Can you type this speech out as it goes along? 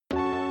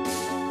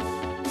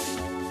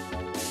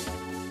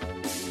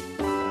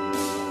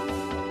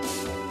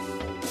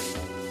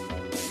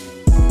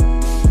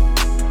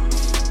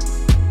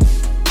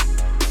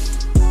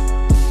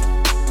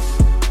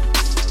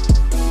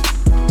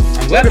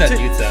glad that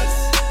mutes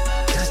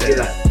us. Say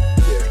that.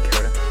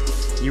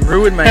 Dakota. You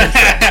ruined my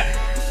intro.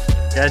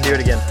 Gotta do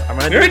it again.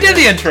 We already did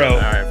the intro.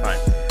 Alright, fine.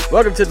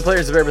 Welcome to the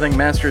Players of Everything,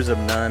 Masters of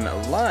None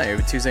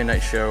live Tuesday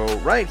night show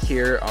right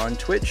here on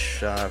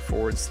Twitch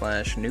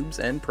 /noobs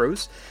and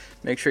pros.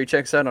 Make sure you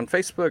check us out on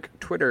Facebook,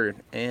 Twitter,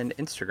 and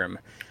Instagram.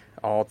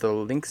 All the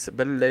links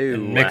below.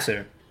 And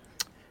Mixer.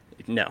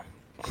 No.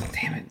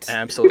 Damn it.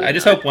 Absolutely I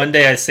just not. hope one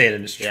day I say it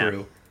and it's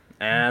true.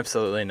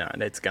 Absolutely not.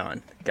 It's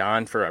gone.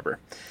 Gone forever.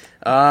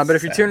 But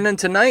if you're tuning in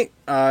tonight,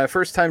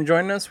 first time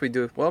joining us, we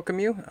do welcome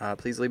you.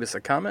 Please leave us a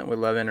comment. We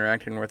love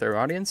interacting with our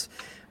audience.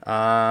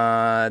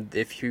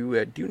 If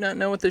you do not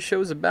know what this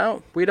show is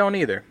about, we don't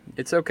either.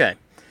 It's okay.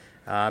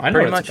 I know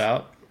what it's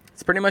about.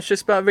 It's pretty much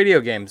just about video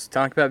games.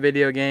 Talk about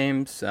video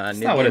games, new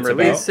game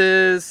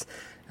releases.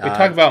 We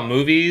talk about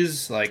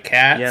movies like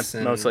Cats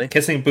and mostly.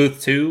 Kissing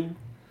Booth 2.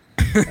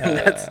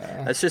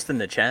 That's just in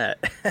the chat.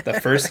 The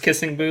first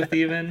Kissing Booth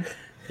even.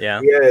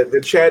 Yeah. Yeah,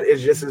 the chat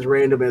is just as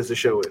random as the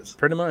show is.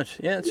 Pretty much.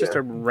 Yeah, it's just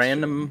a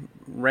random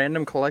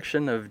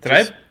collection of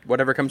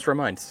whatever comes to our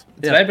minds.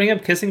 Did I bring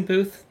up Kissing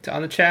Booth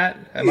on the chat?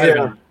 I might have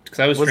been, because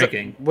I was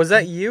drinking. Was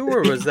that you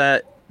or was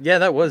that... Yeah,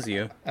 that was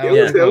you.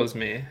 That was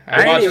me.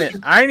 I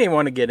didn't even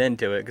want to get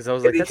into it because I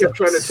was like, that's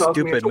a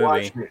stupid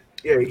movie.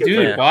 Yeah,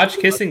 dude, watch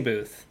Kissing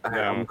Booth.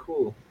 I'm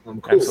cool.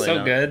 It's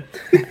so good.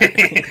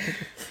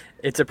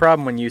 It's a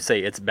problem when you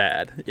say it's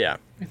bad. Yeah.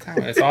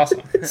 It's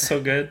awesome. It's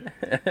so good.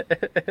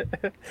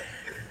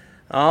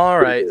 All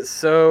right.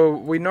 So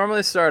we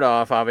normally start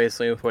off,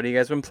 obviously, with what have you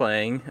guys been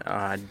playing?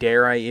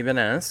 Dare I even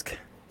ask?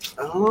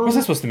 What's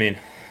that supposed to mean?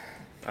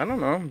 I don't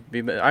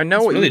know. I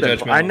know what you've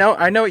been. I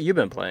know what you've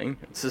been playing.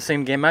 It's the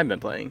same game I've been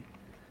playing.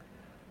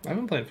 I've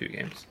been playing a few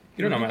games.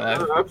 You don't know my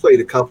life. I played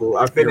a couple.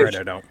 I finished. You're right,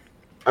 I don't.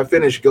 I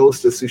finished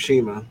Ghost of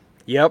Tsushima.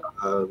 Yep.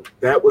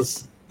 That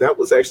was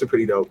actually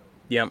pretty dope.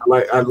 Yep.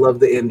 I love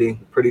the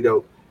ending. Pretty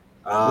dope.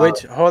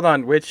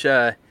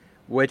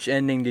 Which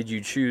ending did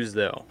you choose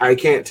though? I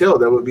can't tell.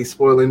 That would be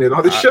spoiling it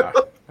on the show.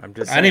 I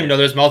didn't even know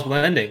there's multiple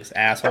endings,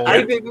 asshole.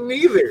 I didn't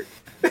either.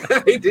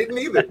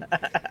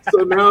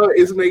 So now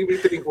it's making me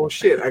think, well,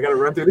 shit, I gotta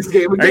run through this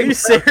game again. Are you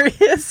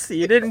serious?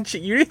 You didn't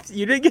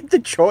get the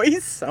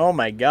choice? Oh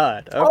my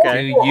god.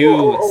 Okay.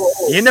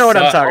 You know what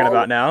I'm talking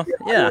about now.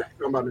 Yeah.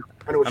 I know what I'm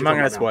you're not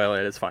gonna talking spoil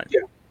it. It's fine.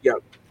 Yeah.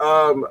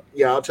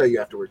 I'll tell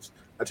you afterwards.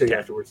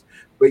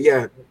 But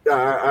yeah,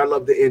 I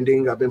love the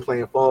ending. I've been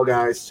playing Fall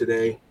Guys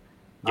today.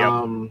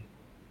 Yep.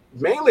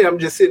 Mainly, I'm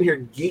just sitting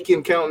here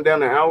geeking, counting down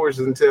the hours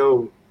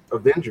until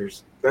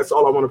Avengers. That's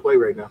all I want to play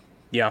right now.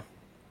 Yeah.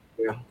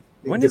 Yeah.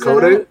 When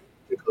Dakota,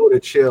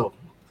 chill.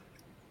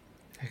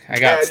 I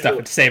got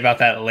stuff to say about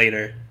that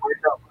later.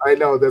 I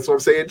know. That's what I'm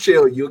saying.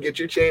 Chill. You'll get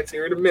your chance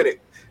here in a minute.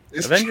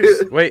 Just Avengers.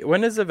 Chill. Wait,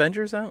 when is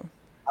Avengers out?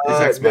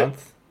 Next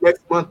month.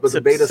 Next month, but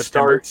the beta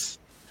starts.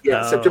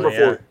 Yeah, September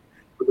 4th.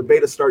 But the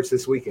beta starts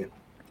this weekend.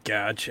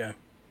 Gotcha.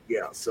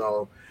 Yeah,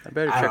 so I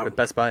better check with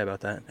Best Buy about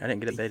that. I didn't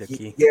get a beta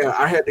key. Yeah,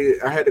 I had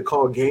to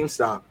call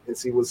GameStop and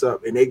see what's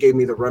up, and they gave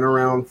me the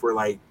runaround for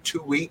like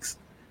 2 weeks.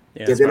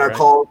 Yeah, and then I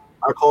called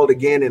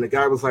again, and the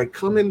guy was like,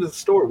 "Come into the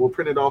store, we'll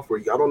print it off for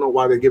you." I don't know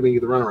why they're giving you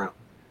the runaround.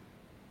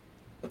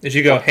 Did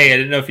you go, "Hey, I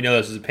didn't know if you know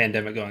there's a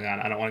pandemic going on.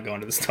 I don't want to go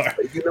into the store."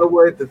 You know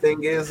what? The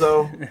thing is,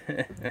 though,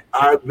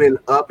 I've been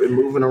up and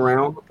moving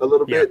around a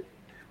little bit,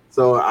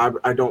 so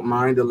I don't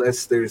mind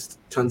unless there's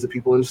tons of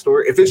people in the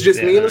store. If it's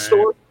just me in the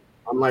store,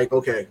 I'm like,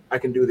 okay, I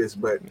can do this.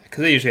 But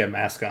because they usually have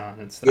masks on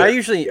and stuff.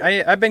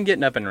 I've been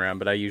getting up and around,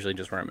 but I usually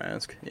just wear a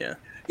mask. Yeah,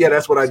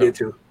 that's what I did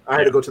too. I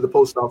had to go to the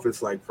post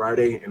office like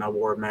Friday, and I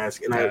wore a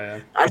mask, and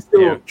I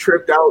still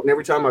tripped out. And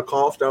every time I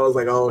coughed, I was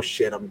like, "Oh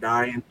shit, I'm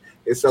dying."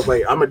 And stuff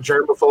like I'm a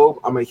germaphobe.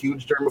 I'm a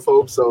huge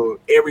germaphobe, so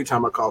every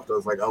time I coughed, I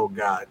was like, "Oh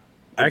god."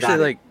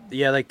 Actually,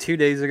 like 2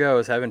 days ago, I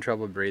was having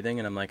trouble breathing,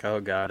 and I'm like, "Oh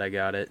god, I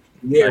got it."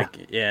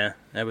 Yeah,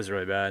 that was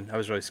really bad. I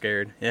was really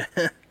scared. Yeah.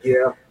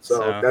 Yeah.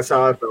 So that's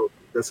how I felt.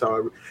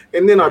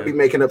 And then I'd be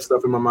making up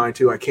stuff in my mind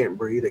too. I can't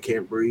breathe,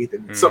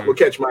 and something will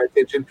catch my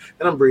attention,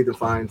 and I'm breathing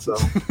fine. So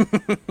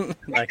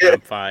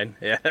I'm fine.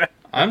 Yeah.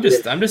 I'm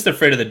just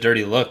afraid of the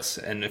dirty looks,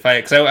 and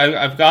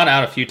I've gone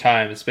out a few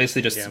times,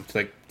 basically just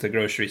to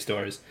grocery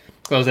stores.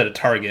 I was at a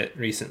Target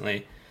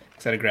recently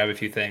because I had to grab a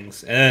few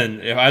things,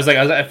 and I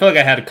feel like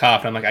I had a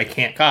cough, and I'm like, I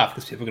can't cough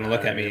because people are gonna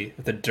look at me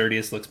with the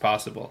dirtiest looks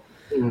possible.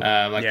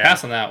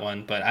 Pass on that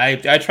one, but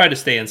I try to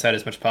stay inside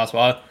as much as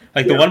possible.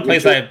 The one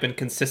place I've been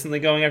consistently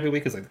going every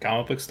week is like the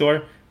comic book store.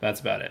 But that's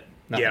about it.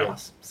 Nothing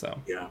else. So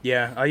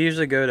I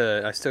usually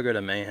I still go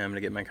to Mayhem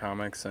to get my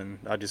comics, and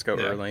I'll just go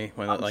early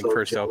when it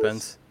first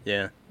opens.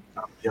 Yeah.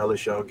 I'm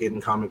jealous, y'all getting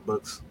comic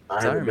books.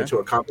 I haven't been to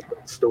a comic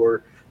book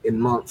store in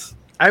months.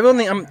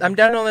 I'm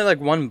down to only like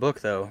one book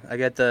though. I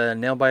got the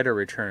Nailbiter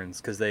Returns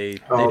because they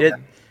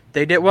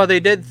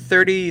did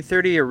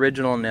 30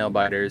 original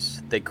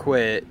Nailbiters. They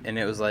quit, and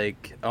it was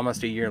like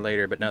almost a year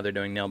later, but now they're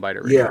doing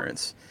Nailbiter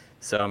Returns.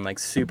 So I'm like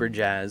super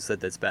jazzed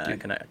that that's back,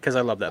 because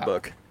I love that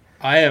book.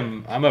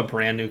 I'm a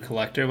brand new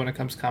collector when it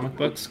comes to comic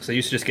books because I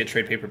used to just get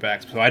trade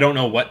paperbacks, so I don't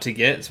know what to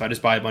get. So I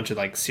just buy a bunch of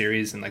like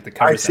series and like the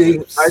covers.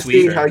 I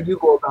see how you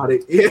go about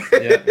it. You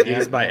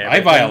just buy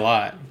everything. I buy a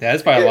lot. Yeah, I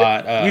just buy a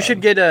lot. You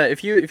should get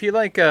if you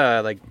like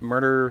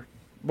murder.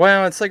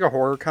 Well, it's like a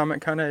horror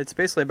comic kind of. It's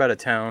basically about a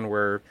town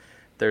where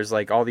there's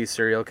like all these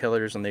serial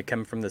killers and they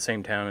come from the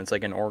same town. It's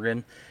like in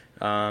Oregon,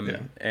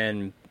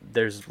 and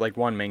there's like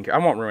one main. I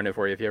won't ruin it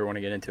for you if you ever want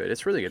to get into it.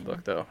 It's a really good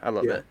book though. I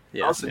love it.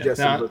 Yeah, I'll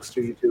suggest some books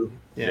to you too.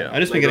 Yeah, I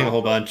just been getting a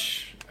whole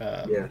bunch.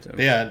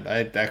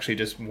 I actually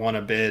just won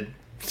a bid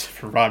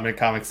for Rodman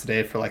Comics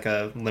today for like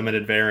a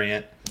limited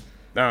variant.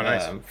 Oh,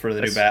 nice. For the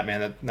new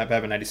Batman, that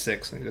Batman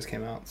 96 that just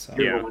came out. So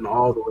you're going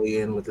all the way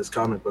in with this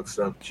comic book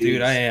stuff. Jeez.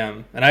 Dude, I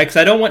am, and because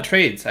I don't want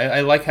trades.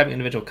 I like having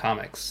individual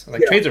comics.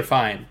 Like trades are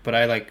fine, but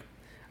I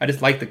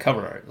just like the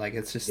cover art. Like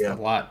it's just a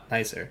lot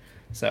nicer.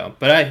 So,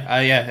 but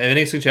I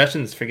any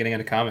suggestions for getting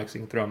into comics, you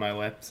can throw them my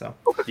way. So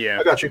okay.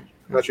 I got you.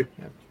 Yeah.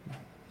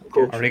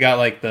 Cool. Already got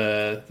like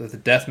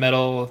the death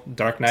metal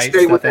Dark Knight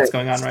stuff that's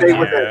going on right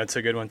now. Yeah, that's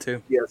a good one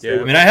too. Yeah.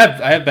 I mean, I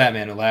have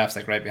Batman Who Laughs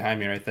like right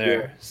behind me right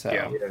there. Yeah. So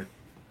yeah.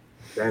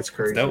 That's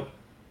crazy. That's dope.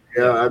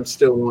 Yeah, I'm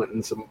still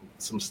wanting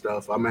some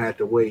stuff. I'm gonna have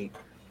to wait.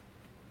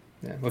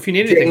 Yeah. Well, if you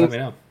need anything, let me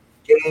know.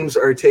 Games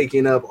are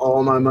taking up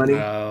all my money.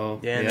 Oh,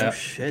 no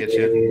shit. Get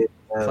you.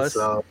 Plus,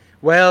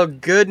 well,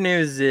 good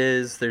news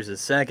is there's a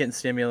second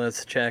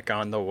stimulus check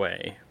on the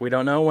way. We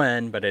don't know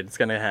when, but it's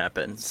going to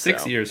happen.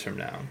 6 years from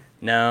now.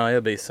 No,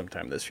 it'll be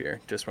sometime this year.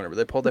 Just whenever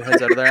they pull their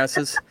heads out of their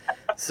asses.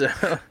 So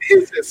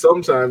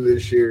sometime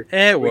this year.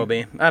 It will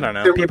be. I don't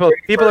know.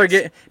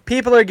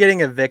 People are getting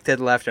evicted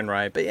left and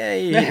right. But yeah,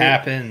 it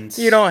happens.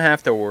 You don't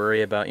have to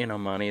worry about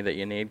money that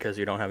you need because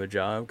you don't have a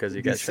job because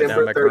you got shut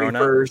down by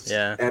Corona.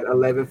 Yeah. At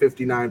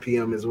 11:59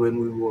 p.m. is when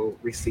we will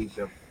receive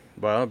them.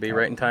 Well, it'll be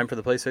right in time for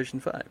the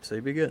PlayStation 5, so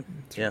you'll be good.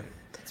 Yeah.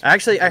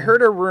 Actually, I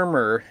heard a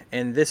rumor,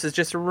 and this is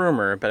just a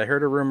rumor, but I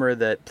heard a rumor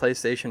that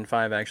PlayStation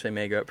 5 actually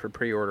may go up for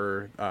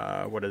pre-order,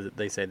 what is it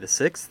they say, the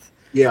 6th?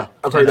 Yeah,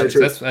 I've heard that too.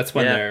 That's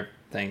when their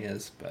thing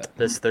is. But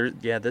this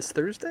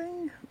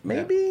Thursday?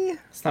 Maybe? Yeah.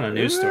 It's not a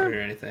news story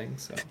or anything.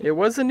 So it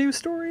was a news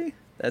story?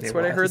 That's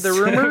what I heard the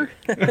rumor?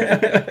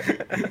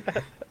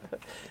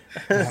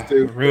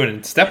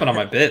 Stepping on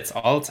my bits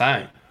all the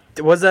time.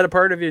 Was that a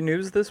part of your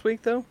news this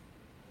week, though?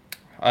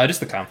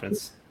 Just the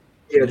conference.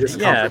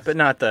 Yeah, but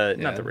not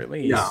the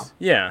release. No.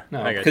 Yeah.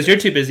 No, because you're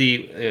too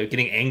busy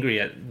getting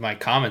angry at my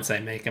comments I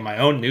make in my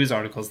own news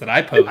articles that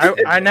I post.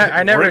 I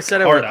never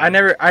said I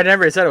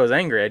never said I was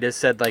angry. I just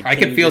said like I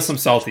can feel some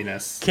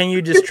saltiness. Can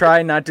you just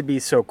try not to be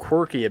so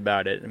quirky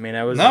about it? I mean,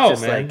 I was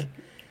like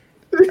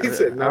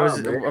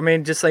I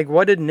mean, just like,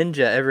 what did Ninja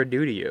ever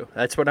do to you?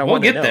 That's what I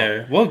want to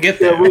know. We'll get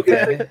there.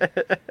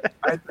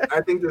 I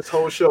think this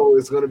whole show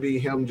is going to be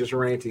him just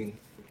ranting.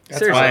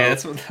 That's why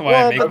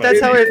I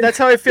make that's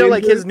how I feel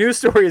like his news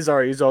stories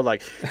are. He's all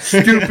like,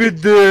 stupid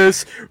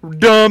this,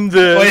 dumb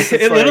this.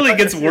 Well, it literally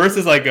gets worse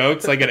as I go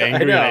because I get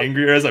angrier and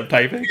angrier as I'm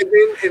typing.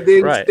 And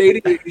then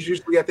Stadia is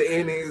usually at the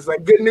end and he's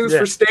like, good news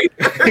for Stadia.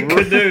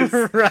 Good news.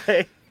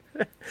 Right.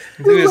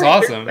 Dude, it's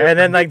awesome. And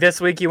then like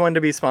this week you wanted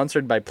to be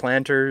sponsored by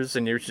Planters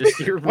and you're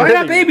why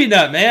not Baby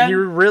Nut, man?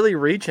 You're really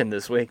reaching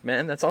this week,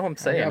 man. That's all I'm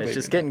saying. It's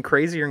just getting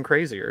crazier and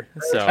crazier.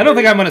 So I don't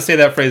think I'm going to say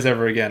that phrase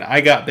ever again.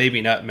 I got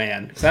Baby Nut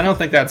Man because I don't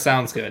think that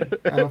sounds good.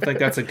 I don't think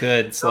that's a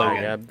good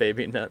slogan. Yeah,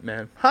 Baby Nut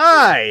Man.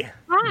 Hi.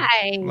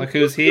 Look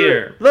who's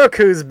here. Look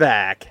who's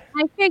back.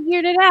 I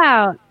figured it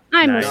out.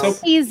 I'm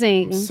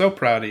amazing. So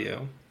proud of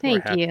you.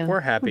 Thank you.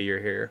 We're happy you're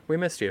here. We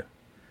missed you.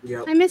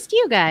 Yep. I missed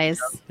you guys.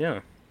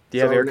 Yeah. Do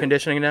you have air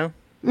conditioning now?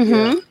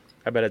 Mm-hmm.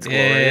 I bet it's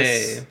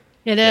glorious.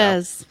 It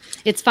is.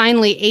 It's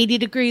finally 80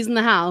 degrees in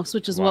the house,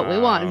 which is what we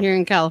want here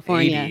in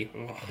California.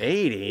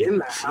 80? In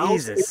the house?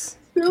 Jesus.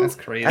 That's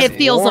crazy. It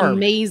feels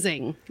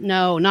amazing.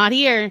 No, not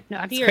here.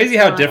 Not here. It's crazy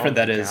how different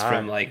that is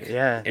from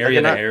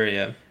area to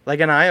area. Like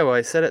in Iowa,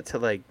 I set it to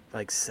like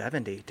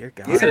 70. Dear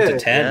God. I set it to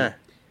 10. Yeah.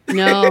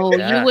 No,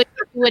 you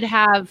would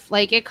have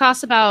it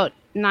costs about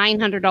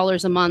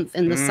 $900 a month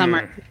in the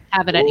summer to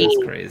have it at 80.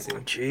 That's crazy.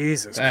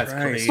 Jesus That's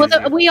Christ. crazy.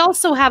 Well, we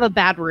also have a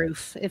bad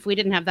roof. If we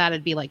didn't have that,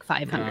 it'd be like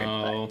 500.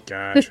 Oh,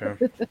 gotcha.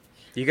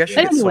 You guys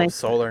should get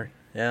solar.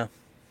 Yeah.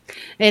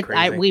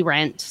 We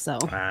rent, so.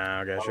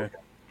 Ah, gotcha.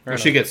 You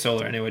should get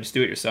solar anyway. Just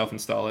do it yourself,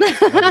 install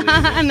it,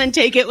 and then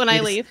take it when I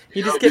leave.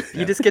 You just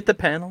get the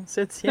panels.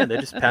 They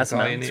just pass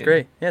them out. It's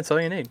great. Yeah, it's all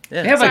you need.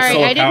 Yeah. They have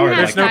solar power.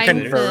 There's no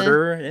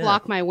converter.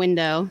 Block my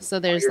window, so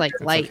there's light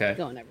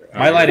going everywhere.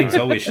 My lighting's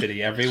always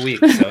shitty every week,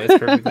 so it's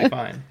perfectly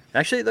fine.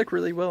 Actually, it looked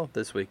really well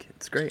this week.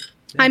 It's great.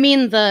 Yeah. I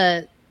mean,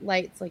 the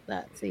lights like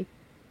that. See.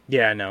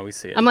 Yeah, no, we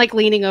see it. I'm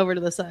leaning over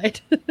to the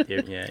side.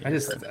 Yeah. I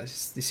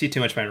just you see too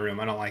much of my room.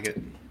 I don't like it.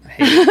 I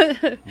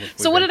hate it.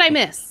 So what did I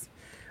miss?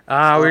 We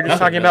were just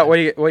talking about what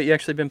you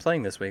actually been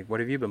playing this week. What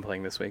have you been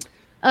playing this week?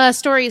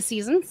 Story of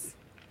Seasons,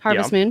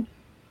 Harvest Moon.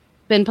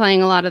 Been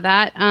playing a lot of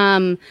that.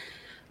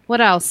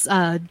 What else?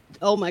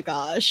 Oh my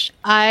gosh,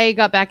 I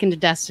got back into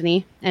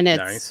Destiny, and it's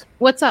nice.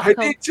 What's up? I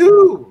did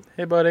too.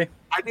 Hey, buddy.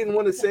 I didn't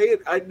want to say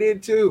it. I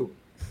did too.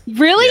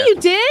 Really, you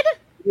did?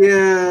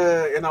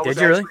 Yeah, and I was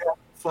actually having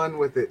fun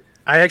with it.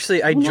 I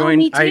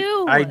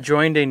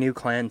joined a new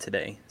clan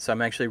today, so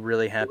I'm actually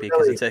really happy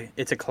because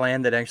it's a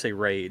clan that actually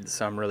raids,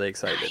 so I'm really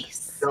excited.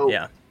 Nice. Dope.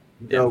 Yeah.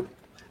 Dope.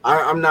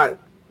 I'm not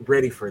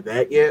ready for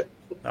that yet.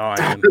 Oh,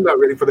 I'm not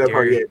ready for that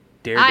part yet.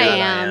 Dear God, I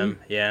am.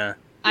 Yeah.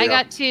 I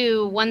got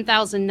to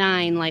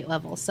 1009 light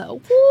level,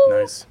 so woo.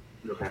 Nice.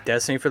 Okay.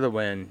 Destiny for the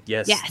win.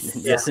 Yes.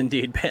 Yes,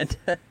 indeed,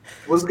 Panda.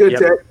 What's good,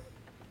 Tech?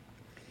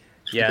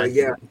 Yeah.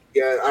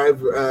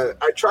 But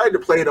I tried to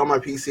play it on my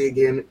PC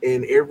again,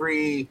 and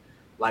every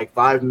like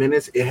 5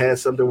 minutes it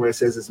has something where it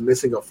says it's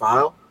missing a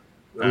file.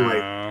 I'm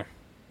like,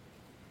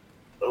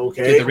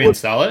 okay. Did you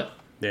reinstall it?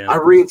 Yeah. I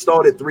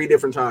reinstalled it 3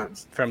 different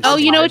times.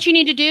 You know what you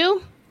need to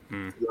do?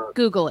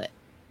 Google it.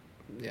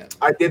 Yeah.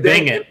 I did that.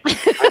 Bang it.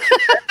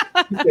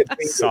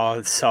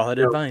 Solid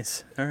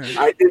advice. All right.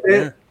 I did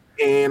that,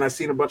 and I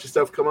seen a bunch of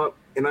stuff come up,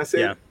 and I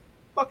said,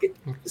 fuck it.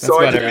 That's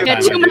so I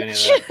can too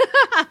much.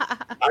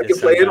 I can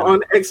play it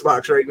on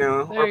Xbox right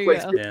now. There you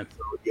go.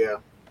 Yeah.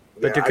 So,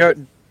 But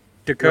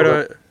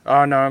Dakota.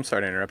 Oh no, I'm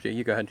sorry to interrupt you.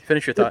 You go ahead.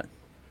 Finish your thought.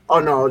 Oh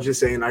no, I was just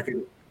saying I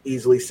can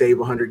easily save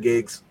 100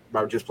 gigs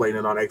by just playing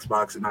it on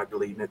Xbox and not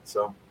deleting it.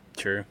 So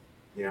true.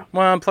 Yeah.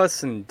 Well,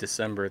 plus in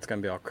December it's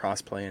gonna be all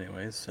cross-play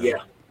anyways. So.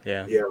 Yeah.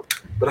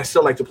 But I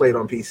still like to play it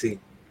on PC.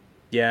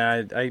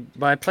 Yeah,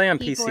 I play on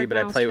PC, but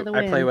I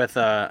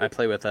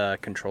play with a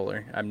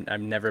controller. I've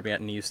never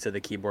gotten used to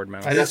the keyboard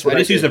mouse. I just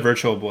use a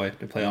Virtual Boy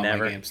to play all my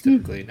games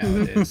typically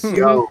nowadays.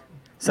 Yo,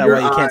 is that why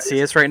you can't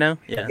see us right now?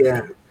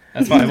 Yeah.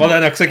 That's fine. Well,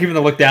 then, because I keep even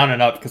look down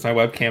and up because my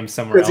webcam's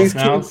somewhere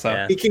else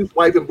now. He keeps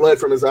wiping blood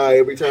from his eye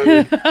every time.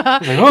 He's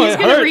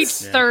gonna reach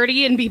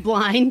 30 and be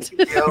blind.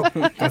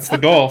 That's the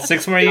goal.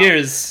 6 more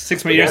years.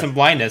 6 more years in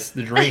blindness.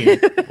 The dream.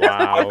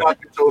 Wow. My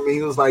doctor told me,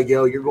 he was like,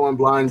 "Yo, you're going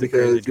blind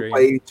because you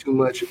play too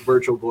much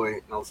Virtual Boy,"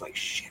 and I was like,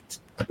 "Shit."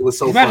 It was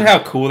so. Imagine how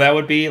cool that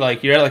would be.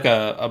 Like you're at like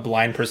a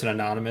blind person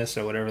anonymous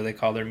or whatever they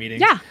call their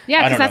meetings. Yeah.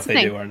 I don't know that's if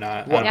they do or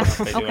not. I don't know if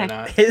they do or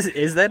not.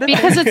 Is that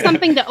because it's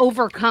something to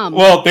overcome?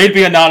 Well, they'd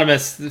be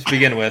anonymous to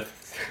begin with.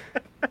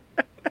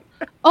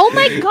 Oh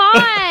my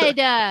god!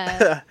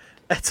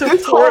 That's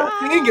whole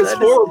thing is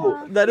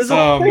horrible. That is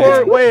a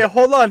horrible. Wait,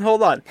 hold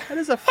on. That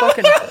is a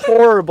fucking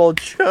horrible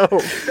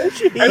joke.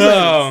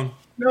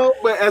 No,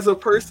 but as a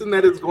person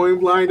that is going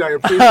blind, I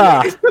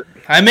appreciate it.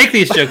 I make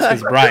these jokes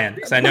because Brian,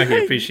 because I know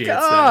he appreciates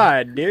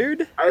them.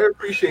 Dude. I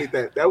appreciate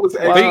that. That was.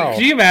 Wow. But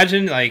can you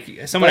imagine,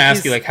 like, someone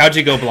asks you, like, how'd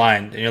you go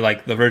blind? And you're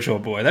like, the Virtual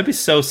Boy. That'd be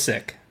so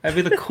sick. That'd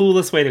be the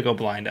coolest way to go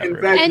blind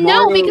ever. And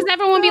because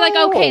everyone would be like,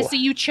 okay, so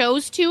you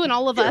chose to, and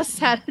all of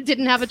us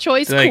didn't have a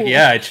choice. They're like,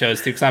 yeah, I chose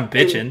to because I'm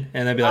bitching.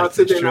 And they'd be like,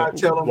 I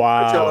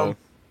tell him,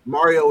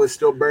 Mario is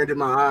still burned in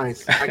my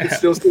eyes. I can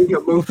still see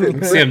him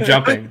moving. See him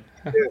jumping.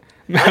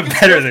 I'm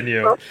better than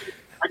you.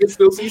 I can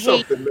still see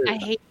something. I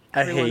hate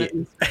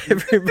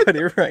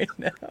everybody right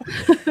now.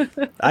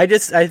 I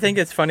think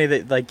it's funny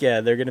that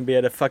they're gonna be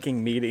at a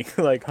fucking meeting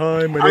like,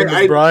 hi, my name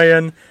is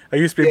Brian. I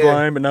used to be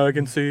blind, but now I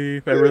can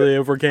see. I really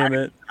overcame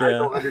it. I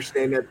don't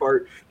understand that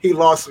part. He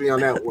lost me on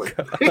that one.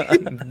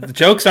 The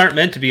jokes aren't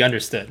meant to be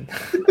understood.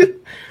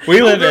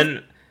 We live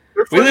in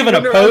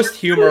a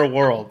post-humor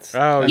world.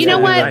 Oh, you know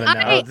what?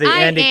 I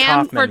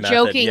am for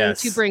joking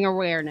to bring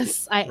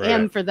awareness. I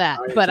am for that,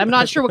 but I'm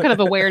not sure what kind of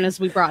awareness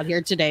we brought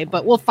here today.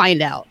 But we'll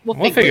find out. We'll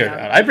figure it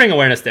out. I bring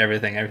awareness to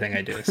everything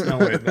I do. So don't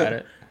worry about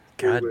it.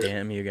 God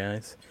damn you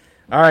guys!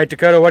 All right,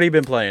 Dakota, what have you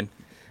been playing?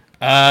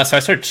 So I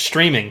started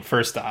streaming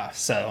first off.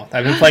 So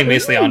I've been playing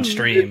basically on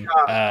stream.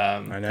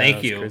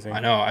 Thank you. Crazy.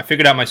 I know. I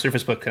figured out my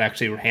Surface Book can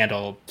actually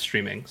handle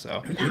streaming.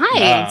 So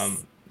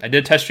nice. I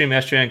did test stream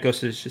yesterday and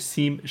Ghost of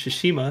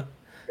Tsushima.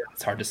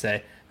 It's hard to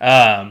say.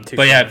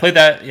 But yeah, I played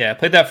that. Yeah, I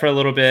played that for a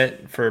little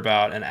bit, for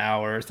about an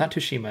hour. It's not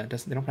Tsushima.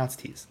 They don't pronounce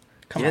T's.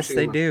 Come on.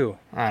 They do.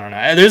 I don't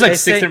know. There's like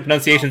 6 different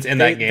pronunciations in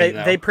that game.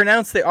 They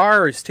pronounce the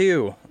R's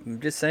too. I'm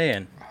just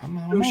saying. I'm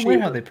not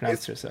aware how they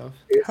pronounce themselves.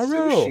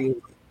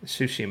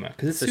 Tsushima.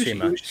 Because it's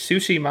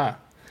Tsushima.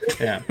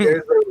 Yeah.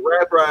 There's a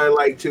rapper I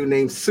like too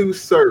named Sue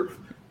Surf.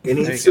 And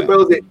he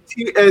spells it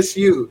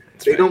TSU.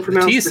 They don't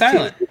pronounce the T is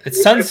silent.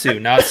 It's Sun Tzu,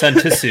 not Sun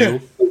Tzu.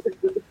 I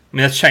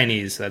mean, that's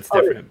Chinese. So that's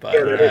different. But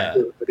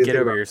get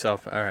over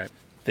yourself. All right.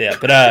 Yeah,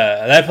 but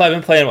I've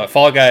been playing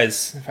Fall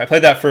Guys. I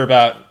played that for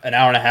about an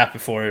hour and a half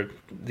before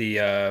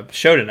the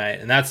show tonight,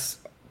 and that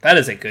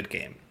is a good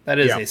game. That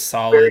is a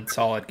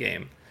solid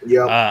game.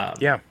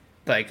 Yeah.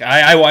 Like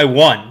I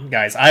won,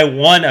 guys. I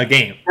won a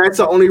game. That's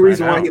the only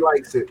reason why he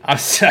likes it.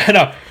 I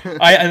know.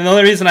 And the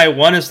only reason I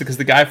won is because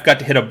the guy forgot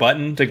to hit a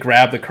button to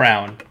grab the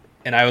crown,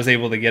 and I was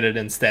able to get it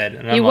instead.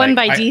 And you won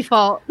by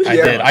default. I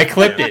did. I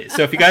clipped it.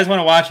 So if you guys want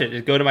to watch it,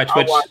 just go to my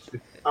Twitch.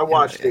 I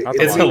watched it.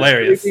 It's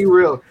hilarious. Be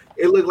real.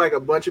 It looked like a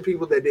bunch of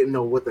people that didn't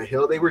know what the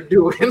hell they were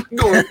doing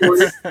going for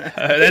it.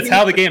 That's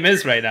how the game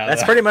is right now.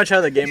 That's pretty much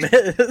how the game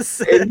is.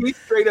 And he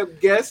straight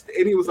up guessed,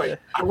 and he was like,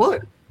 "I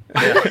won."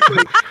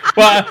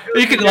 Well,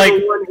 you could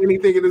won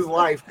anything in his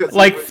life.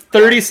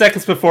 30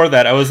 seconds before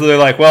that, I was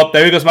literally like, "Well,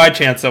 there goes my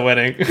chance of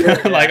winning."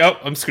 Like, oh,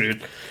 I'm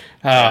screwed.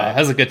 That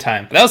was a good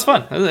time. That was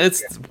fun.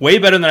 It's way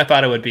better than I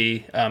thought it would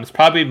be. It's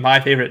probably my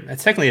favorite.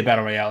 It's technically a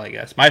battle royale, I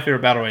guess. My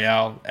favorite battle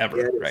royale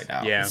ever right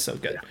now. Yeah, it's so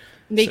good.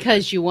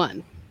 Because you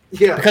won.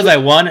 Yeah, because I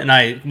won and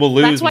I will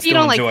lose. That's why you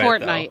don't like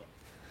Fortnite.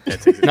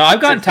 No,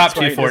 I've gotten top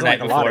 2 Fortnite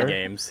before. A lot of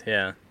games.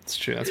 Yeah, it's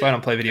true. That's why I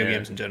don't play video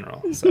games in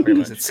general. So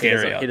it's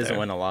scary. He doesn't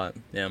win a lot.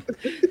 Yeah.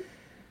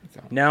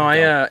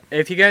 Now,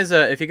 if you guys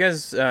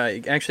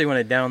actually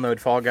want to download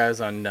Fall Guys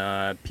on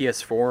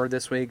PS4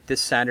 this week,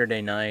 this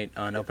Saturday night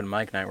on Open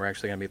Mic Night, we're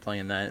actually going to be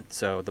playing that.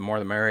 So the more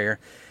the merrier.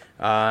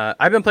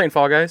 I've been playing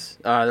Fall Guys.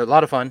 They're a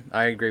lot of fun.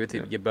 I agree with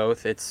you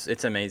both. It's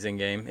an amazing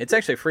game. It's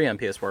actually free on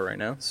PS4 right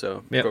now,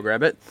 so go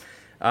grab it.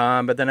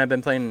 But then I've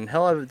been playing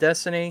Hell of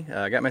Destiny.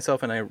 I got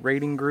myself in a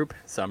raiding group,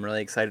 so I'm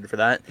really excited for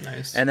that.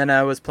 Nice. And then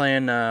I was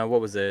playing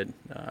what was it?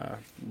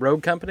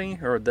 Rogue Company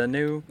or the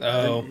new?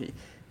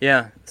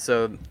 Yeah,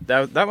 so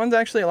that one's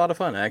actually a lot of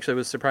fun. I actually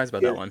was surprised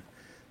about that one.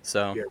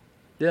 So,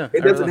 yeah.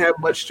 It doesn't have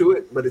much to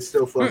it, but it's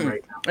still fun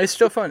right now. It's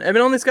still fun. I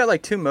mean, it's got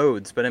like 2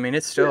 modes, but I mean,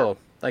 it's still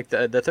like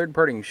the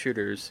third-party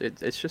shooters.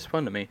 It's just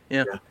fun to me.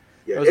 Yeah.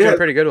 I was doing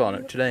pretty good on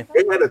it today.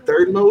 It had a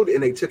 3rd mode,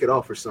 and they took it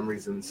off for some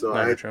reason. So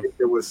I think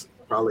there was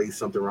probably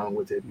something wrong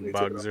with it.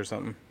 Bugs or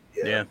something.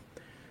 Yeah.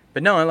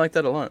 But no, I like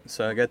that a lot.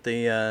 So I got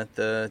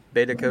the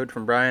beta code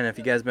from Brian. If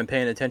you guys have been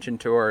paying attention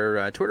to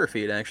our Twitter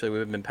feed, actually,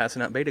 we've been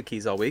passing out beta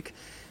keys all week.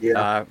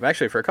 Yeah.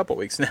 Actually, for a couple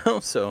weeks now.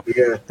 So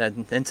that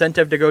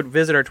incentive to go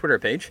visit our Twitter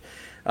page.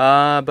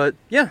 But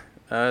yeah,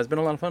 it's been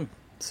a lot of fun.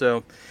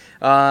 So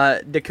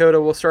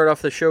Dakota, we'll start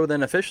off the show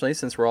then officially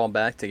since we're all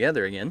back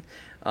together again.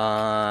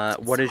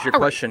 What is your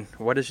question?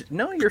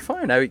 No, you're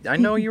fine. I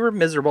know you were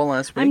miserable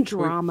last week. I'm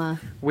drama.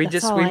 We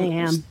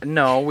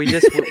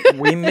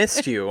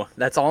missed you.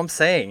 That's all I'm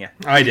saying.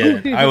 I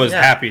did. I was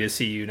happy to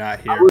see you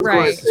not here.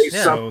 Right.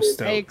 So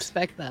stoked. I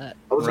expect that.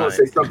 I was going to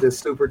say something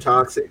super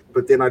toxic,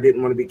 but then I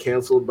didn't want to be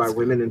canceled by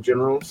women in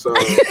general. So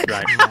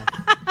it's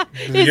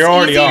you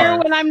already easier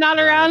when I'm not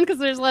around because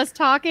there's less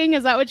talking.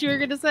 Is that what you were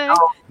going to say?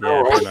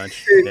 No, pretty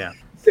much. Yeah.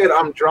 Said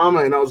I'm drama,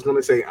 and I was going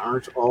to say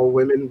aren't all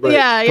women, but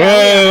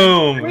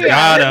boom,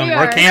 got him.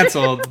 We're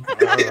canceled. All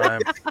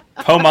right.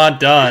 Pomont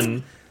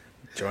done.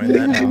 Join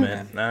that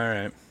man.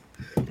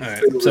 All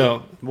right.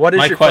 So, what is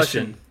my your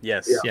question?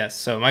 Yes.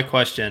 So my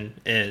question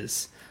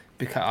is,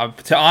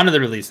 because to honor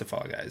the release of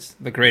Fall Guys,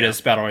 the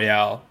greatest battle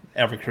royale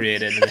ever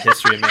created in the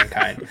history of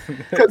mankind.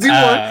 Because you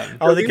won.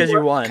 Only because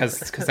you won.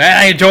 Because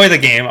I enjoy the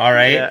game. All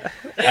right.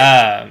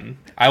 Yeah.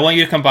 I want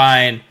you to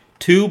combine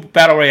 2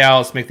 battle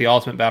royales to make the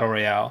ultimate battle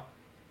royale.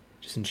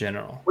 Just in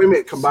general. Wait a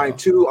minute, combine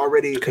 2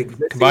 already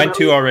existing. Combine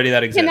 2 already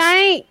that exist. Can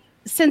I,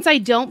 since I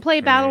don't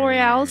play battle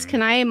royales,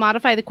 can I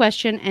modify the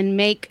question and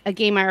make a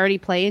game I already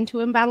play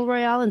into a battle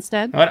royale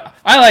instead?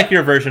 I like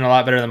your version a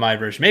lot better than my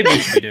version. Maybe we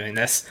should be doing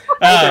this.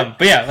 But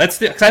yeah, let's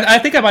do. Cause I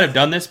think I might have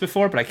done this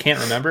before, but I can't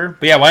remember.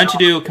 But yeah, why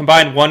don't you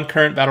combine 1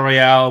 current battle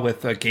royale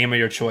with a game of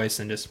your choice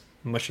and just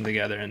mush them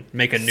together and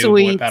make a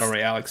new battle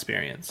royale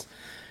experience.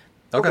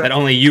 Okay. That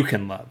only you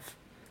can love.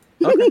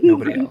 Okay.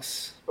 Nobody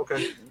else.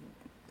 Okay.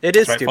 It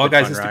is stupid. Fall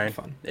Guys is stupid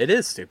fun. It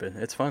is stupid.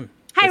 It's fun.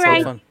 Hi,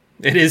 Ryan.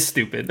 It is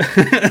stupid.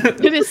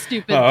 It is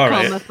stupid.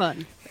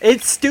 Fun.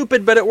 It's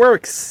stupid, but it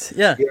works.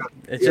 Yeah.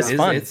 It's just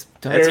fun. It's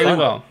done really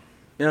well.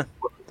 Yeah.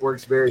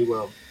 Works very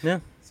well. Yeah.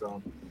 So.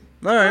 All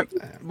right.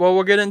 Well,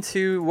 we'll get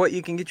into what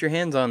you can get your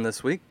hands on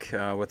this week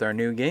with our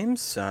new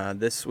games.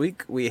 This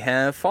week we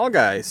have Fall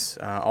Guys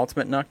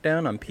Ultimate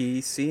Knockdown on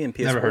PC and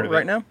PS4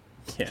 right now.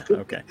 Yeah.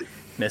 Okay.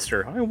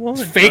 Mister, I won.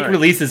 Fake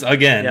releases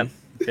again.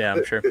 Yeah,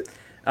 I'm sure.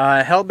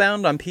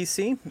 Hellbound on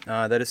PC,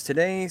 that is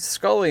today.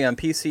 Scully on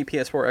PC,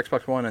 PS4,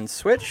 Xbox One, and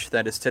Switch,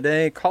 that is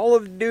today. Call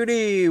of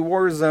Duty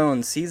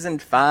Warzone Season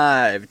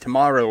 5,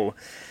 tomorrow.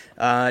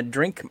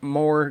 Drink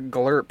More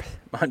Glurp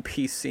on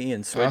PC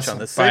and Switch on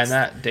the 6th. Buying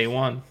that day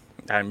 1.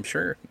 I'm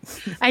sure.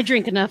 I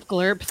drink enough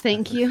Glurp,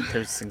 thank you.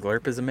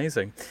 Glurp is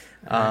amazing.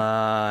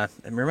 It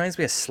reminds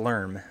me of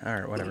Slurm. All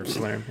right, whatever.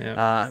 Slurm,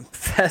 yeah.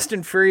 Fast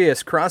and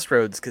Furious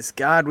Crossroads, because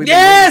God, we've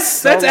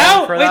that's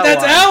out. Wait,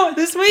 that's out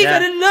this week. I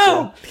didn't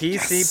know.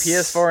 PC,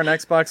 PS4, and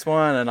Xbox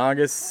One on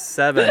August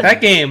 7th. That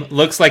game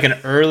looks like an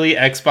early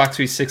Xbox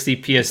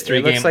 360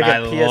 PS3 game. I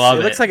love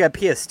it. It looks like a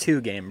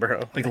PS2 game,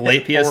 bro. Like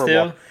late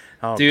PS2.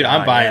 Oh, dude, God,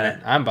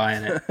 I'm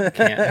buying it.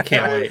 I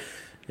can't wait.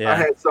 Yeah. I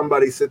had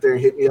somebody sit there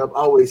and hit me up.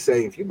 I always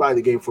say, if you buy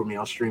the game for me,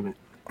 I'll stream it.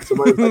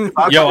 Somebody's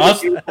like,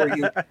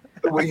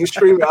 when you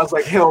stream it, I was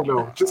like, hell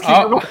no. Just keep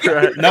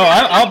it. No,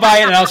 I'll buy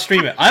it and I'll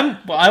stream it. I'm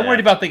worried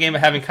about the game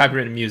having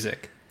copyrighted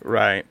music.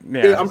 Right.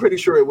 Yeah. I'm pretty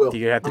sure it will. Do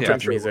you have to turn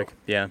the music?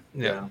 Yeah.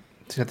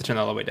 Just have to turn it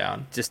all the way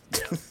down. Just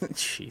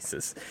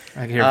Jesus.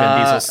 I can hear Vin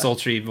Diesel's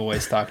sultry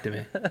voice talk to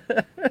me.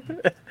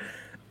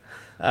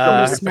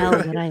 Smell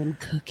what I am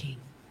cooking.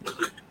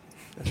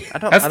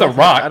 That's The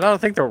Rock. I don't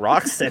think The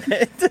Rock's in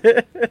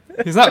it.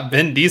 He's not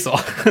Vin Diesel.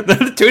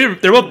 They're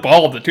both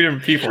bald. They're 2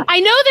 different people. I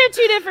know they're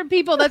 2 different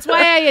people. That's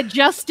why I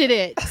adjusted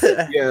it.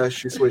 Yeah,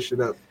 she switched it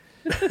up.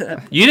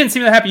 You didn't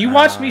seem that happy. You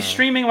watched me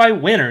streaming my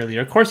win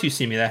earlier. Of course you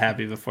see me that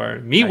happy before.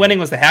 Me winning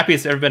was the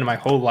happiest I've ever been in my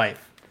whole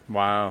life.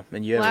 Wow.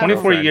 And you have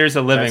 24 years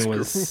of living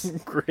was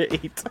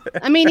great.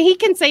 I mean, he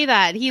can say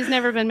that. He's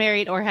never been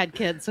married or had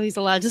kids, so he's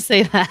allowed to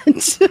say that.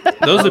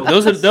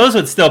 those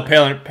would still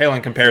pale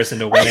in comparison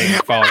to winning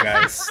Fall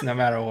Guys, no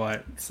matter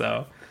what.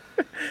 So,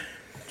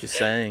 just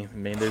saying. I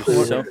mean, there's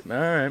so all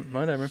right,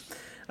 whatever.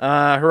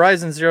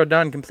 Horizon Zero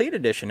Dawn Complete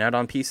Edition out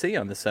on PC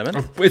on the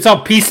 7th. It's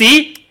on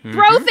PC?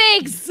 Bro,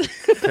 thanks.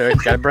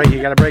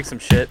 You gotta break some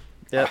shit.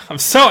 Yep. I'm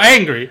so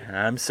angry.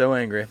 I'm so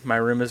angry. My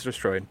room is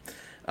destroyed.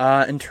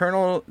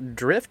 Internal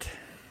Drift.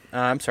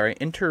 I'm sorry.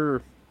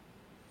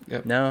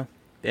 Yep. No.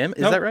 Is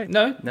that right?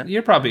 No,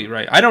 you're probably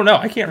right. I don't know.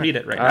 I can't read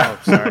it right now. Oh,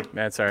 sorry.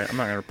 That's all right. I'm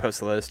not going to post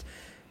the list.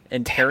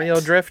 Ontario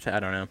Drift? I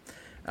don't know.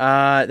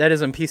 That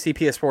is on PC,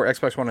 PS4,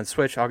 Xbox One, and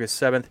Switch,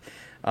 August 7th.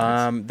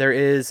 There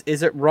is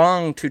it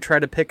wrong to try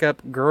to pick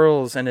up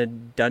girls in a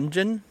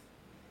dungeon?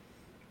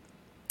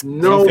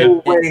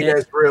 No way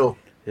that's real.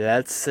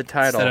 That's the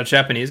title. Is that a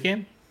Japanese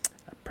game?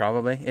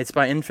 Probably. It's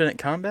by Infinite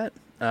Combat.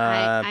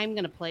 I'm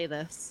going to play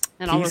this,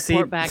 and I'll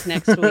report back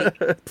next week.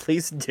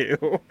 Please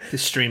do.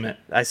 Just stream it.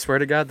 I swear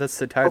to God, that's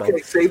the title.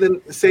 Okay,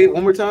 say it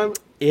one more time.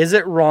 Is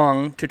it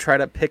wrong to try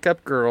to pick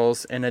up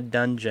girls in a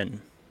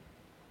dungeon?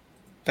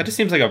 That just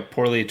seems like a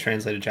poorly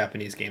translated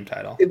Japanese game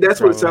title. That's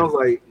what it sounds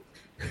like.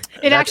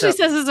 It actually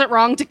says, is it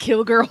wrong to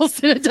kill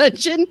girls in a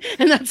dungeon?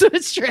 And that's what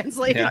it's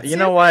translated to. You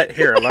know what?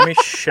 Here, let me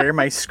share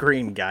my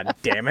screen, god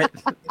damn it.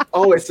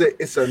 Oh, it's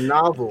a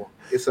novel.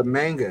 It's a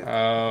manga.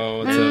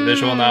 Oh, it's a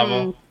visual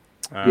novel.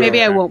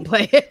 Maybe I won't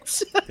play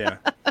it. Yeah.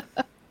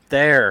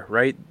 There,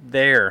 right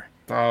there.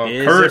 Oh,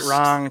 is cursed. It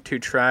wrong to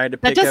try to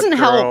pick up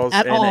girls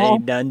in a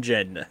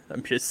dungeon?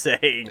 I'm just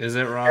saying. Is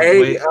it wrong?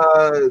 Hey,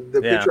 the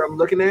picture I'm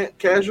looking at,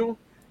 casual,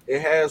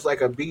 it has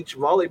like a beach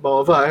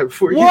volleyball vibe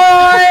for you.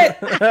 What?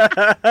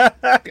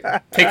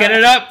 Picking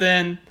it up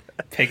then.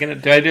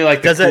 Do I do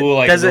like the cool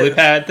lily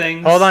pad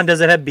things? Hold on,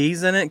 does it have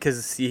bees in it?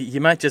 Because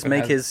you might just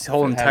make his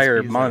whole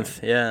entire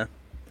month. Yeah.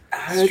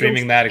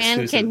 Streaming that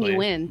exclusively. And can he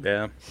win?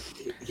 Yeah.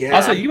 Yeah.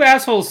 Also, you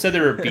assholes said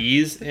there were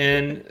bees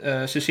in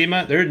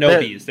Tsushima. There are no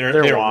bees.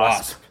 They're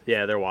wasps.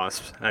 Yeah, they're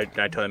wasps. I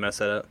totally messed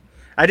that up.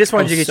 I just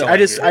wanted to get you.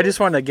 I just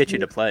wanted to get you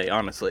to play.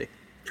 Honestly,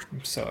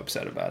 I'm so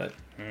upset about it.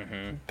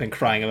 Been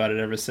crying about it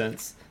ever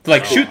since.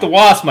 Like, shoot the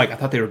wasp, Mike. I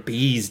thought they were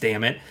bees.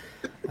 Damn it!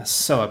 I'm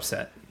so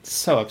upset.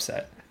 So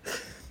upset.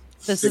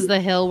 This is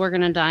the hill we're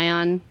gonna die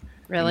on.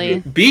 Really?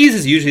 Bees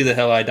is usually the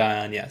hill I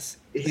die on. Yes.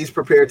 He's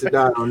prepared to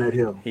die on that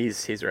hill.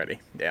 He's ready.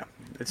 Yeah.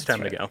 It's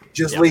time to go.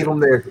 Just leave him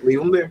there. Leave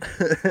him there.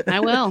 I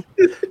will.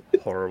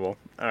 Horrible.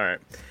 All right.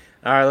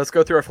 Let's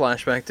go through our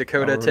flashback.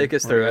 Dakota, take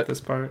us through at this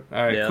part.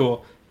 All right,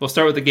 cool. We'll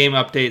start with the game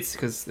updates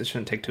because it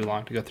shouldn't take too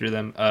long to go through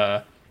them.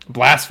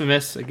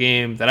 Blasphemous, a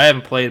game that I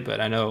haven't played,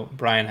 but I know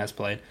Brian has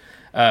played,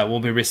 will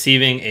be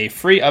receiving a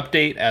free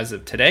update as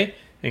of today.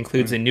 It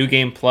includes a New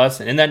Game Plus,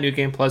 and in that New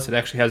Game Plus, it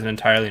actually has an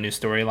entirely new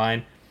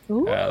storyline.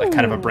 Like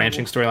kind of a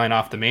branching storyline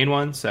off the main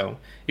one, so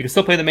you can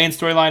still play the main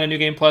storyline in New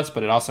Game Plus,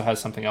 but it also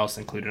has something else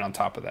included on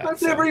top of that. I've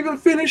never even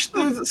finished the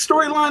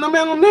storyline I'm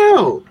on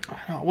now.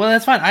 Well,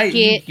 that's fine.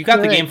 You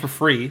got the game for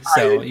free,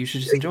 so you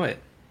should just enjoy it.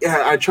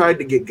 Yeah, I tried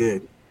to get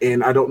good,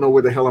 and I don't know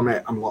where the hell I'm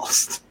at. I'm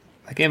lost.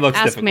 That game looks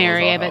difficult. Ask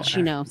Mary. I bet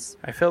she knows.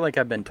 I feel like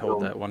I've been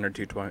told that 1 or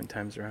 2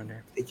 times around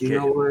here. You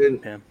know what?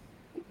 Yeah.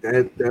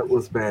 That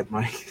was bad,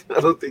 Mike.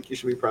 I don't think you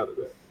should be proud of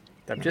that.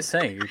 I'm just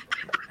saying.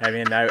 I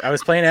mean, I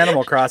was playing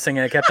Animal Crossing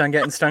and I kept on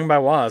getting stung by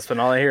wasps,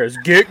 and all I hear is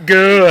 "get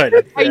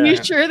good." Are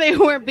you sure they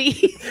weren't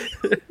bees?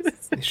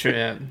 Sure,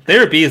 yeah. If they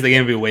were bees, the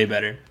game would be way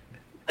better.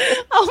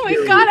 Oh my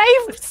god,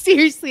 I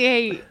seriously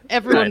hate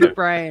everyone but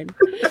Brian.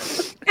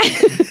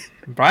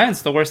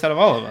 Brian's the worst out of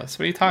all of us.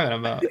 What are you talking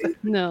about?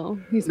 No,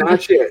 he's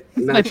not yet.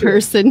 My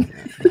person.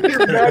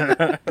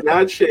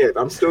 not yet.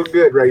 I'm still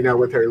good right now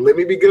with her. Let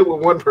me be good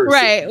with one person.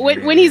 Right.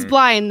 When he's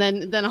blind,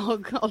 then I'll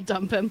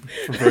dump him.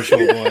 For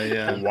Virtual Boy,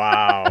 yeah.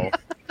 Wow.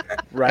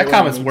 Right, that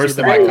comment's worse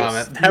than my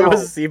comment. That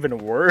was even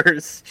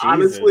worse. Jesus.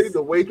 Honestly,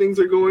 the way things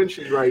are going,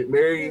 she's right.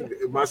 Mary,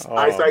 my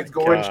eyesight's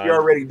going. God. She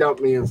already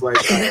dumped me, and it's like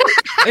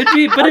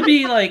it'd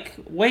be like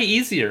way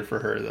easier for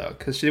her though,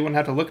 because she wouldn't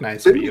have to look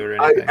nice for you or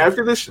anything.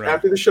 After the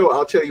show,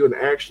 I'll tell you an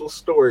actual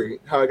story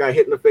how I got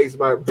hit in the face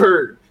by a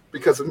bird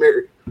because of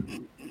Mary.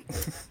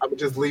 I would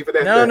just leave it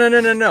at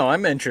that. No.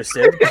 I'm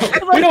interested.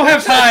 We don't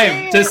have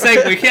time to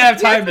say. We can't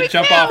have time to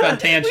jump off on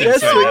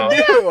tangents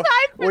right now.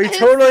 We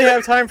totally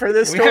have time for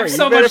this story. We have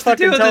so much to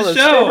do with the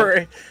show.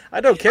 Story.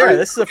 I don't care.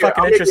 This is a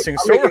fucking interesting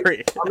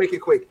story. I'll make it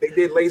quick. They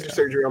did laser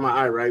surgery on my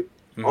eye, right?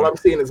 Mm-hmm. All I'm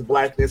seeing is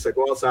blackness. I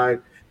go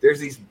outside. There's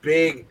these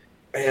big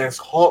ass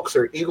hawks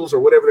or eagles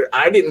or whatever.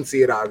 I didn't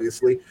see it,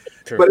 obviously.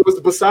 True. But it was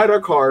beside our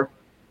car.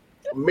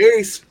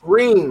 Mary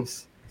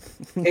screams.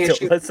 And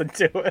she, listen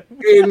to it.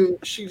 And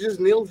she just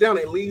kneels down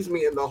and leaves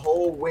me, and the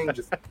whole wing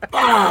just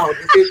pow! You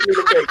hit me in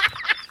the face.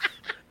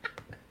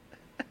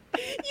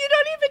 You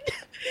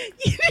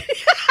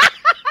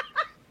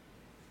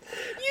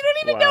don't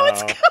even know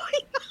what's going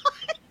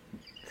on.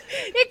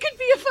 It could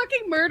be a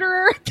fucking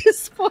murderer at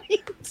this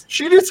point.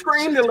 She just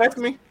screamed and left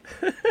me.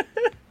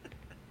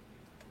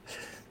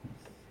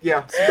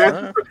 Yeah,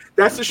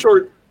 that's the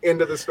short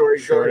End of the story.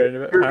 Short end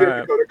of it. You're good,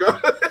 Right. Dakota, go. All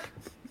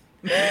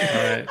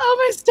right. Oh,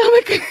 my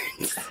stomach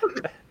hurts.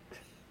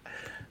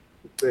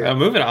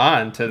 Moving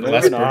on to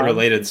less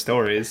related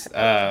stories.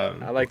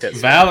 I like that.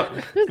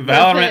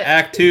 Valorant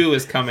Act 2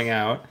 is coming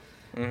out.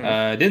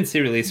 Didn't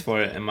see release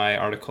for it in my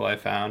article I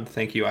found.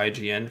 Thank you,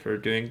 IGN, for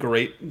doing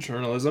great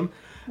journalism.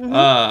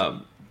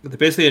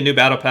 Basically, a new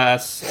battle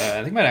pass. I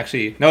think it might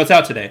actually... No, it's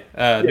out today.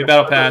 New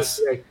battle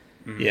pass.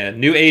 Yeah,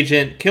 new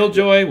agent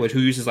Killjoy, who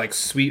uses like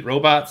sweet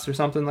robots or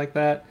something like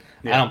that.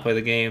 I don't play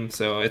the game,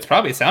 so it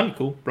sounded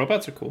cool.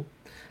 Robots are cool.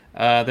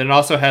 Then it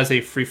also has a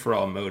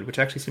free-for-all mode, which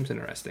actually seems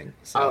interesting.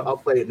 So, I'll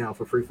play it now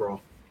for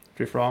free-for-all.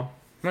 Free-for-all?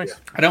 Nice.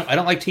 I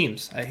don't like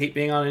teams. I hate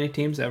being on any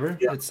teams ever.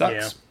 Yeah. It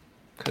sucks.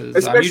 Because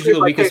Especially I'm usually the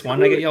if I weakest can't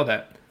one. I get yelled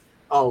at.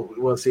 Oh,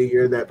 well, see,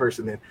 you're that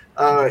person then.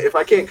 If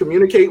I can't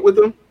communicate with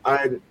them,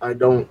 I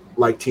don't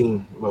like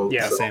team mode.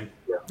 Yeah, so, same.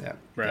 Yeah.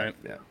 Right.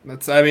 Yeah.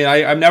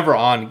 I'm never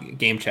on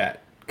game chat.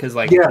 Because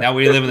now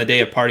we live in the day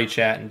of party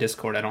chat and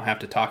Discord. I don't have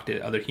to talk to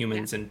other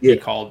humans and be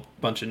called a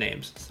bunch of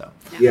names. So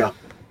yeah.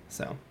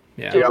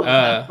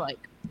 I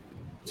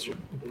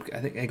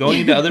think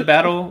going into other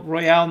battle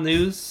royale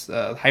news,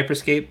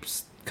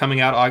 Hyperscape's coming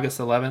out August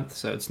 11th,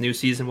 so its new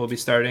season will be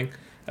starting.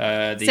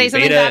 Say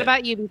something bad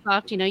about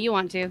Ubisoft. You know you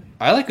want to.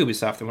 I like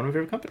Ubisoft. They're one of my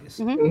favorite companies.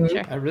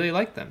 Sure. I really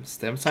like them.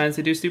 Sometimes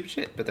they do stupid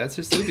shit, but that's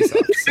just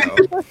Ubisoft. So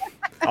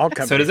all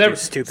companies do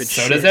stupid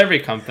shit. So does every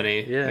company,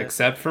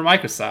 except for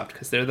Microsoft,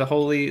 because they're the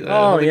holy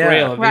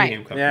grail of video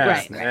game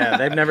companies. Yeah,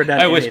 they've never done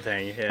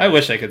anything. I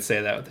wish I could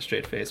say that with a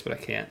straight face, but I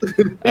can't.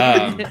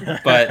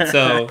 But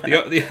so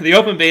the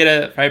open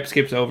beta for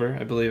Hyperscape's over,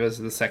 I believe, as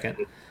the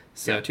 2nd.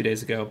 So 2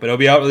 days ago, but it'll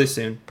be out really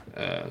soon.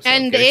 So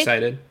and get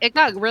excited. It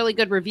got really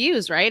good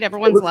reviews, right?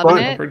 Everyone's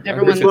loving it.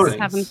 Everyone's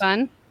having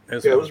fun.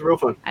 It was real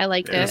fun. I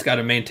liked it. Just got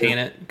to maintain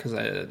it because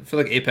I feel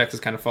like Apex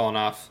has kind of fallen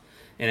off,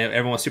 and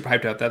everyone was super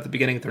hyped about that at the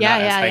beginning. They're not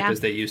as hyped as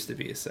they used to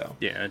be. So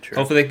true.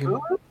 Hopefully they can.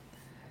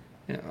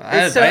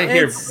 I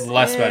hear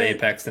less about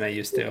Apex than I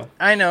used to.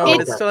 I know,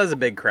 but it still has a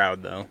big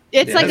crowd though.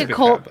 It's like a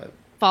cult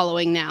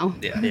following now.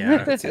 Yeah,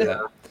 I can see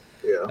that.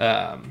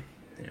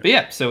 But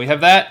yeah, so we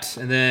have that,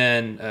 and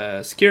then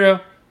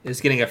Sekiro is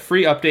getting a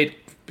free update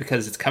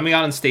because it's coming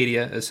out on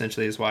Stadia,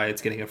 essentially is why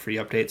it's getting a free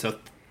update. So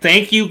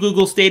thank you,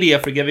 Google Stadia,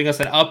 for giving us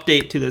an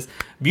update to this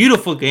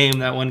beautiful game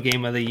that won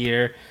Game of the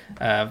Year,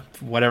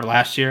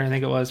 last year, I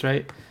think it was,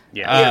 right?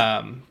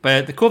 Yeah.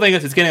 But the cool thing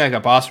is it's getting like a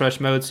boss rush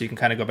mode, so you can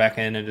kind of go back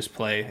in and just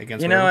play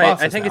against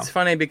bosses I think it's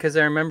funny because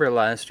I remember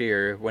last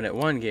year when it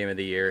won Game of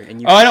the Year,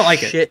 and I don't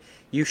like it.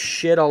 You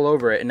shit all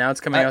over it, and now it's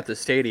coming out to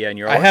Stadia, and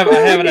you're I have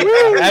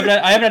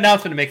an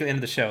announcement to make at the end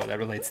of the show that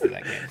relates to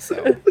that game,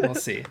 so we'll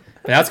see.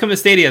 But now it's coming to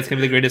Stadia. It's going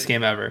to be the greatest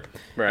game ever.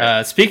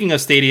 Right. Speaking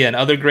of Stadia and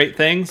other great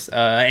things,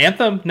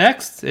 Anthem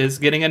next is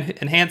getting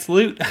enhanced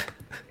loot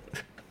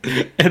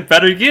and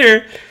better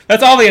gear.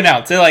 That's all they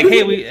announced. They're like,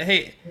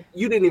 hey.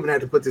 You didn't even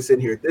have to put this in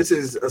here. This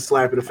is a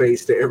slap in the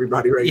face to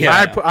everybody right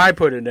now. I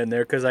put it in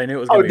there because I knew it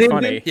was going to be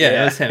funny.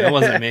 Yeah, it was him. It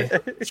wasn't me.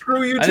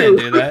 Screw you, too. I didn't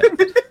do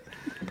that.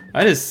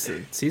 I just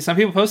see some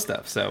people post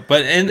stuff. So,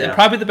 and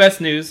probably the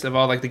best news of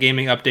all like the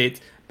gaming updates,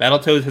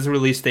 Battletoads has a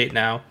release date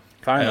now.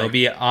 Finally, it'll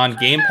be on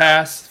Game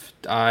Pass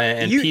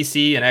and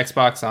PC and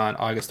Xbox on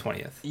August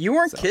 20th. You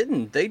weren't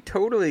kidding. They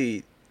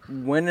totally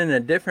went in a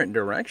different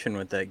direction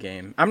with that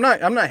game. I'm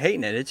not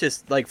hating it. It's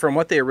just like from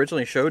what they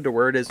originally showed to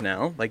where it is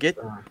now. Like it,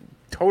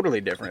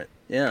 totally different.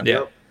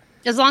 Yeah.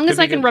 As long as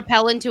I can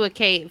rappel into a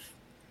cave.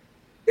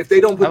 If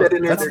they don't put that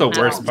in there, that's the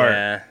worst part.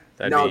 Yeah.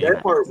 That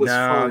part was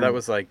fun. That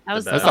was like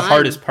that's the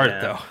hardest part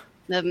though.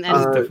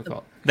 That's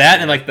difficult. That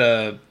and like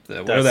the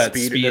what are that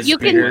speed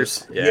speeders?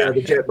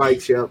 The jet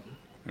bikes. Yep.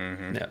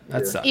 Mm-hmm. Yeah,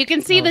 that sucks. You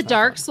can see the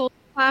Dark Souls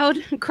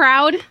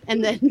crowd,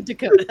 and then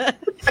Dakota.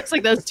 It's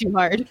like that's too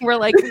hard. We're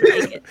like, we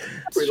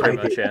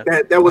like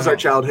it. That was our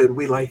childhood.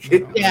 We like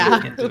it.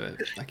 Yeah.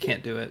 I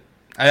can't do it.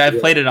 I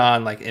played it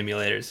on like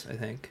emulators. I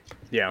think.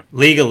 Yeah.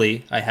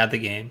 Legally, I had the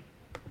game.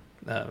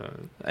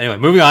 Anyway,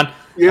 moving on.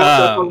 Yeah,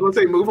 I was going to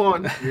say move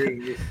on.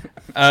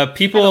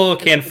 People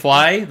Can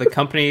Fly, the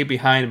company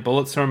behind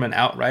Bulletstorm and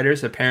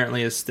Outriders,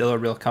 apparently is still a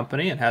real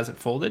company and hasn't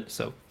folded,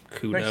 so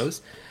who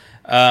knows.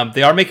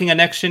 They are making a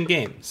next-gen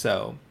game,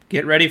 so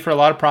get ready for a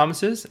lot of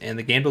promises, and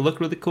the game will look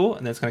really cool,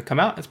 and then it's going to come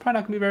out. It's probably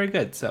not going to be very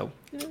good, so...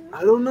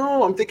 I don't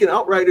know. I'm thinking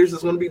Outriders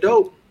is going to be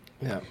dope.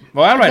 Yeah.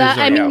 Well, Outriders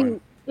are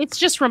out. It's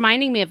just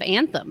reminding me of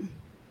Anthem.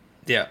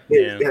 Yeah.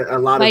 A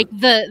lot like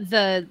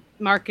the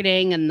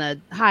marketing and the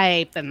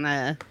hype and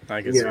the...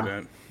 I can see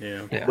that.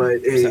 Yeah. But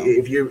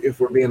if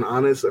we're being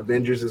honest,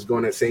 Avengers is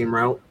going that same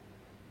route.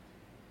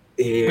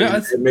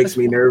 And it makes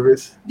me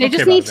nervous. They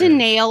just need to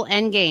nail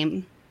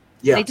Endgame.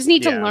 Yeah. They just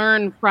need to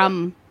learn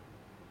from...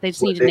 They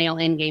just need to nail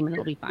Endgame and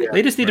it'll be fine. Yeah.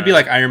 They just need to be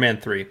like Iron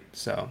Man 3.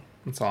 So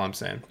that's all I'm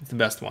saying. It's the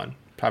best one.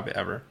 Probably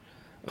ever.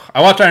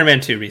 I watched Iron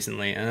Man 2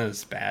 recently, and it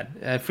was bad.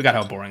 I forgot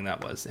how boring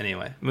that was.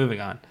 Anyway,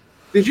 moving on.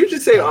 Did you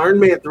just say Iron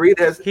Man 3?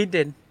 He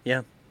did.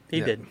 Yeah,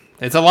 he did.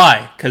 It's a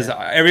lie, because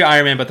every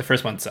Iron Man but the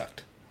first one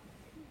sucked.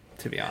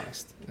 to be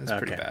honest. It's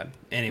pretty bad.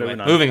 Anyway,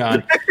 Moving moving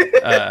on.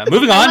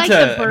 Moving on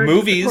to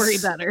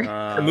movies.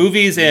 Better.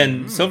 Movies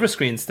and silver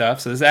screen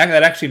stuff. So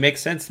that actually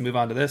makes sense to move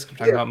on to this. We're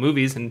talking about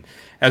movies, and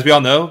as we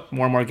all know,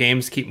 more and more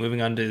games keep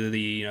moving on to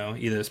the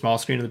either the small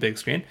screen or the big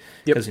screen.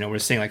 Because we're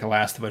seeing like a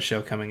Last of Us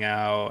show coming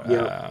out.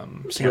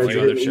 Seeing a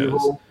few other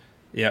shows.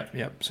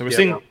 Yep. So we're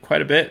seeing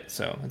quite a bit.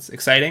 So it's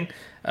exciting.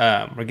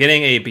 We're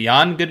getting a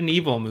Beyond Good and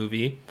Evil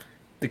movie.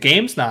 The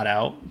game's not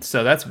out,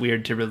 so that's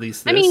weird to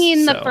release this. I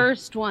mean, the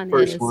first one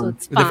is. So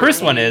it's fine. The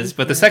first one is,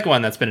 but the second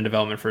one that's been in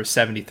development for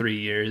 73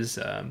 years.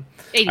 I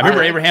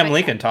remember Abraham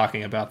Lincoln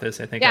talking about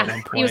this, I think, at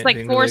one point. He was like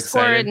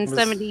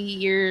 70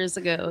 years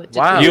ago.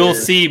 Wow. You'll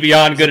see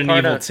Beyond Good and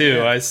Evil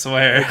too, I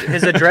swear.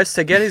 His address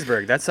to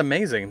Gettysburg, that's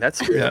amazing. That's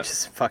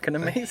just fucking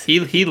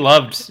amazing. He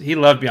loved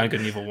Beyond Good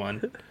and Evil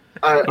 1.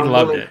 He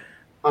loved it.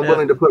 I'm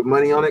willing to put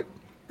money on it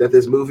that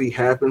this movie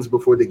happens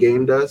before the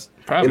game does.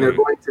 Probably. And they're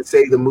going to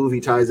say the movie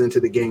ties into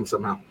the game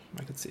somehow.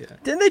 I could see it.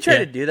 Didn't they try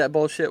to do that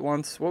bullshit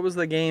once? What was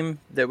the game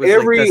that was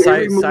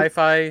the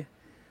sci-fi?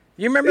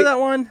 You remember that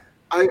one?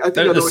 I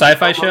think the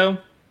sci-fi show?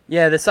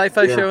 Yeah, the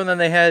sci-fi show, and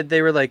then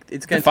they were like,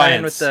 it's going to tie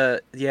in with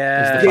the...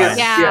 Yeah.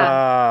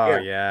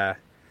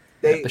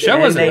 The show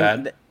wasn't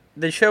bad.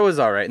 The show was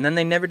all right, and then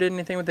they never did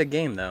anything with the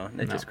game, though.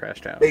 It just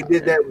crashed out. They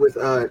did that with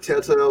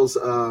Telltale's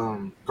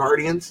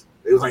Guardians.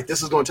 It was like,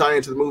 this is going to tie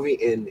into the movie,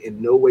 and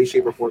in no way,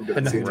 shape, or form did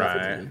it seem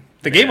right.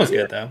 The game was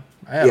good, though.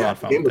 I had a lot of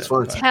fun. The game was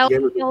fun.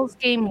 Telltale's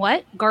game,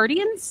 what?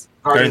 Guardians?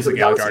 Guardians of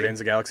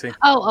the Galaxy.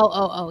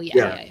 Oh,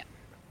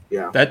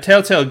 yeah. That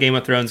Telltale Game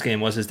of Thrones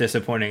game was as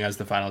disappointing as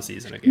the final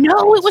season of Game of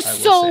Thrones. No, it was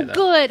so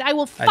good. I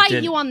will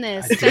fight you on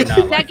this.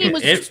 That game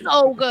was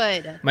so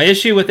good. My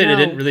issue with it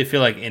didn't really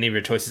feel like any of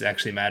your choices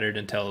actually mattered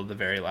until the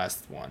very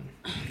last one.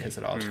 Because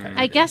it all just kind of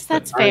I guess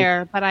that's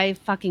fair, but I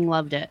fucking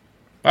loved it.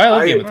 I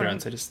love Game of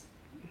Thrones.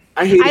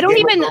 I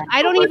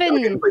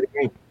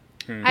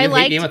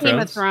like Game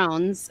of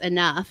Thrones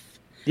enough.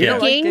 You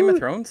don't like Game of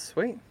Thrones?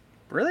 Wait.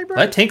 Really, bro?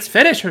 Let Tinks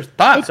finish her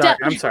thoughts.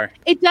 I'm sorry.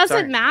 It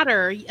doesn't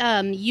matter.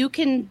 You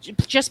can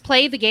just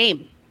play the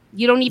game.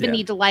 You don't even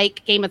need to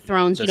like Game of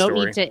Thrones. You don't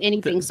need to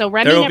anything. So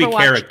Remy never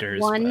watched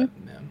one.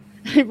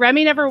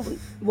 Remy never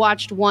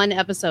watched one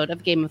episode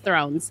of Game of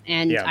Thrones,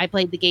 and I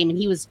played the game, and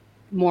he was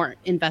more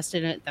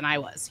invested in it than I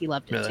was. He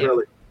loved it too.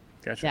 Really?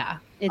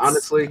 Gotcha. Yeah.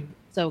 Honestly,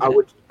 so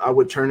good. I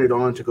would turn it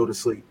on to go to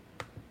sleep.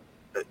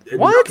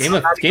 What? Game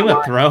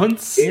of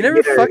Thrones? You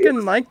never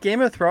fucking liked Game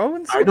of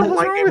Thrones? I don't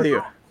like Game of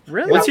Thrones.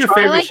 Really? What's your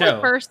favorite show?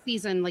 The first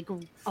season,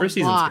 first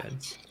season's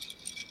good.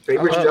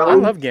 Favorite show? I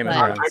love Game of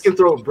Thrones. I can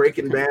throw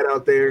Breaking Bad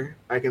out there.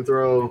 I can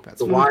throw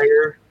The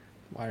Wire.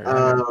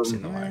 I've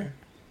seen The Wire.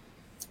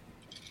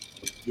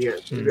 Yeah,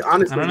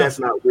 honestly, that's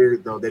not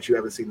weird though that you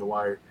haven't seen The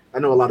Wire. I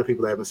know a lot of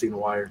people that haven't seen The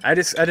Wire. I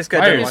just got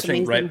done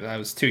watching. Right, I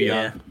was too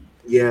young.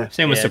 Yeah.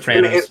 Same with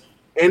Sopranos.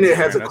 And it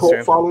has a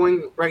cult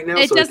following right now.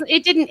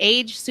 It didn't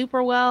age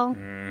super well.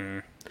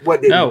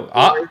 What did? No,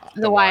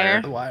 The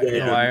Wire. The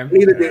Wire.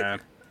 Neither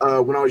did.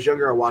 When I was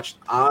younger, I watched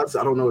Oz.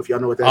 I don't know if y'all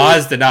know what that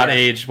is. Oz did not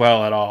age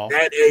well at all.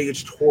 That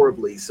aged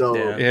horribly.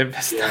 So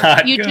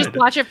you just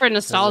watch it for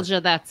nostalgia.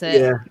 That's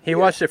it. Yeah, he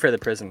watched it for the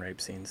prison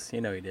rape scenes.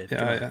 You know he did.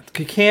 Yeah.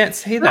 You can't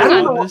say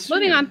that.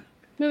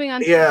 Moving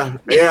on. Yeah.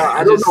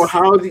 I don't know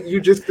how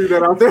you just threw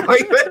that out there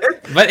like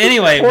that. But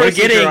anyway, we're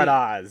getting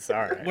Oz.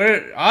 All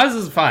right. Oz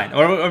is fine.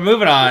 We're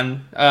moving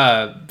on.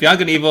 Beyond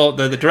Good and Evil.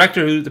 The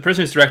director the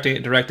person who's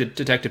directed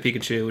Detective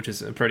Pikachu, which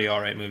is a pretty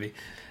alright movie.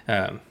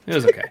 It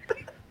was okay.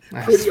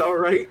 Pretty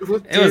alright. It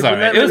was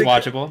alright. It was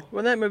watchable.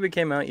 When that movie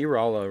came out, you were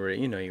all over it.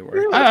 You know you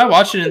were. I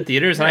watched it in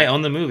theaters and I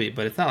own the movie,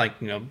 but it's not like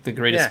the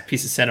greatest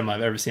piece of cinema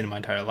I've ever seen in my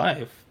entire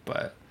life.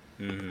 But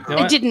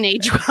it didn't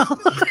age well.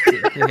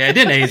 It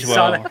didn't age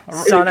well.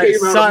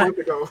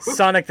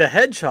 Sonic the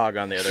Hedgehog,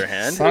 on the other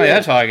hand, Sonic the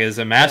Hedgehog is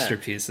a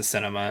masterpiece of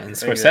cinema, and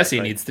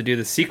Scorsese needs to do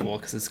the sequel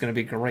because it's going to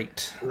be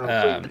great.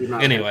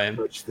 Anyway,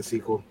 the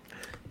sequel.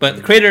 But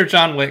the creator of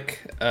John Wick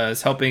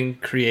is helping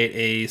create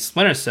a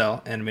Splinter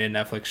Cell animated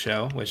Netflix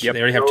show, which they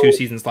already have 2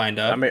 seasons lined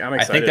up. I'm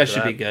excited. I think that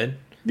should be good.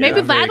 Maybe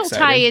that'll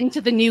tie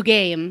into the new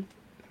game.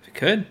 It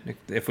could,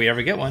 if we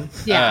ever get one.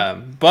 Yeah.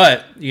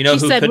 But who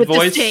could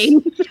voice?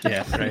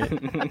 Yeah,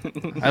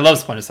 right. I love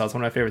Splinter Cell. It's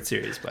one of my favorite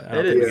series, but I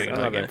don't think we're getting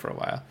another game for a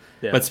while.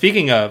 Yeah. But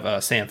speaking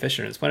of Sam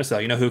Fisher and Splinter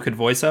Cell, you know who could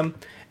voice him?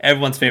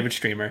 Everyone's favorite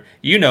streamer.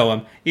 You know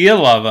him. You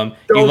love him.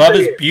 You love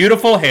his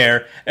beautiful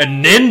hair.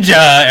 And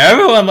Ninja.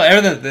 Everyone,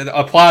 the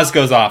applause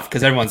goes off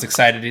because everyone's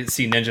excited to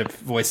see Ninja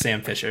voice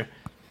Sam Fisher.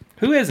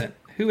 Who isn't?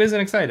 Who isn't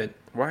excited?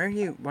 Why do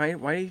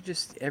you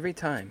just every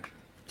time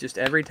shit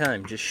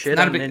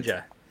on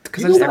Ninja?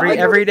 Because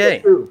every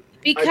day.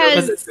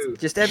 Because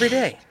just every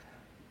day.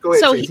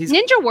 So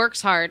Ninja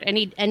works hard and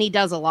he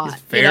does a lot.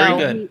 He's very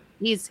good.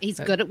 He's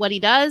good at what he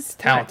does.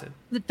 Talented.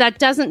 That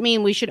doesn't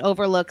mean we should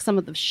overlook some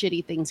of the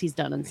shitty things he's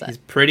done and said. He's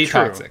pretty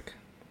toxic.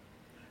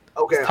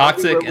 Okay, he's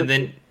toxic, and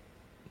then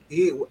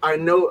I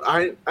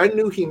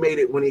knew he made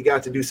it when he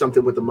got to do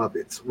something with the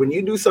Muppets. When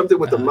you do something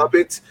with the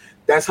Muppets,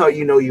 that's how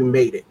you know you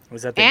made it.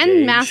 Was that the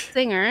and Masked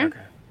Singer? Okay.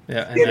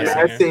 Yeah, and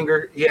Masked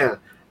Singer. Yeah.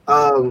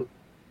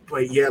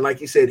 But yeah, like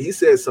you said, he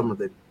says some of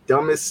the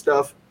dumbest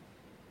stuff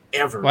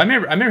ever. Well, I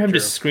remember him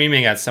just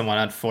screaming at someone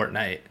on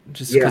Fortnite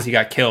just because he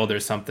got killed or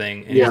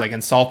something, and he was like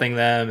insulting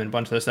them and a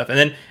bunch of other stuff.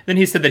 And then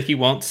he said that he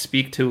won't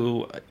speak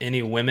to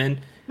any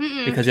women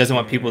because he doesn't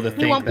want people to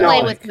think he won't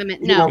play with women.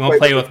 No, he won't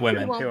play with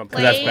women because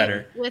that's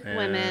better with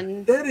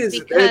women. That is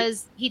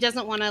because he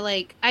doesn't want to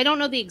like. I don't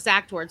know the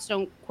exact words.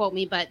 Don't quote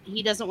me, but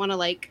he doesn't want to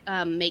like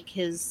make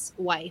his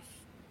wife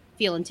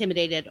feel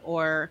intimidated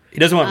or he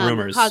doesn't want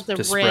rumors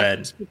to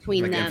spread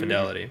between like them.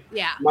 Infidelity.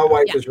 Yeah, my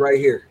wife is right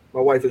here.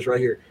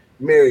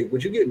 Mary,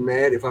 would you get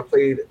mad if I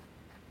played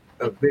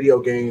a video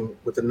game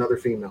with another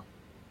female?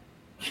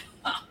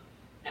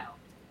 No.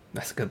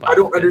 That's a good. I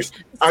don't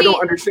understand. I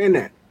don't understand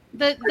that.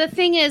 The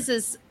thing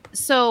is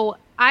so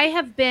I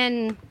have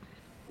been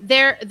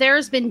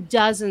there's been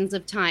dozens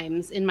of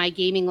times in my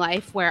gaming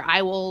life where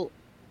I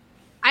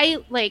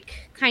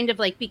like kind of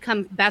like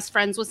become best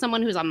friends with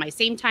someone who's on my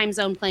same time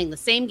zone playing the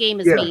same game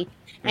as me,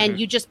 and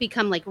you just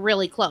become like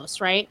really close,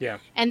 right? Yeah.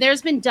 And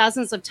there's been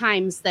dozens of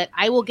times that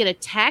I will get a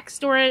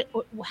text or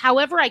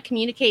however I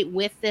communicate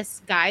with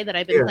this guy that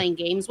I've been playing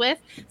games with,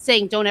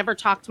 saying, "Don't ever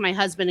talk to my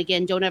husband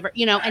again. Don't ever,"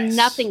 and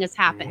nothing has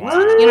happened. Wow.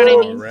 You know what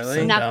I mean?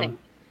 Really? Nothing.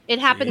 It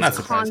happens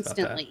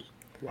constantly.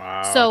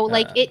 Wow. So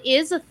like it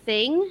is a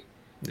thing.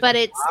 But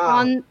it's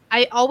on,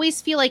 I always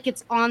feel like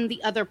it's on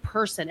the other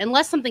person,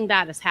 unless something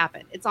bad has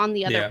happened. It's on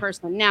the other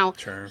person. Now,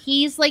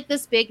 he's like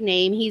this big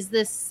name. He's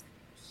this,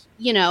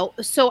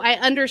 so I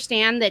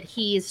understand that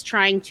he's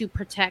trying to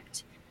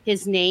protect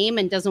his name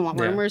and doesn't want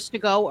rumors to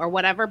go or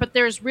whatever. But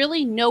there's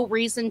really no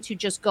reason to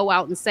just go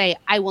out and say,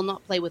 I will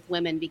not play with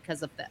women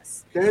because of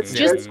this.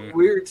 That's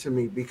weird to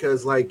me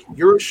because, like,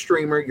 you're a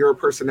streamer, you're a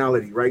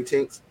personality, right,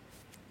 Tinks?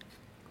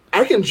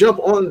 I can jump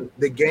on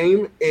the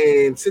game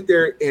and sit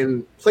there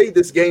and play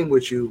this game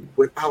with you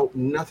without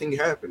nothing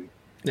happening.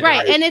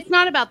 Right. And it's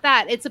not about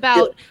that. It's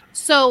about,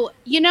 so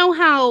you know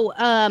how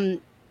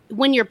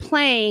when you're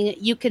playing,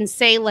 you can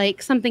say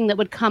like something that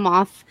would come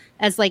off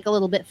as like a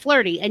little bit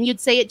flirty, and you'd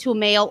say it to a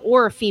male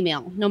or a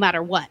female, no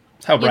matter what.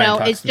 How Brian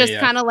talks it's to me, just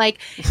kind of like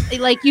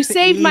you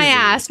saved my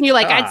ass, and you're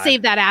like, I'd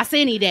save that ass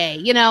any day,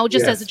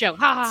 just as a joke.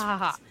 Ha ha ha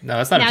ha. No,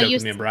 that's not a joke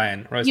with me and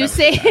Brian. You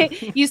say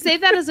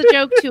that as a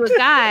joke to a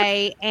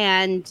guy,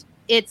 and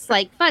it's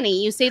like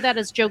funny. You say that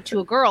as a joke to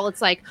a girl,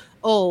 it's like,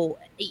 oh,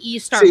 you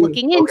start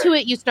looking into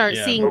it, you start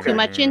seeing too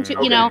much into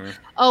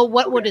oh,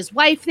 what would his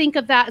wife think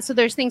of that? So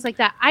there's things like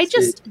that. I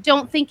just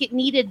don't think it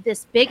needed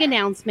this big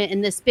announcement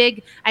and this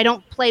big, I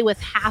don't play with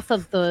half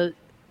of the,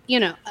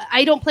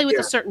 I don't play with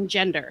a certain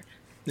gender.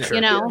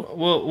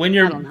 Well, when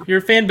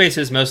your fan base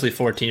is mostly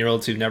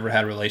 14-year-olds who've never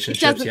had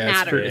relationships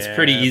yet, it's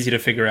pretty easy to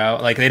figure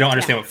out. Like, they don't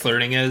understand what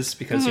flirting is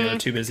because they're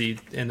too busy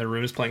in their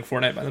rooms playing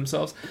Fortnite by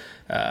themselves.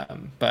 But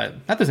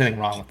not that there's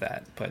anything wrong with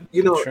that. But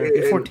you're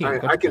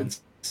 14.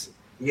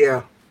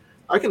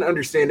 I can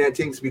understand that,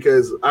 Tinks,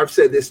 because I've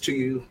said this to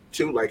you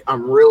too. Like,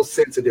 I'm real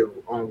sensitive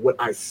on what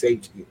I say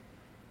to you.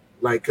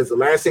 Like, because the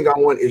last thing I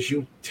want is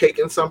you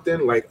taking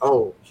something like,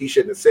 oh, he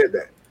shouldn't have said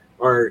that,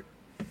 or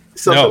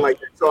something like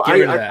that. So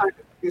I kind of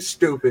is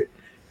stupid.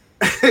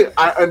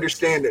 I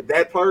understand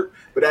that part,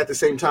 but at the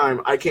same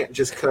time, I can't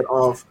just cut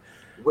off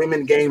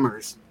women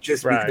gamers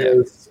just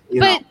because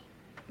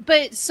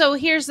But so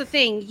here's the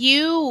thing: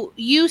 you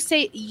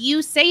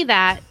say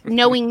that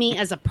knowing me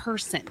as a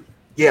person.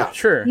 Yeah,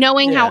 sure.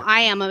 Knowing how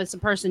I am as a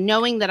person,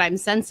 knowing that I'm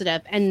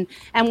sensitive, and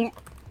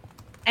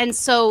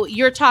so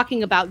you're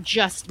talking about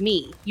just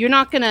me. You're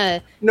not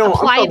gonna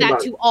apply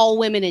that to all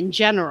women in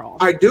general.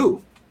 I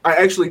do. I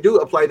actually do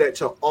apply that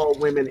to all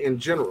women in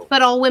general.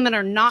 But all women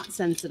are not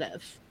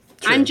sensitive.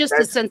 True. I'm just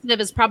as sensitive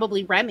as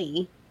probably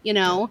Remy,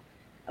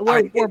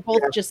 We're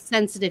both just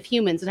sensitive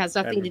humans. It has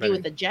nothing to do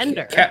with the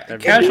gender.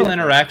 Casual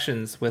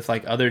interactions with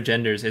like other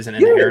genders isn't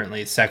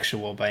inherently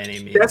sexual by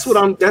any means. That's what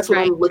I'm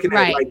looking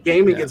at. Like,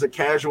 gaming is a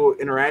casual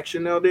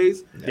interaction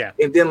nowadays. Yeah.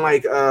 And then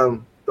like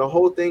the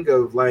whole thing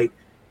of like,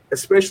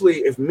 especially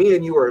if me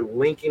and you are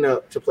linking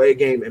up to play a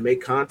game and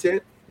make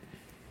content,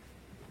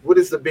 what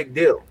is the big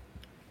deal?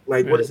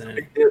 Like, what is the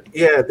big deal?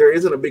 Yeah, there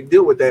isn't a big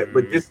deal with that.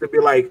 But just to be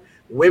like,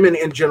 women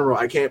in general,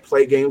 I can't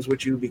play games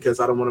with you because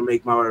I don't want to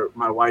make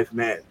my wife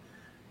mad.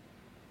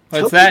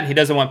 Well, it's that he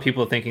doesn't want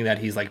people thinking that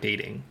he's like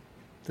dating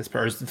this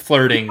person,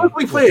 flirting.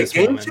 We play a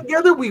game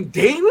together. We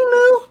dating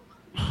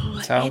now.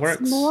 That's how it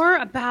works. It's more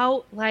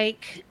about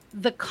like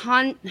the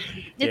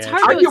It's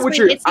hard to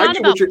explain. It's not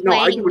about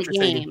playing the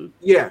game.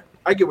 Yeah,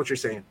 I get what you're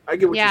saying. I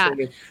get what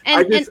you're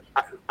saying.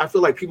 I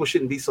feel like people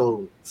shouldn't be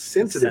so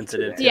sensitive to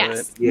that.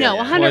 Yes. No,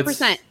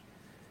 100%.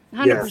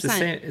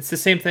 100%. It's the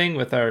same thing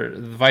with our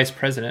vice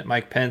president.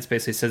 Mike Pence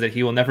basically says that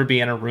he will never be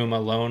in a room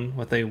alone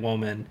with a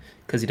woman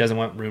because he doesn't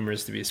want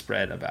rumors to be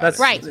spread about it.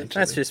 Right.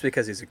 That's just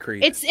because he's a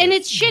creep. It's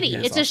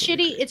shitty. It's a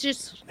shitty. It's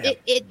just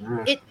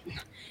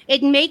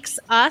it makes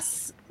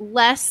us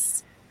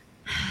less.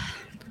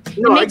 It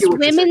makes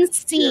women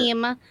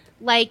seem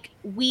like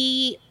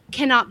we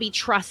cannot be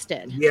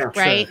trusted. Yeah.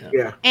 Right. Sure.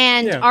 Yeah.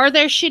 And are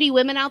there shitty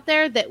women out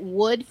there that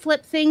would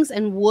flip things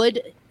and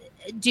would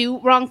do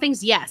wrong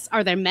things? Yes.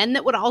 Are there men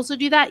that would also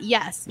do that?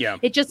 Yes. Yeah.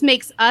 It just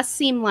makes us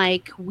seem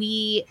like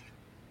we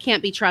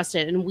can't be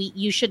trusted and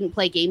you shouldn't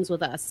play games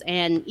with us.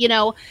 And,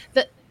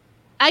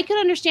 I could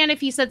understand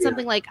if he said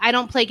something like, I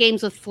don't play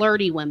games with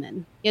flirty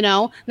women, and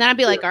then I'd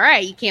be like, all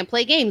right, you can't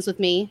play games with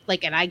me.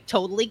 Like, and I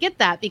totally get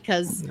that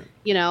because,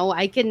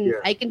 I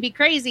can be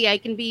crazy. I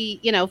can be,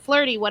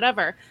 flirty,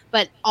 whatever.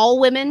 But all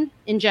women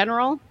in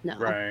general, no.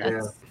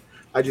 Right.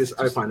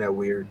 I find that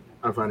weird.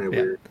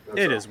 Weird.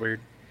 It is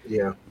weird.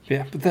 Yeah.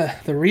 Yeah,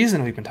 but the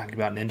reason we've been talking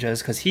about Ninja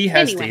is because he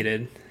has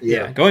stated,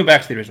 going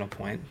back to the original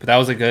point, but that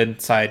was a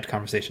good side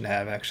conversation to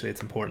have, actually.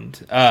 It's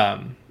important.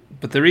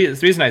 But the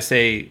reason I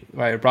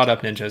brought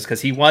up Ninja is because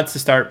he wants to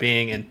start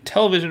being in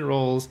television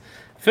roles,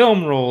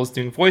 film roles,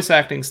 doing voice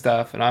acting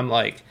stuff, and I'm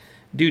like,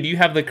 dude, you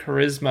have the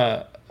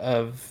charisma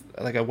of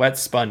like a wet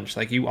sponge.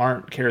 Like, you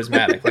aren't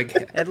charismatic. Like,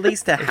 at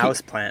least a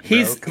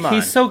houseplant. Come on.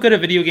 He's so good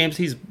at video games.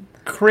 He's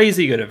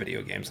crazy good at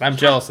video games. And I'm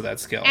jealous of that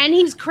skill. And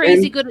he's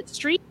crazy good at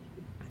street.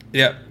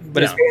 Yeah,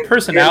 but his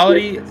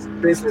personality,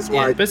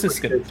 business-wise, business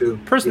good too.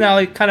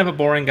 Personality, kind of a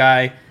boring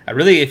guy.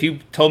 If you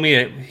told me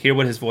to hear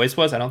what his voice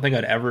was, I don't think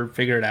I'd ever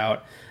figure it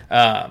out.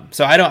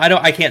 So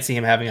I can't see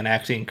him having an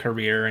acting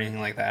career or anything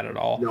like that at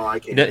all. No, I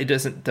can't.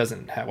 It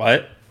doesn't have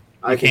what?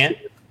 I can't.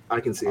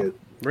 I can see it.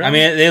 Really? I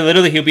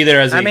mean, he'll be there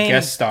as a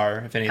guest star,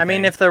 if anything. I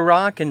mean, if The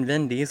Rock and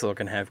Vin Diesel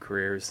can have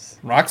careers,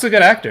 Rock's a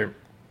good actor.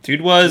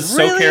 Dude was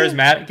so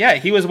charismatic. Yeah,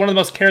 he was one of the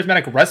most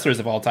charismatic wrestlers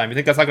of all time. You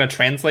think that's not going to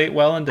translate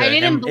well into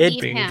him?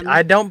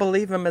 I don't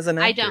believe him as an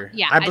actor.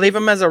 I believe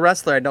him as a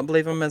wrestler. I don't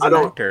believe him as an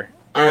actor.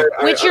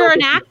 Which you're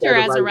an actor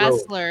as a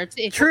wrestler.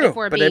 True,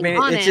 but I mean,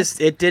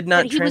 it did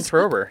not transfer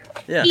over.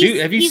 Yeah. Dude,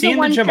 have you seen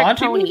the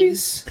Jumanji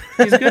movies?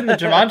 He's good in the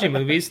Jumanji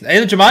movies.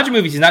 In the Jumanji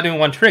movies, he's not doing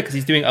one trick because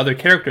he's doing other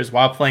characters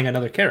while playing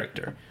another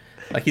character.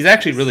 Like, he's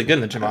actually really good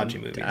in the Jumanji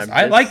movies.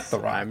 I like The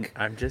Rock.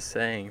 I'm just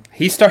saying.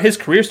 His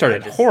career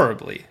started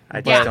horribly.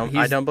 I don't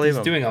believe him.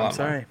 He's doing a lot. I'm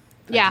sorry.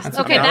 Yeah.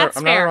 Okay,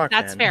 that's fair.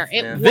 That's fair.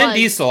 Vin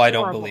Diesel, I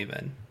don't believe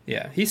in.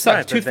 Yeah, he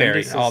sucked. Tooth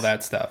Fairy, all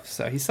that stuff.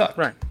 So he sucked.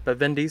 Right, but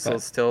Vin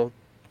Diesel's still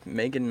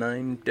making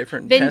 9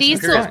 different Vin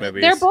Diesel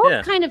movies. They're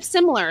both kind of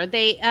similar.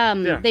 They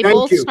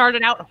both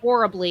started out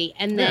horribly,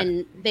 and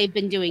then they've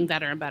been doing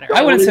better and better.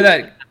 I wouldn't say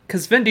that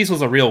because Vin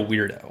Diesel's a real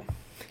weirdo.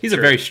 He's a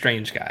very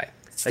strange guy.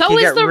 So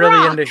is The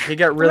Rock. He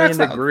got really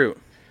into Groot.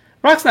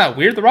 Rock's not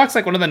weird. The Rock's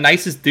like one of the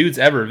nicest dudes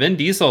ever. Vin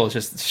Diesel is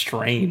just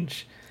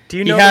strange. Do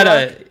you know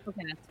The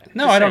Rock?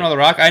 No, I don't know The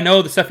Rock. I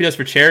know the stuff he does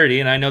for charity,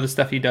 and I know the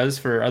stuff he does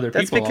for other people.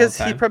 That's because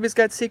he probably's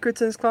got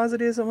secrets in his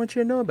closet he doesn't want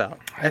you to know about.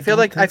 I feel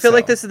like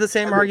this is the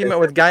same argument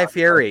with Guy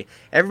Fieri.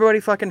 Everybody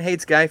fucking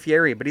hates Guy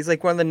Fieri, but he's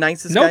like one of the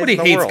nicest guys in the world.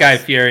 Nobody hates Guy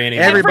Fieri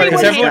anymore. Everybody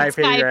hates Guy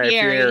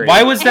Fieri.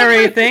 Why was there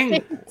a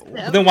thing?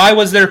 Then why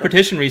was there a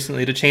petition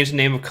recently to change the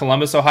name of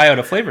Columbus, Ohio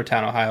to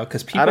Flavortown, Ohio?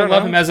 Because people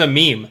love him as a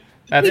meme.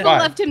 That's people why.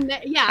 Loved him.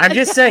 Yeah. I'm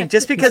just saying,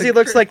 just because he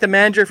looks like the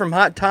manager from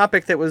Hot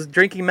Topic that was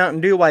drinking Mountain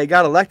Dew while he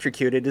got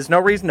electrocuted, there's no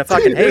reason to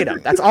fucking hate him.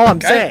 That's all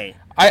I'm saying.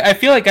 I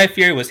feel like Guy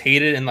Fieri was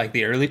hated in like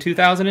the early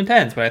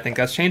 2010s, but I think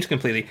that's changed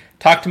completely.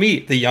 Talk to me,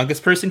 the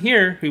youngest person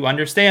here who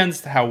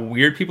understands how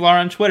weird people are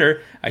on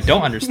Twitter. I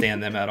don't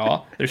understand them at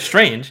all. They're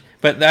strange,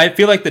 but I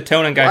feel like the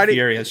tone on Guy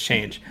Fieri has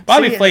changed.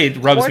 Bobby Flay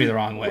rubs me the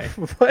wrong way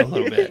a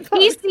little bit.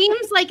 He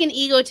seems like an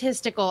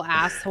egotistical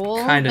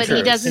asshole, but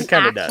he doesn't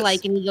act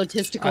like an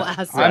egotistical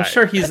asshole. I'm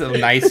sure he's a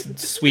nice,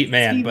 sweet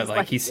man, but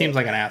like he seems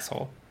like an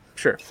asshole.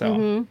 Sure.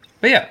 So,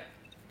 but yeah.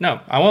 No,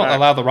 I won't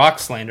allow the Rock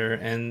slander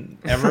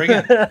ever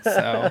again.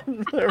 So,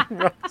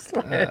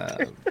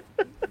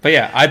 but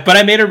yeah,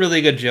 I made a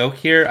really good joke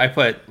here. I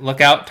put,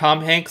 "Look out,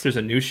 Tom Hanks! There's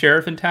a new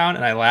sheriff in town,"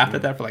 and I laughed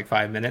at that for like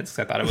 5 minutes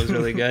because I thought it was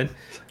really good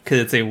because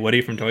it's a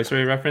Woody from Toy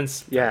Story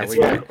reference. Yeah, I'm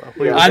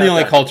the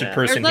only cultured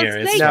person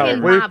here.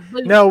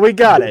 No, we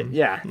got it.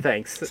 Yeah,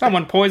 thanks.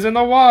 Someone poisoned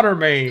the water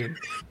main.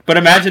 But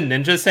imagine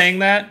Ninja saying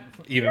that,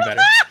 even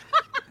better.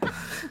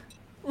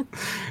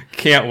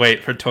 Can't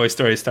wait for Toy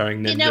Story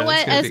starring Ninja. You know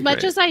what? As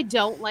much as I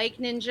don't like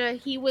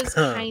Ninja, he was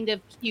kind of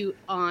cute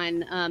on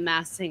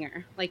Masked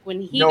Singer. Like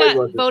when he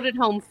got voted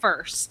home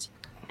first,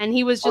 and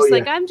he was just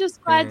like, "I'm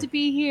just glad to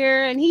be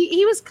here," and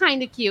he was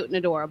kind of cute and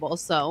adorable.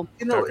 So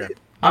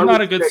I'm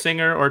not a good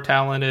singer or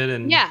talented,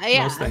 and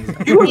most things.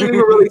 He wasn't even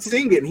really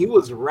singing; he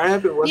was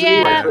rapping, wasn't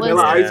he? Like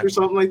Vanilla Ice or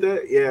something like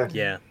that.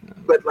 Yeah.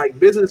 But like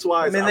business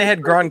wise, I mean, they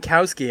had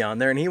Gronkowski on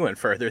there, and he went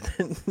further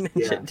than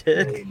Ninja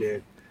did. Yeah, he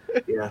did.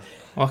 Yeah.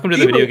 Welcome to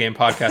the video game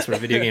podcast where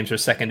video games are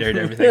secondary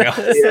to everything else.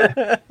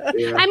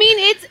 I mean,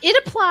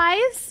 it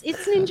applies.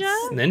 It's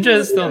Ninja. Ninja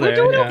is still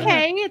there. We're doing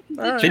okay.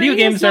 Video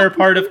games are a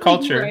part of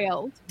culture.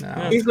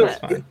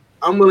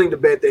 I'm willing to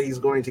bet that he's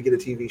going to get a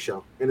TV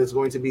show, and it's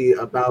going to be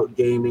about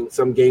gaming,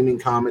 some gaming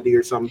comedy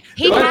or something.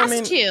 He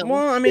has to.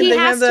 Well, I mean, he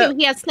has to.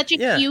 He has such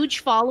a huge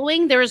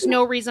following. There is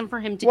no reason for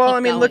him to. Well, I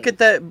mean, look at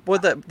that.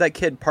 What that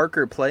kid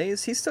Parker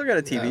plays. He's still got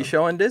a TV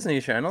show on Disney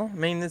Channel. I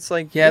mean, it's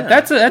like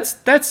that's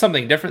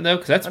something different though,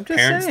 because that's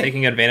parents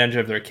taking advantage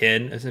of their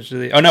kid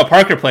essentially. Oh no,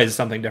 Parker Plays is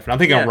something different. I'm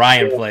thinking of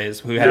Ryan Plays,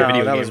 who had a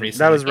video game recently.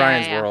 That was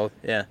Ryan's World.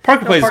 Yeah,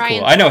 Parker Plays is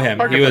cool. I know him.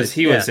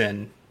 He was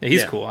in Yeah,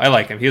 he's cool. I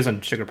like him. He was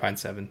on Sugar Pine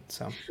 7.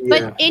 So,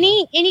 but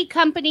any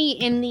company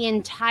in the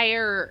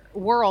entire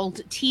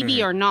world,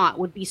 TV or not,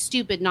 would be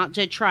stupid not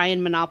to try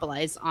and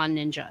monopolize on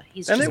Ninja.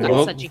 He's just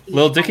got such a huge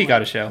Lil Dicky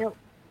got a show.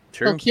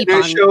 True.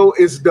 That show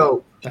is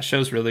dope. That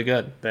show's really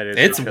good. That is.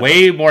 It's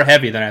way more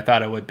heavy than I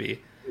thought it would be.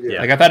 Yeah.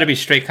 Like I thought it'd be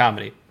straight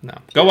comedy. No,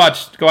 go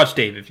watch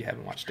Dave if you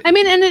haven't watched it. I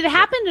mean, and it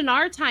happened in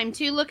our time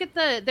too. Look at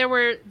there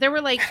were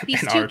like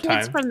these two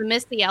kids from the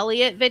Missy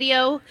Elliott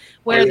video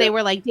where they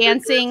were like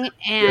dancing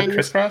and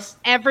crisscross.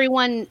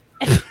 Everyone.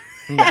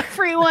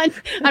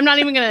 I'm not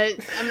even.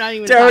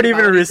 Don't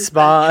even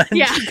respond.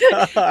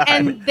 Yeah,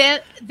 and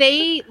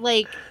they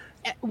like.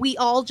 We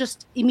all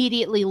just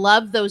immediately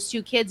loved those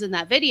two kids in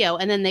that video,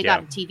 and then they got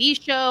a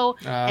TV show,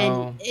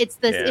 and it's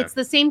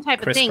the same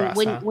type of thing.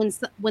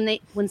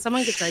 When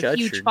someone gets a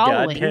huge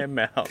following,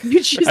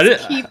 you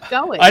just keep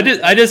going.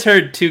 I just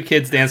heard two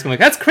kids dancing like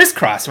that's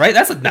crisscross, right?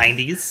 That's like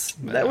 90s.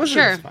 That was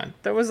fun.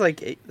 That was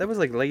like late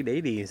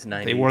 80s,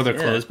 90s. They wore their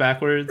clothes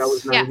backwards. That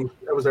was 90s.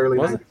 That was early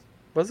 90s.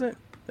 Was it?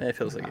 It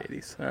feels like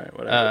 80s. All right,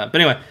 whatever. But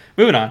anyway,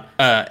 moving on.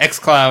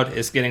 xCloud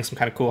is getting some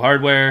kind of cool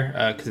hardware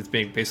because it's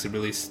being basically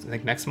released, I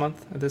think, next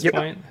month at this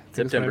point.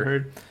 September. I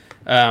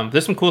heard.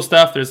 There's some cool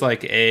stuff. There's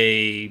like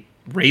a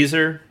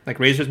Razer. Like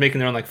Razer's making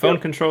their own like phone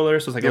controller,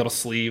 so it's like a little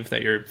sleeve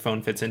that your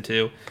phone fits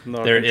into.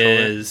 There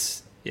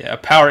is a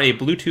PowerA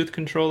Bluetooth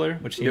controller,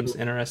 which seems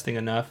interesting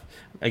enough.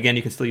 Again,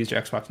 you can still use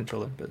your Xbox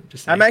controller, but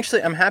just I'm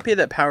happy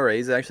that PowerA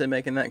is actually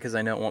making that because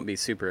I know it won't be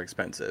super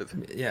expensive.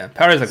 Yeah,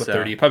 PowerA is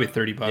like probably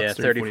 $30. Yeah,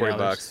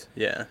 $30-$40.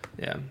 Yeah.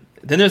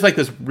 Then there's like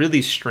this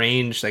really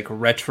strange like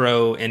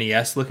retro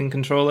NES looking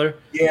controller.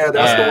 Yeah,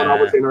 that's the one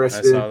I was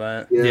interested in. I saw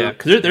that. Yeah,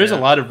 because there's a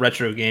lot of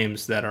retro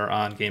games that are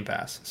on Game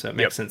Pass, so it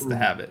makes sense to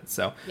have it.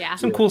 So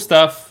some cool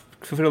stuff.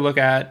 Feel free to look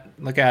at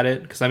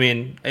it because I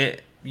mean.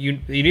 You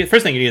need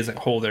first thing you need is like a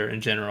holder in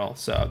general.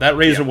 So that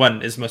Razer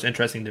one is most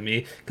interesting to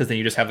me because then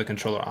you just have the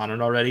controller on it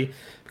already.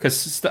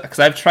 Because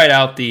I've tried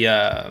out the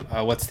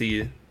what's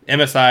the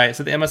MSI?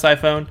 Is it the MSI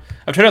phone?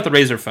 I've tried out the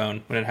Razer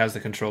phone when it has the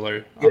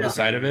controller on the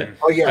side of it.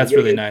 That's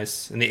really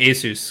nice. And the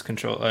Asus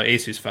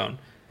Asus phone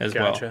as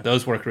well.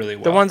 Those work really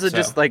well. The ones that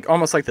just like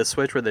almost like the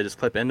Switch where they just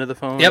clip into the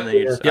phone. Yep. And then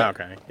you just,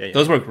 okay. Yeah.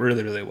 Those work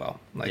really really well.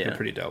 Like they're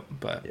pretty dope.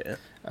 But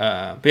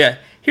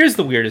here's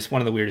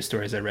one of the weirdest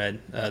stories I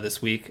read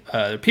this week.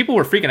 People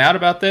were freaking out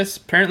about this.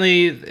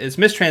 Apparently, it's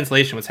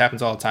mistranslation, which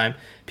happens all the time.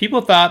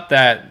 People thought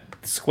that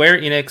Square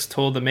Enix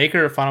told the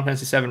maker of Final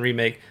Fantasy VII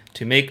Remake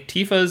to make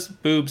Tifa's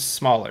boobs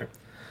smaller.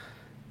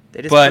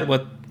 They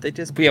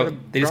just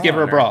give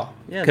her a bra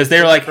because they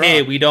were like,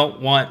 "Hey, we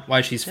don't want why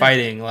she's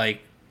fighting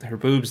like her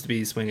boobs to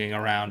be swinging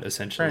around."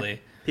 Essentially,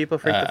 right. People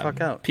freaked the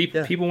fuck out.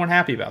 People weren't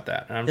happy about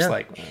that, and I'm just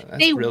like, that's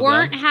they real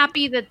weren't dumb.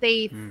 happy that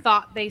they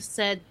thought they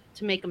said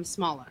to make them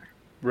smaller.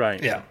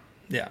 Right. Yeah.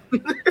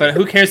 But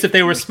who cares if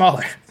they were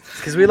smaller?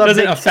 Because we love it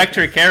doesn't affect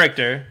her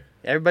character.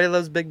 Everybody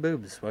loves big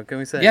boobs. What can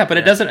we say? Yeah, but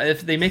it doesn't.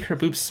 If they make her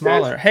boobs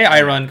smaller, hey,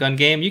 Iron Gun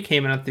Game, you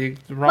came in at the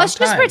wrong time. Let's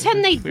just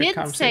pretend they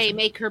did say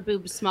make her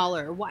boobs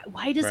smaller.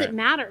 Why does it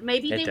matter?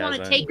 Maybe they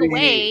want to take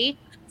away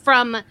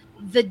from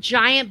the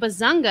giant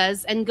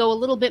bazungas and go a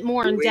little bit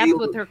more in depth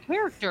with her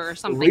character or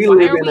something. We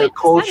live in a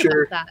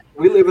culture.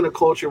 We live in a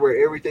culture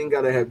where everything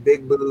got to have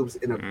big boobs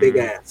and a big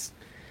ass.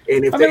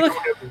 And if they don't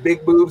have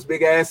big boobs,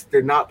 big ass,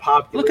 they're not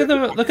popular.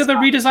 Look at the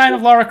redesign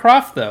of Lara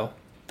Croft though.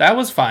 That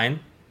was fine.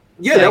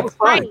 Yeah, that was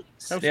fine.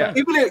 Right. Yeah.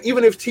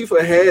 Even if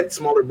Tifa had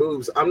smaller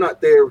boobs, I'm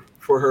not there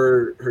for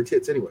her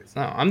tits anyways.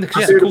 No,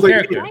 she's a cool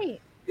character.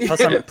 Right.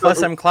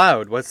 Plus, I'm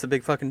Cloud. What's the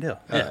big fucking deal?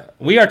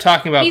 We are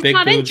talking about He's big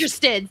boobs. He's not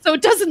interested, so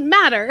it doesn't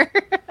matter.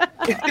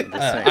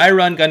 I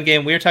Run Gun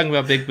Game. We are talking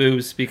about big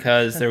boobs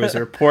because there was a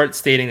report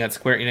stating that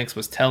Square Enix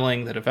was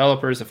telling the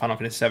developers of Final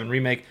Fantasy VII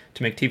Remake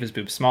to make Tifa's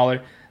boobs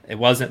smaller. It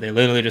wasn't. They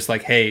literally just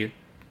like, hey,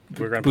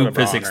 boob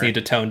physics need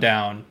to tone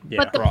down.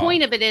 But the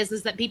point of it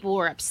is that people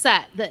were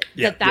upset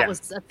that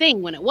was a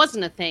thing when it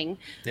wasn't a thing.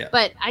 Yeah.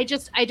 But I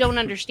don't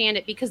understand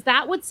it because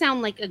that would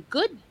sound like a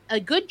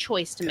good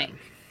choice to make.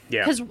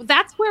 Yeah. Because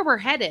that's where we're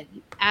headed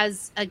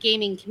as a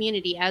gaming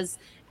community, as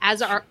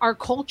our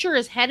culture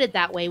is headed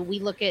that way. We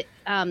look at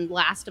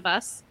Last of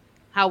Us,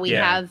 how we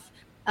have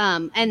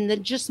and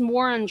then just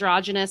more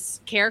androgynous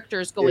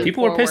characters going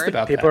People forward. Were pissed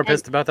about that. People are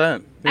pissed about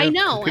that. I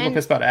know. People are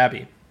pissed about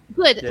Abby.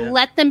 Good. Yeah.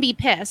 Let them be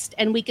pissed,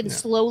 and we can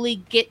slowly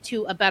get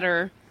to a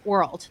better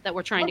world that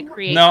we're trying to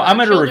create. No, I'm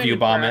going to review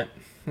bomb it.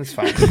 That's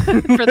fine.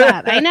 For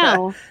that, I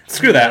know.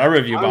 Screw that. I'll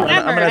review bomb it.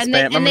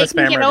 And they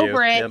can get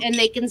over it, and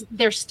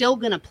they're still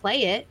going to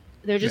play it.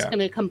 They're just going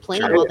to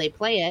complain while they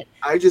play it.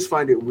 I just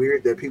find it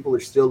weird that people are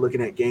still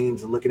looking at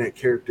games and looking at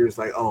characters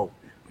like, oh,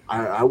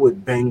 I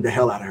would bang the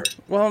hell out of her.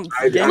 Well,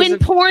 when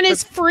porn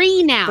is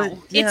free now,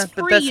 it's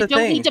free. You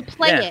don't need to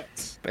play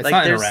it. But it's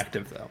not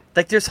interactive though.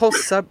 Like there's whole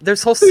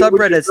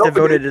subreddits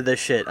devoted to this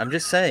shit. I'm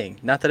just saying.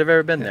 Not that I've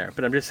ever been there,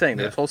 but I'm just saying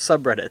there's whole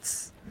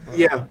subreddits.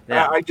 Yeah.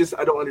 I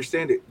don't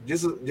understand it.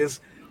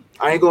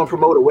 I ain't gonna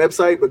promote a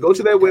website, but go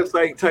to that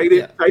website, type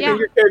in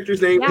your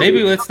character's name. Yeah.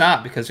 Maybe let's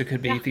not, because there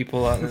could be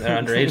people that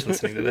are underage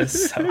listening to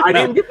this. So. I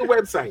didn't get the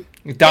website.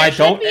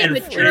 Don't be a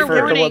mature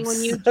warning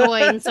when you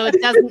join, so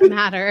it doesn't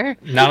matter.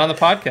 Not on the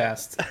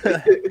podcast.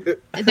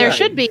 There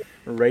should be.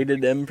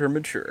 Rated M for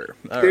mature.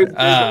 There's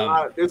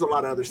a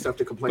lot of other stuff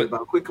to complain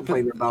about. Quit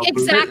complaining about.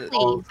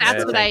 Exactly.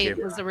 That's what I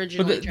was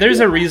originally.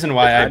 There's a reason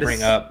why I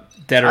bring up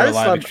Dead or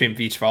Alive Extreme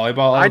Beach Volleyball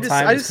all the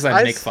time, because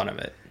I make fun of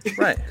it.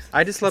 Right.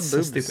 I just love boobs.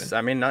 So stupid.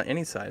 I mean, not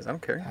any size. I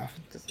don't care.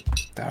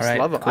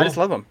 Love them. Cool. I just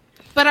love them.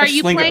 But are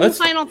you playing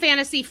Final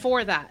Fantasy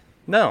for that?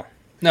 No.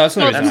 No.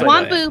 So if you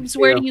want boobs,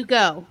 where do you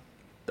go?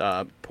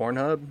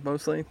 Pornhub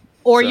mostly.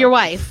 Or your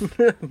wife,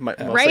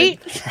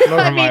 right?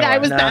 I mean,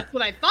 that's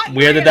what I thought.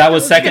 Weird that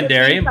was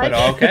secondary, but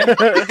okay.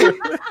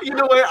 You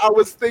know what? I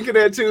was thinking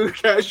that too,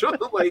 Casual.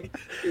 Like,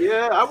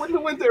 yeah, I wouldn't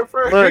have went there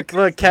first.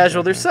 Look,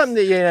 Casual. There's something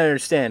that you don't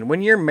understand.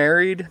 When you're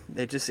married,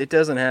 it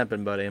doesn't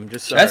happen, buddy. I'm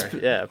just sorry.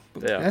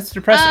 That's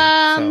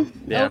depressing. So,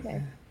 yeah.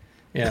 Okay.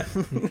 Yeah.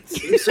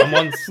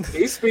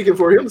 He's speaking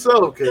for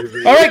himself. All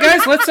right,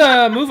 guys, let's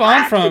move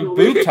on from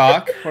boob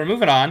talk. We're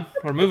moving on.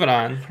 We're moving.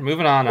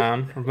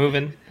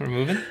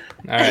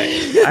 All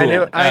right.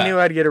 Cool. I knew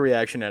I'd get a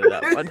reaction out of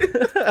that one.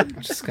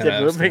 I'm just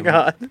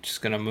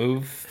gonna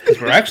move,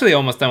 because we're actually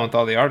almost done with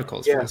all the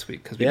articles for this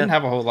week, because we didn't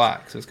have a whole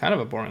lot, because it was kind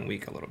of a boring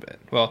week a little bit.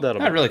 Well,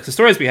 not really, because the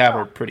stories we have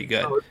are pretty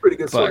good. It's pretty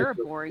good. But, a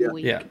boring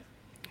week. Yeah.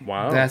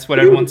 Wow. That's what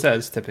everyone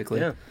says typically.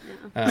 Yeah.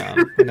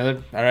 All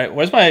right.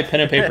 Where's my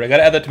pen and paper? I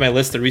gotta add that to my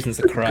list of reasons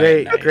to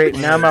cry. Great.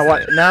 Now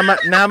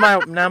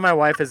my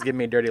wife has given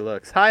me dirty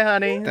looks. Hi,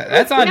 honey.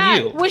 That's on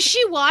you. Was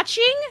she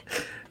watching?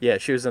 Yeah,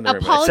 she was in the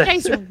room.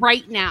 Apologize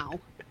right now.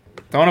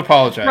 Don't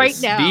apologize. Right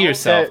now. Be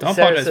yourself. Don't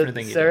apologize for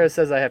anything. Sarah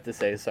says I have to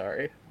say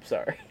sorry.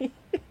 Sorry.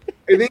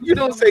 And then you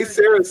don't say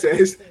Sarah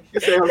says. You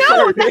say I'm sorry.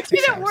 No, that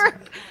didn't work.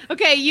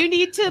 Okay, you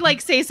need to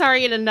say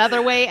sorry in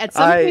another way at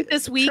some point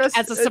this week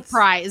as a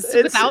surprise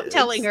without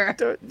telling her.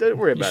 Don't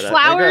worry about it.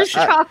 Flowers,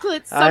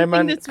 chocolates,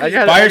 something this week.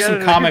 Buy her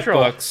some comic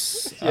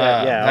books.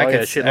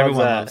 Everyone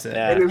loves it.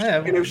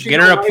 Yeah. Get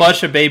her a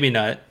plush of Baby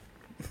Nut.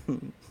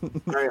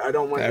 I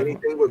don't want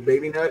anything with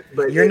Baby Nut,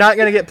 but you're not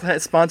gonna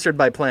get sponsored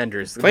by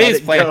Planters.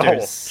 Please,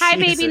 Planters. Hi,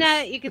 Baby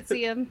Nut. You can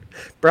see him.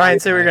 Brian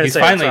said we're gonna say.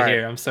 He's finally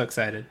here. I'm so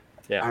excited.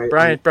 Yeah,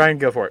 Brian,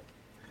 go for it.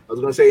 I was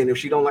gonna say, and if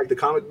she don't like the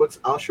comic books,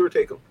 I'll sure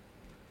take them.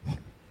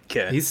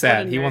 Okay. He's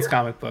sad. He wants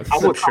comic books. I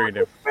want comic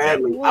books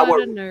badly.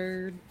 What a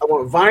nerd. I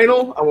want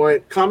vinyl. I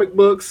want comic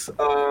books.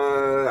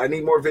 I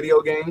need more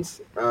video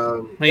games.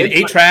 I need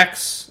 8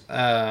 tracks.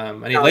 I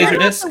need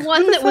Laserdisc. The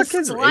one that was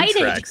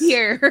sliding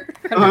here.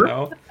 I don't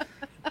know.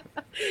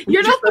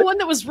 You're not the one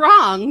that was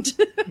wronged.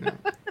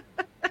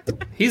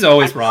 He's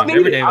always wrong.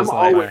 Every day was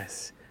like.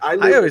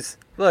 I always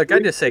look. I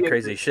just say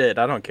crazy shit.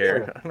 I don't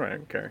care. I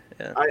don't care.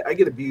 Yeah. I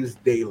get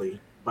abused daily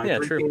by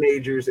 3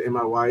 teenagers and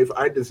my wife.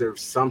 I deserve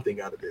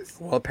something out of this.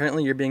 Well,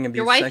 apparently you're being abused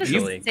Your wife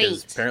sexually. Is a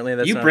saint. Apparently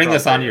that's you bring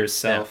this on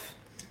yourself.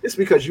 It's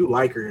because you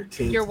like her,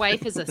 teen. Your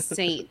wife is a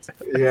saint.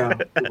 Yeah,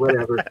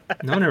 whatever.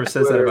 No one ever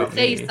says that about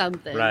me. Say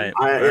something. Right.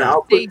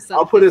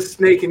 I'll put a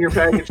snake in your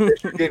package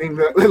that you're getting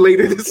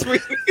later this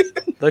week.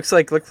 Looks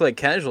like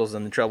Casual's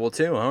in trouble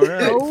too. All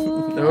right.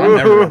 I'm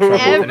never in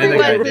trouble.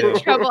 Everyone's in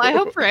trouble. I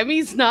hope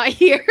Remy's not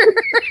here.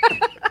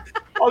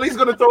 All he's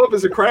gonna throw up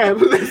is a crab.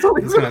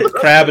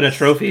 Crab and a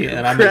trophy,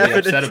 and I'm really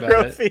upset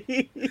about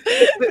it.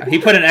 He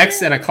put an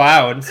X in a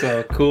cloud,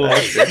 so cool.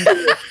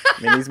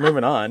 I mean, he's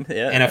moving on.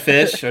 Yeah. And a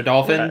fish, a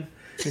dolphin. Right.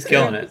 He's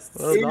killing it.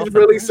 He's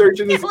really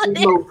searching his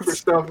emote for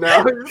stuff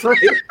now. It's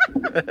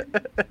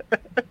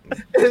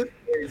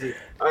crazy.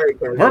 All right,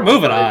 guys. We're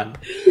moving on.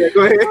 Yeah,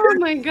 go ahead. Oh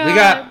my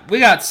god. We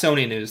got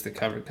Sony news to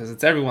cover because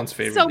it's everyone's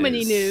favorite. So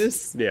many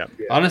news. Yeah.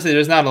 Honestly,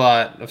 there's not a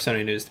lot of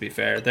Sony news, to be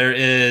fair. There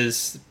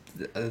is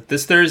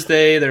this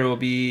Thursday. There will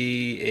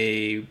be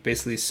a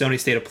basically Sony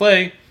State of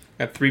Play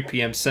at 3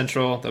 p.m.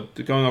 Central. They're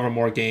going over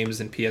more games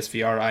and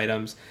PSVR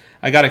items.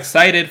 I got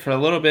excited for a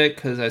little bit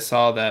because I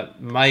saw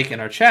that Mike in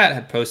our chat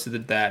had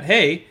posted that,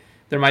 hey,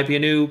 there might be a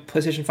new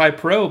PlayStation 5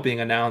 Pro being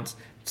announced.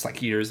 It's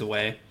like years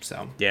away,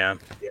 so yeah.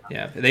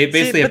 They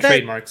basically have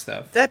trademark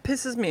stuff. That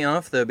pisses me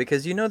off though,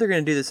 because they're going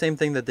to do the same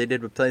thing that they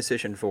did with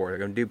PlayStation 4. They're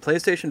going to do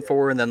PlayStation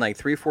 4, and then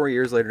 3-4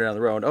 years later down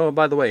the road, oh,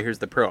 by the way, here's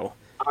the Pro.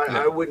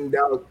 I wouldn't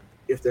doubt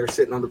if they're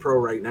sitting on the Pro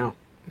right now.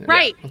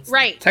 Right.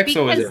 Tech's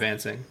always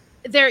advancing.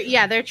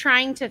 They're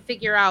trying to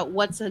figure out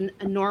what's a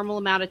normal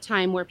amount of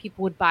time where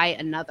people would buy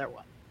another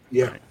one.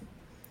 Yeah.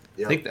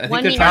 I think they're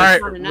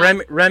trying. All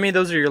right, Remy,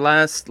 those are your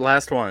last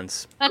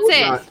ones. That's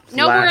it.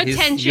 No more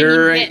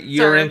attention.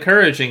 You're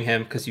encouraging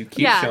him because you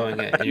keep showing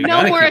it. And you're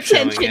no more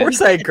attention. Of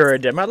course, I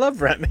encourage him. I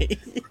love Remy.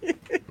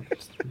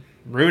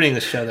 Ruining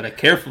the show that I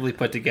carefully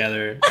put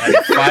together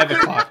at 5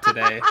 o'clock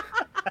today.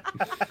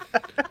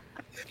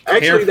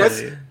 Actually, that's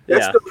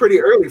still pretty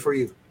early for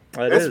you.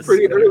 That's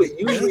pretty early.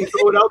 Usually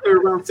throw it out there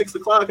around 6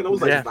 o'clock, and I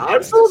was like,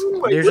 5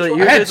 so usually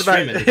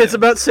it's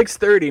about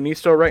 6:30, and you're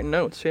still writing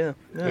notes. Yeah.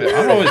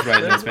 I'm always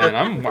writing notes, man.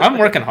 I'm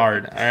working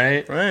hard. All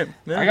right. Right.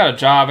 Yeah. I got a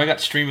job. I got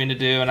streaming to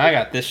do, and I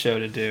got this show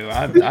to do.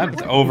 I'm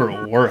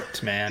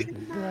overworked,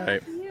 man.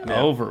 Right.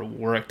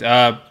 overworked.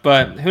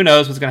 But who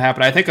knows what's going to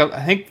happen? I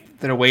think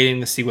they're waiting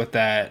to see what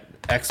that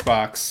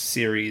Xbox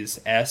Series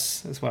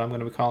S is what I'm going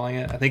to be calling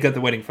it. I think that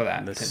they're waiting for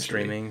that. The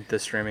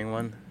streaming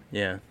one.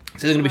 Yeah. So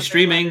it's going to be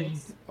streaming,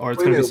 or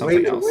it's going to be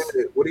something else. Wait a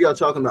minute. What are y'all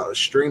talking about? A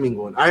streaming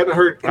one? I haven't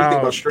heard anything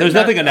about streaming. There's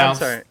nothing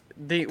announced. I'm sorry.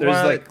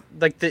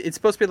 It's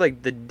supposed to be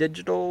like the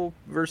digital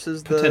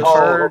versus the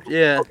hard.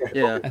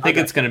 I think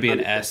it's going to be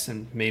an S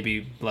and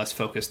maybe less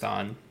focused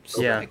on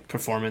like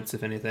performance,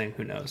 if anything.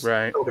 Who knows?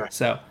 Right. Okay.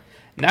 So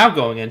now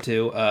going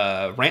into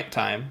rant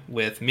time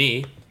with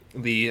me.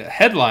 The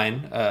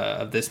headline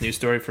of this news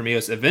story for me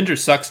was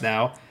Avengers sucks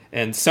now,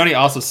 and Sony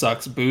also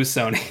sucks. Boo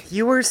Sony.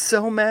 You were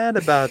so mad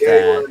about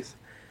that.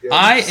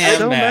 I am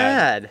so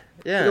mad.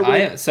 Yeah.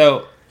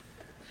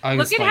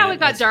 Look at how it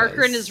got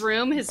darker in his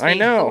room. His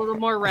face a little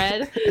more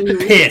red.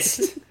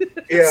 Pissed.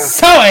 Yeah.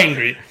 So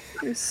angry.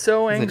 He's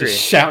so angry. Just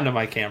shouting to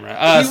my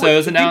camera. So it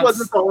was announced. He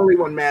wasn't the only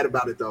one mad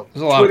about it though.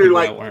 There's a lot of people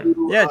that weren't.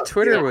 Yeah,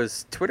 Twitter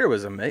was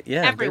amazing.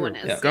 Yeah, everyone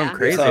is going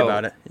crazy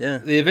about it. Yeah.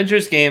 The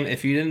Avengers game,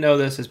 if you didn't know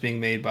this, is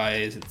being made by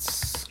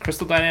it's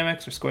Crystal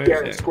Dynamics or Square?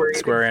 Yeah, Square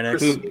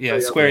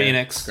Enix. Square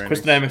Enix.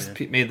 Crystal Dynamics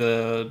made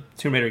the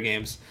Tomb Raider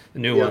games, the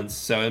new ones.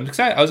 So I'm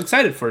excited. I was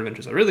excited for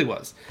Avengers. I really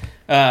was.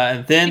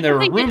 And then there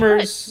were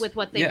rumors with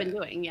what they've been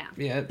doing. Yeah.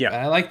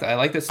 I like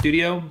that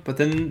studio. But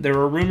then there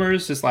were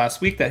rumors this last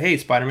week that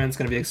Spider-Man's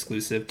going to be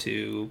exclusive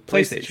to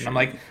PlayStation. I'm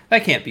like,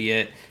 that can't be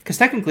it, because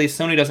technically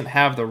Sony doesn't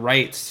have the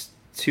rights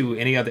to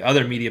any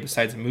other media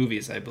besides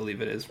movies. I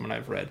believe it is from what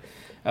I've read.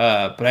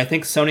 But I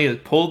think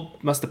Sony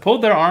must have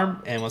pulled their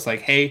arm and was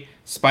like, hey,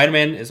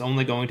 Spider-Man is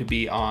only going to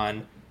be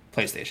on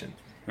PlayStation.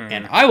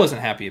 And I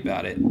wasn't happy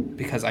about it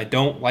because I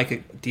don't like a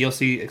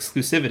DLC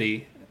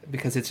exclusivity,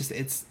 because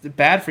it's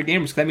bad for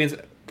gamers. That means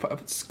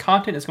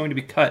content is going to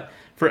be cut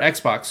for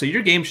Xbox. So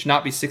your game should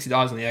not be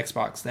 $60 on the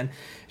Xbox. Then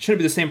it shouldn't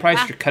be the same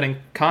price if you're cutting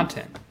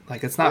content.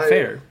 Like, it's not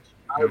fair.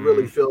 I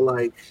really feel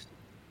like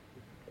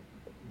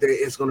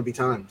it's going to be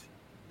timed.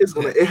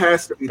 It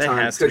has to be timed.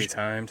 It has to be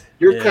timed.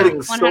 You're cutting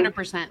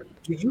 100%.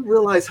 Do you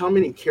realize how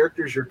many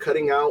characters you're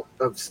cutting out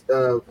of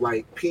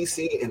like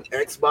PC and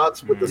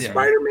Xbox with the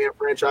Spider-Man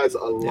franchise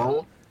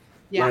alone?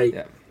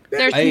 Yeah.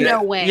 There's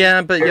no way.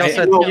 Yeah, but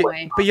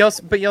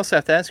you also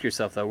have to ask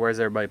yourself though, where's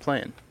everybody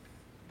playing?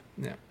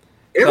 Yeah.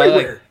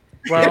 Everywhere.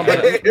 I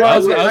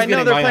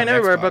know they're playing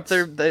everywhere, but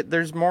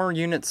there's more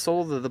units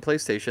sold of the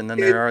PlayStation than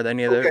there are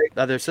any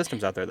other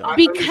systems out there. Though.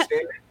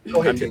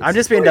 I'm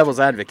just being devil's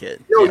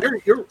advocate. No,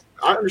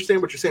 I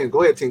understand what you're saying.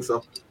 Go ahead,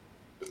 Tinksel.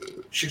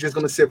 She's just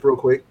gonna sip real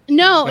quick.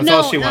 That's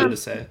all she wanted to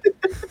say.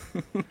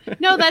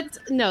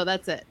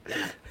 That's it.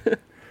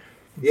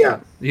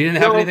 Yeah. You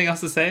didn't have anything else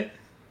to say?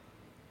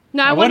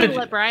 No, I wanted to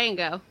let Brian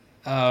go.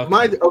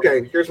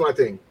 Here's my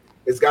thing.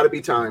 It's got to be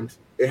timed.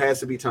 It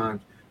has to be timed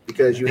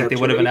because I think they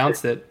would have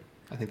announced it.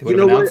 I think they would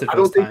have announced it. I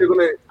don't think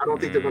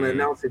they're gonna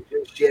announce it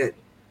just yet.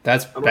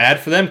 That's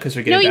bad for them because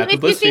they're getting bad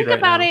publicity right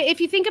now.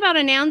 If you think about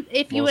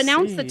if you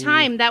announce the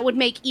time, that would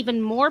make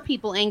even more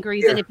people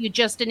angry than if you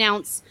just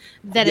announce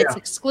that it's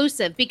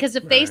exclusive. Because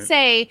if they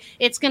say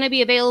it's going to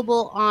be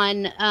available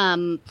on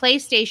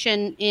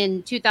PlayStation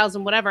in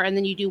 2000 whatever, and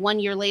then you do 1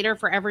 year later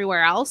for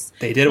everywhere else,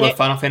 they did it with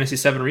Final Fantasy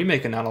VII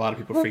Remake, and not a lot of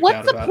people freaked out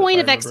about it. What's the point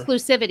of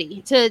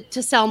exclusivity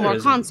to sell more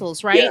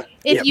consoles, right? Yeah.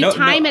 If you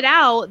time it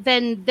out,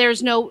 then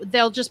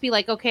they'll just be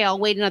like, okay, I'll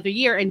wait another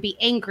year and be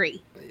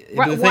angry.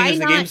 But the thing is,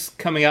 the game's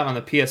coming out on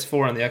the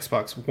PS4 and the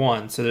Xbox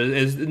One, so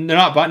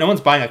no one's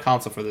buying a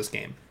console for this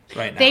game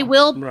right now. They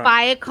will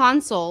buy a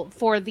console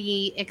for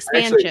the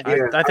expansion.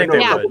 Actually, I think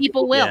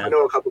people will. I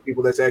know a couple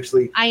people that's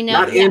actually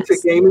not into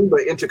gaming,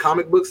 but into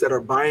comic books that are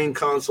buying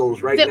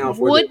consoles right now.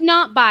 Would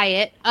not buy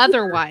it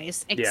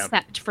otherwise,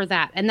 except for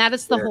that, and that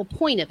is the whole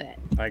point of it.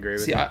 I agree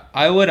with you.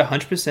 I would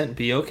 100%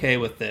 be okay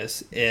with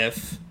this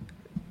if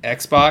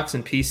Xbox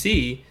and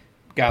PC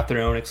got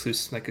their own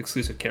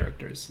exclusive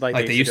characters,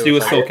 like they used to do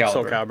with Soul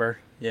Calibur.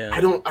 Yeah,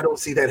 I don't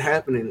see that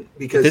happening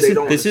because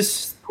This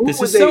is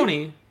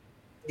Sony.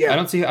 Yeah, I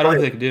don't see what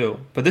they could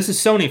do, but this is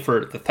Sony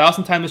for the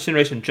 1000th time this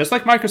generation, just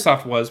like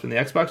Microsoft was when the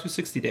Xbox was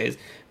 60 days,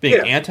 being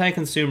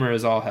anti-consumer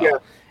as all hell. Yeah.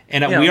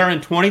 And we are in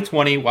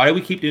 2020. Why do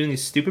we keep doing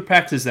these stupid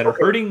practices that are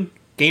hurting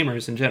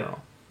gamers in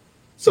general?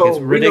 So it's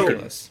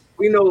ridiculous.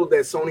 We know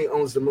that Sony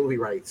owns the movie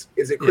rights.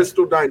 Is it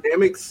Crystal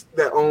Dynamics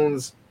that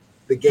owns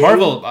the game?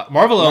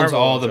 Marvel owns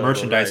all the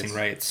merchandising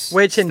rights,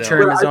 which in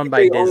turn is owned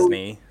by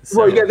Disney.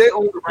 Well, they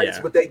own the rights,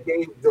 but they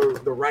gave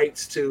the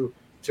rights to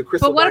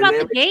Crystal But what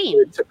Dynamics about the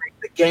game? to make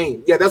the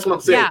game. Yeah, that's what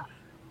I'm saying.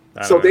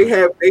 Yeah. So they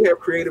have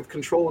creative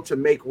control to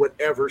make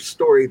whatever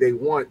story they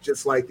want,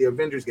 just like the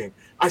Avengers game.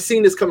 I've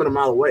seen this coming a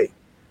mile away.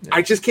 Yeah.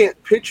 I just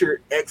can't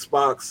picture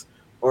Xbox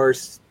or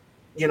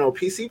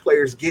PC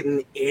players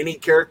getting any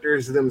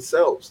characters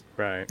themselves.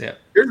 Right. Yeah.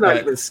 There's not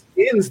even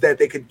skins that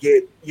they could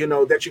get,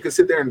 that you could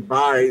sit there and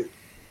buy.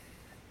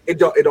 It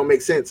don't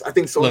make sense. I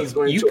think Sony's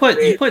going to.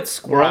 You put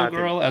Squirrel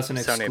Girl as an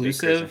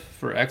exclusive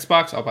for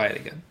Xbox. I'll buy it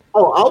again.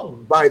 Oh, I'll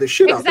buy the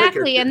shit out of that.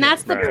 Exactly, and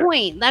that's the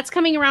point. That's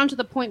coming around to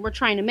the point we're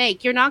trying to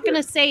make. You're not going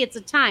to say it's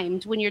a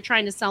timed when you're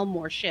trying to sell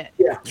more shit.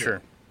 Yeah,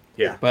 sure.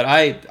 Yeah. But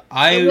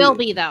it will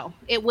be though.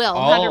 It will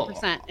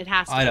 100%. It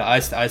has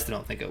to. I still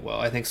don't think it will.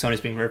 I think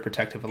Sony's being very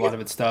protective of a lot of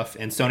its stuff,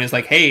 and Sony's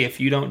like, hey, if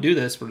you don't do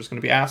this, we're just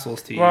going to be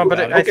assholes to you. Well, but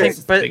I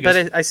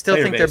still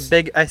think they're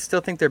big. I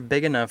still think they're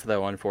big enough,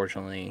 though.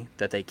 Unfortunately,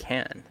 that they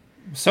can.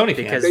 Sony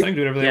can. Sony can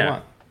do whatever they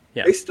want.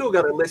 Yeah. They still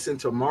got to listen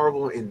to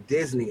Marvel and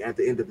Disney at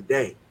the end of the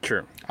day.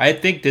 True. I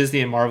think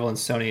Disney and Marvel and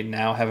Sony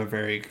now have a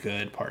very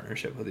good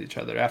partnership with each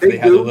other after they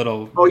had a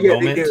little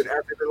moment. They did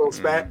after the little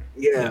spat.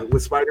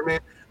 With Spider-Man.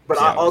 But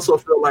I also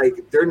feel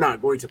like they're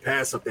not going to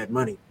pass up that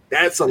money.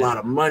 That's a lot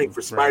of money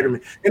for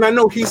Spider-Man. And I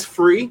know he's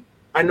free.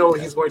 I know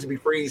he's going to be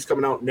free. He's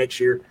coming out next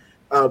year.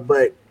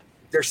 But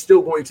there's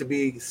still going to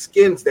be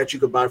skins that you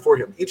could buy for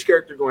him. Each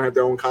character is going to have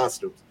their own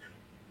costumes.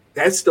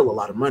 That's still a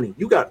lot of money.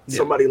 You got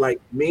somebody like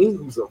me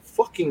who's a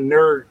fucking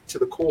nerd to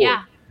the core.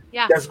 Yeah.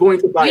 That's going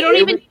to buy. You don't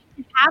even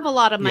have a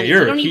lot of money.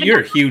 You're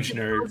a huge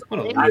nerd. What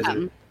a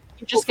loser.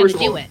 You're just going to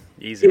do it.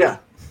 Easy. Yeah.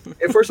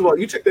 And first of all,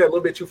 you took that a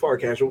little bit too far,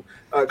 Casual.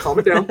 Calm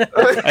it down.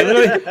 I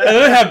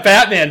literally have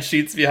Batman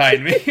sheets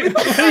behind me.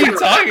 What are you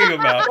talking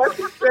about?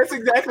 That's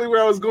exactly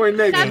where I was going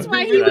next. That's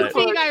why he was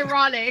being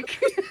ironic.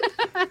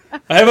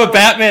 I have a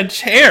Batman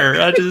chair.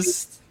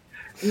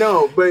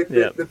 No, but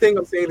the thing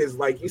I'm saying is,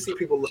 like, you see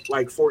people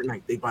like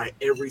Fortnite, they buy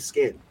every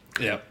skin.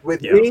 Yeah.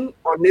 With me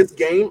on this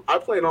game, I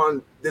plan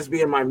on this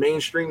being my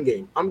mainstream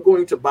game. I'm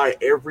going to buy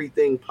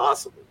everything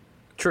possible.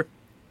 True.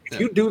 If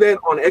you do that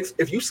on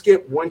if you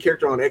skip one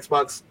character on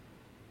Xbox,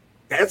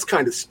 that's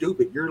kind of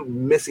stupid. You're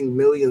missing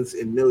millions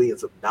and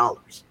millions of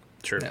dollars.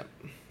 True. Yeah.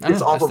 I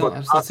just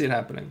don't see it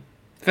happening.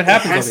 If it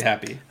happens, I'll be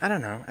happy. I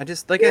don't know. I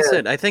just, like I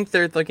said, I think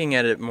they're looking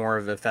at it more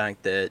of the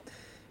fact that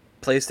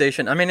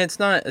PlayStation, I mean, it's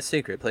not a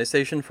secret.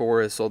 PlayStation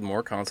 4 has sold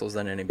more consoles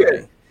than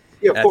anybody.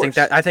 Yeah, of course.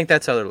 I think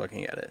that's how they're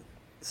looking at it.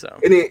 So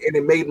and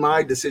it made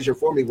my decision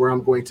for me where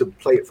I'm going to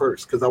play it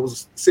first, because I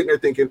was sitting there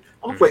thinking,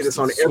 I'm gonna play this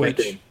on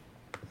everything.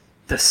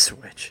 The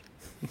Switch.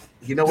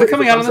 You know what? Is it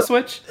coming out on the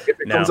Switch? If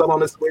it comes out on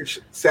the Switch,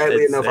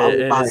 sadly enough, I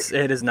will buy it.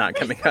 It is not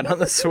coming out on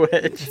the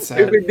Switch. If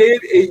it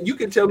did, you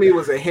can tell me it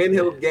was a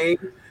handheld game.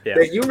 Yeah.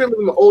 That you remember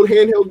the old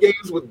handheld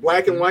games with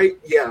black and white?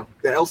 Yeah,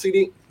 the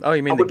LCD. Oh,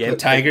 you mean the game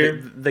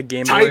Tiger? The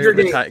Game Tiger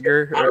Boy, game.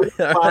 Tiger. I would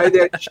buy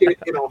that shit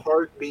in a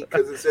heartbeat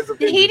because it says.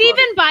 He'd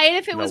even buy it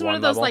if it was one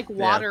of those like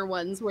water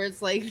ones where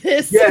it's like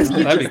this. Yes,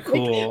 that'd be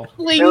cool.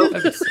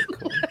 That'd be so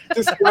cool.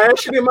 Just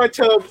splashing in my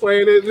tub,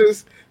 playing it.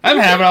 Just. I'm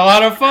having a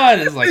lot of fun.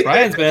 It's like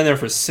Brian's been in there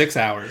for 6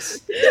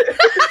 hours.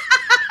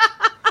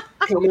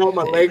 Come out,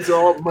 my legs are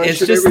all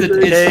munched. It's just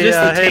the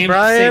hey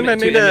Brian, I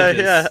need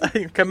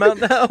to come out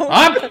now.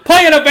 I'm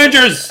playing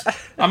Avengers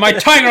on my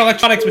Tiger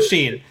Electronics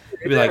machine.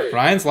 You'd be like,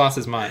 Brian's lost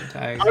his mind.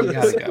 I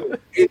gotta go.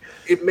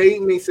 It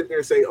made me sit there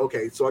and say,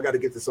 okay, so I got to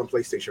get this on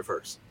PlayStation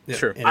first. Yeah.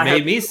 Sure.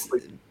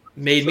 It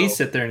made me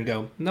sit there and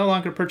go, no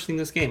longer purchasing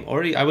this game.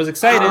 Already, I was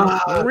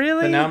excited.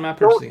 Really? But now I'm not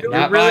purchasing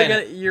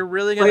it. You're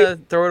really gonna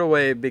throw it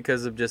away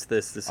because of just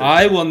this decision?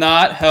 I will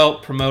not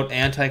help promote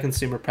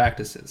anti-consumer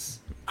practices.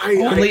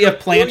 Only if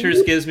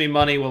Planters gives me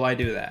money will I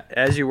do that.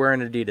 As you wear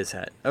an Adidas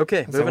hat.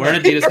 Okay. So wear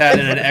an Adidas hat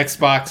and an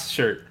Xbox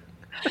shirt.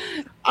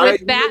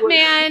 With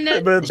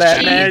Batman. With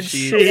Batman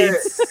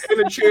sheets.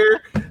 And a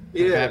chair.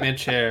 Yeah. Batman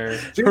chair.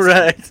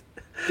 Right.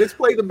 Just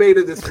play the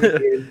beta this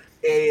weekend.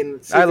 And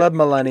I love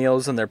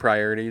millennials and their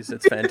priorities.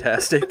 It's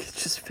fantastic.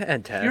 It's just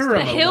fantastic. You're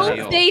a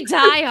hill they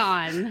die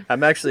on.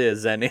 I'm actually a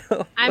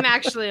Zennial. I'm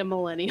actually a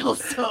millennial,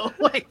 so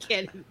I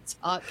can't even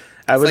talk.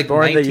 I was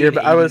born the year.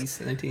 I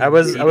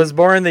was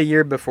born the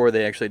year before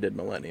they actually did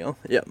millennial.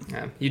 Yep.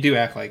 Yeah, you do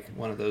act like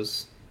one of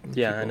those.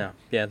 Yeah, people. I know.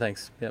 Yeah,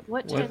 thanks. Yep.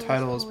 What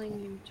title is pulling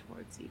you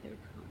towards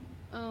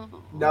either?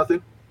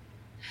 Nothing.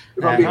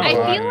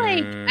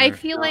 I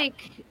feel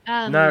like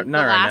not The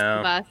Last right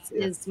of Us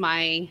is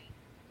my.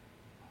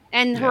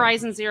 And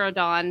Horizon Zero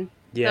Dawn.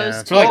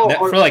 Yeah.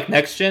 For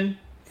next gen.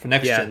 For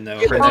next gen though.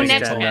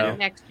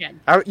 Next gen.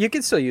 You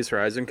can still use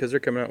Horizon because they're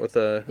coming out with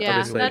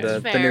obviously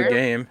the new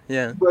game.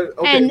 Yeah. But,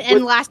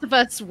 and Last of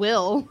Us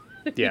will.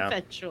 Yeah.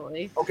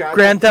 Eventually. Okay.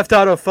 Grand Theft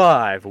Auto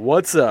 5.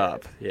 What's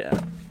up? Yeah.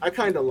 I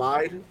kind of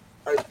lied.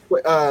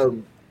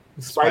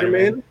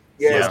 Spider-Man.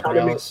 Yeah.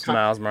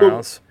 Miles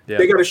Morales. Yeah.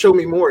 They got to show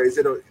me more.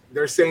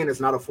 They're saying it's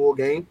not a full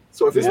game.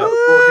 So if it's not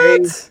a full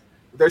game.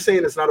 They're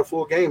saying it's not a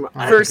full game.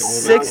 For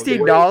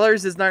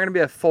 $60, it's not going to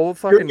be a full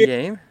fucking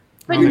game.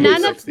 But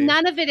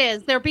none of it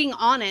is. They're being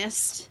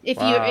honest.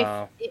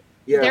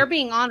 They're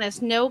being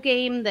honest, no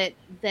game that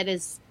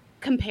is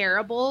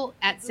comparable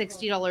at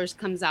 $60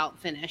 comes out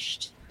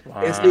finished.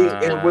 Wow.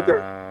 And what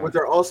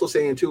they're also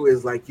saying too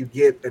is like you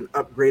get an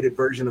upgraded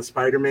version of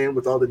Spider-Man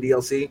with all the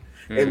DLC,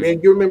 and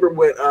then you remember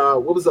what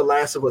was The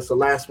Last of Us? The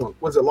last one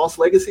was it Lost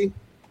Legacy?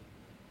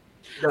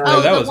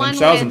 That was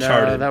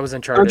Uncharted. That was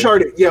Uncharted.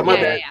 Uncharted. Yeah, my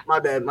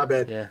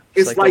bad. Yeah.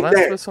 It's like that.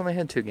 Last of Us only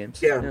had 2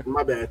 games. Yeah,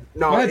 my bad.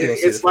 No,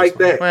 it's like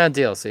that. Well,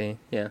 DLC.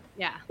 Yeah.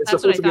 Yeah. It's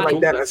supposed to be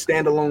like that, a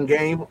standalone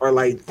game, or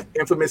like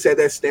Infamous had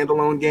that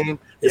standalone game.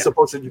 It's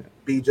supposed to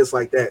be just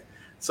like that.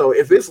 So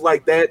if it's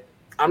like that,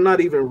 I'm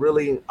not even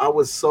really. I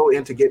was so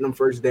into getting them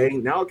first day.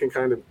 Now I can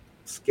kind of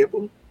skip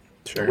them.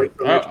 Sure.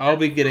 I'll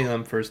be getting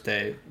them first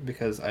day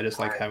because I just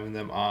like having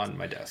them on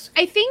my desk.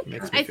 I think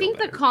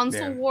the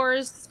console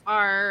wars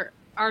are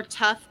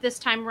tough this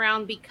time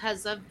around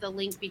because of the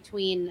link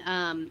between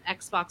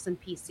Xbox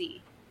and PC.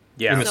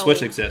 Yeah, and the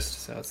Switch exists,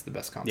 so it's the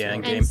best console. Yeah,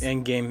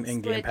 and Game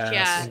Pass.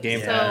 Yeah.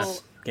 Game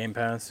Pass. Game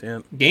Pass, yeah.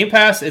 Game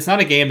Pass, it's not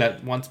a game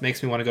that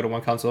makes me want to go to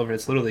one console over.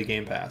 It's literally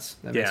Game Pass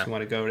that makes me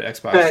want to go to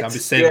Xbox. I'll be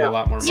saving a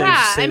lot more money.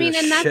 Yeah, I mean,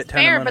 and that's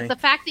fair, but the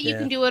fact that you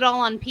can do it all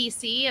on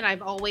PC, and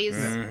I've always,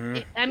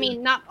 I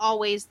mean, not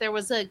always, there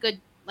was a good,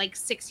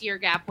 6-year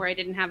gap where I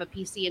didn't have a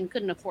PC and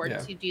couldn't afford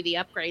to do the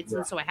upgrades,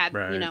 and so I had,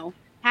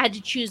 had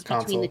to choose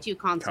between the two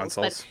consoles.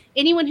 But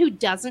anyone who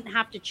doesn't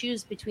have to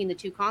choose between the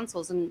two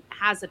consoles and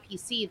has a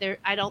PC,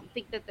 I don't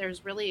think that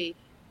there's really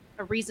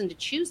a reason to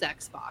choose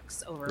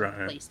Xbox over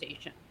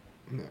PlayStation.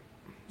 No.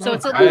 So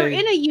we're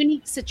in a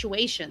unique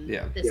situation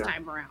this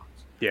time around.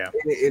 Yeah.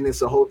 And it's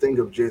the whole thing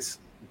of just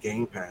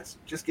Game Pass.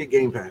 Just get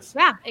Game Pass.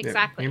 Yeah,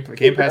 exactly.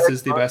 Game Pass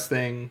is the best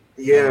thing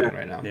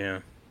right now.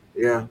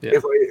 Yeah.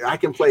 If I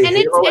can play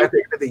Halo at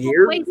the end of the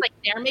year.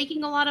 They're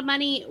making a lot of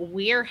money.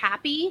 We're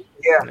happy.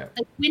 Yeah.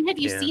 When have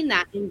you seen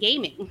that in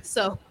gaming?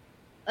 So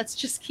let's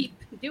just keep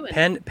doing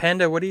it.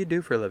 Panda, what do you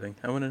do for a living?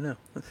 I want to know.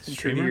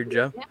 Streamer? Your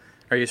job? Yeah.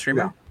 Are you a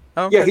streamer? No.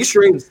 Oh, okay. Yeah, he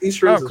streams.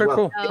 As well.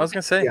 Cool. I was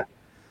gonna say.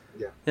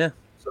 Yeah.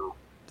 So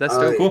that's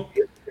still cool.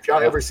 If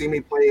y'all ever see me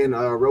playing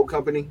Rogue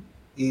Company,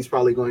 he's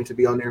probably going to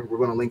be on there. We're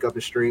going to link up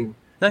his stream.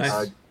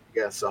 Nice.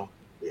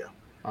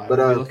 But be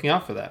looking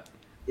out for that.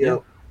 Yeah.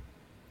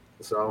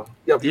 So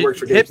he works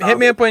for GameStop. Hit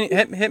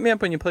me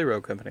up when you play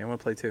Rogue Company. I want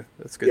to play too.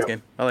 That's a good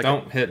game. I like.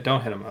 Don't hit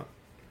him up.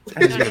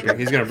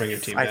 He's gonna bring your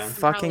team down. I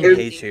fucking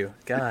hate you.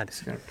 God.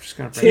 Just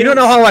gonna you don't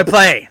know how I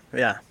play.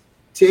 Yeah.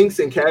 Tinks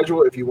and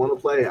Casual, if you want to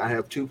play, I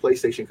have 2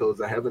 PlayStation codes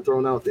I haven't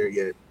thrown out there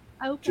yet.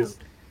 Okay.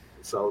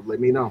 So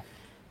let me know.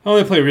 I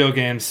only play real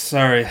games.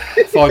 Sorry.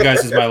 Fall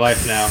Guys is my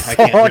life now. I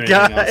can't do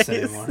anything else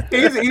anymore.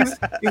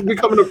 He's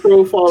becoming a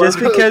pro Fall Just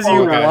because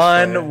you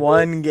won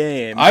one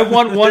game. I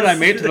won one. I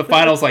made it to the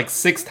finals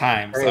 6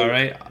 times. All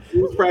right.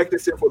 He's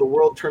practicing for the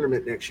World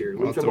Tournament next year.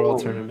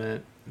 World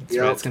Tournament. That's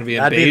right. It's going to be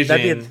in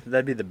Beijing.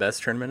 That'd be the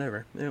best tournament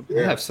ever. Yep.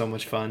 We'll have so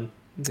much fun.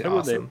 It'd be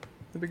awesome.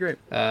 That'd be great.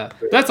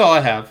 That's all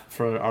I have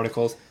for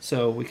articles,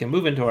 so we can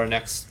move into our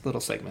next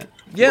little segment.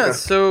 Yeah,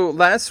 so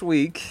last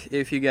week,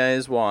 if you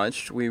guys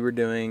watched, we were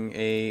doing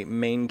a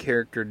main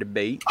character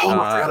debate. Oh,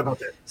 I forgot about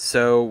that.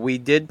 So we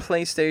did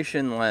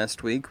PlayStation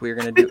last week. We were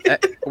gonna do.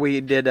 We're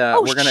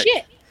gonna.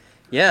 Shit.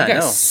 Yeah, you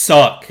guys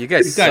suck. You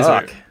guys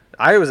suck.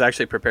 I was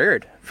actually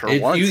prepared for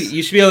once.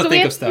 You should be able to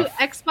think of stuff.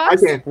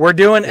 Xbox? We're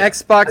doing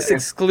Xbox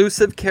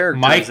exclusive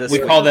characters. We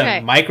call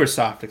them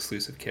Microsoft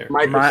exclusive characters.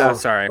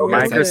 Microsoft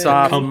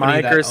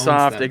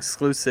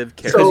exclusive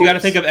characters. Because you got to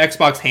think of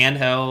Xbox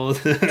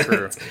handheld.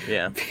 True.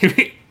 Yeah.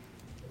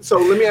 So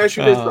let me ask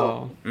you this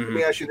though. Let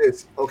me ask you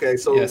this. Okay,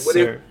 so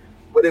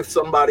what if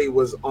somebody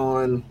was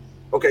on?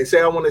 Okay,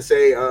 say I want to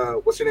say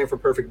what's your name for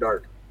Perfect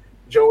Dark?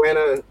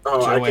 Joanna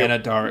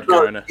Dark.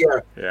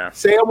 Yeah.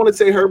 Say I want to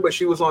say her, but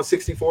she was on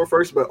 64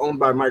 first, but owned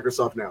by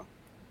Microsoft now.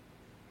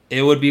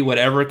 It would be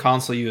whatever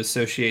console you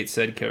associate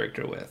said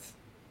character with.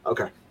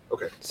 Okay.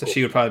 So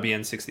she would probably be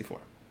in 64.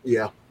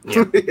 Yeah.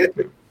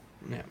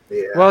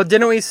 Well,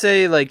 didn't we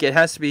say it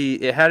has to be?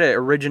 It had to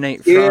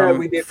originate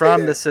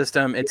from the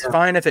system. It's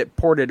fine if it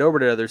ported over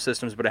to other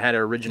systems, but it had to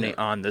originate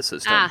on the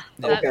system.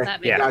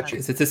 That makes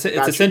sense. It's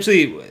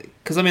essentially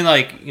because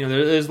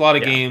there's a lot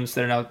of games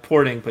that are now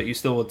porting, but you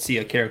still would see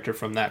a character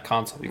from that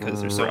console because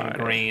they're so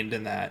ingrained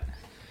in that.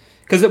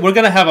 Because we're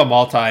gonna have a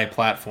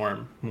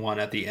multi-platform one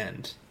at the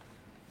end.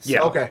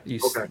 So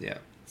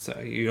So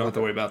you don't have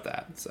to worry about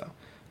that. So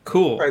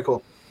cool. Very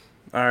cool.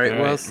 All right.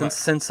 Well,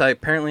 since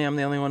apparently I'm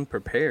the only one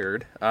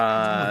prepared.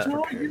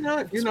 No, you're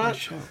not. You're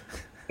not.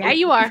 Yeah,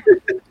 you are.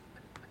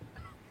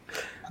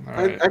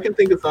 I can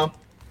think of some.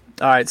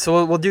 All right.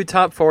 So we'll do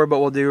top 4, but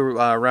we'll do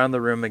around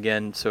the room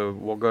again. So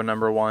we'll go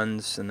number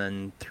 1s and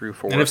then through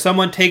 4. And if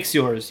someone takes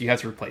yours, you have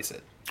to replace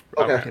it.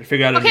 Okay.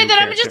 Figure out. Okay, then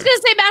I'm just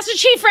gonna say Master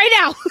Chief right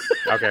now.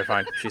 Okay,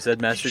 fine. She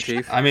said Master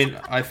Chief. I mean,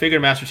 I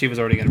figured Master Chief was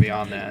already gonna be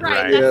on that.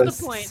 Right. That's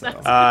the point.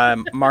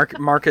 So.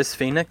 Marcus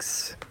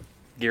Phoenix.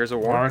 Gears of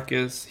War.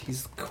 Marcus,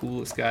 he's the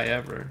coolest guy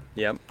ever.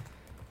 Yep.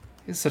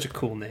 He's such a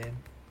cool name.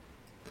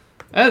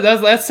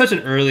 That's such an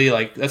early,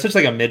 that's such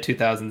a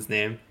mid-2000s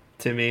name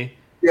to me.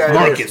 Yeah,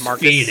 Marcus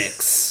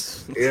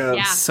Phoenix.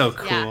 Yeah. So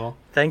cool. Yeah.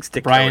 Thanks,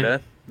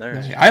 Dakota.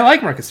 I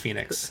like Marcus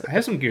Phoenix. I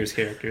have some Gears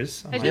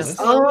characters. I just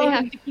slowly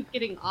have to keep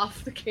getting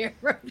off the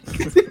camera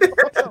because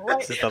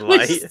the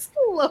light.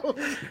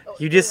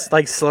 You just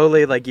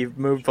slowly you've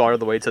moved all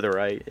the way to the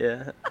right.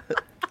 Yeah. It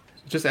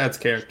just adds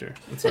character.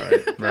 That's all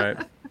right. Right.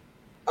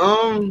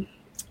 I'm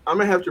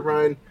gonna have to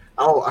run.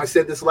 Oh, I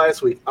said this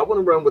last week. I want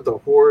to run with the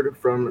Horde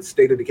from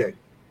State of Decay.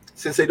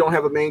 Since they don't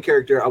have a main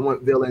character, I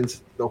want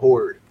villains. The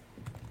Horde.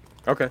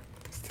 Okay.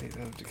 State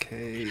of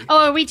Decay.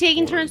 Oh, are we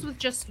taking turns with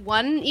just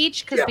one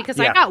each? Because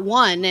I got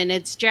one, and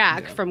it's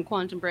Jack from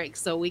Quantum Break,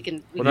 so we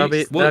can. You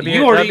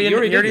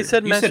already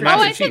said Master Chief.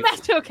 I said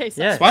Master. Okay,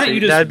 so yeah. Why don't you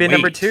just that'd be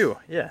number 2?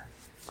 Yeah.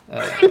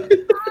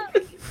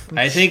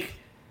 I think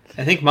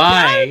I think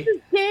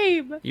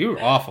game. You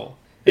were awful.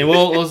 And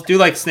we'll do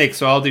like Snake,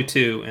 so I'll do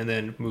 2 and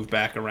then move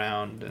back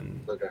around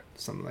and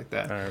something like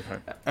that.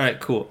 All right,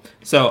 cool.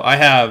 So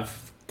I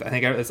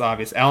think it's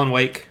obvious, Alan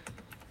Wake.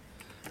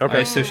 Okay.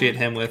 I associate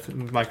him with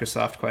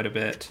Microsoft quite a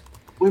bit.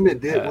 Wait a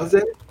minute, was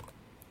that?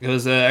 It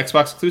was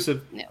Xbox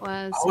exclusive. It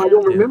was. Oh, I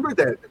don't remember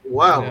that.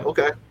 Wow. Yeah.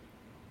 Okay.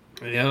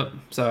 Yep.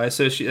 So I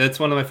associate. That's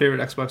one of my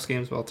favorite Xbox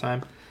games of all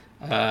time.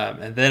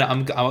 And then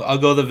I'll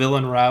go the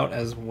villain route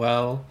as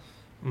well.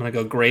 I'm gonna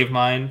go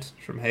Gravemind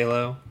from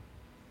Halo.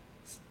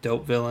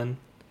 Dope villain.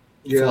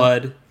 Yeah.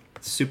 Flood.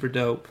 Super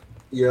dope.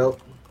 Yep.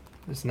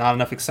 There's not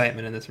enough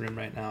excitement in this room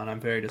right now, and I'm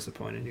very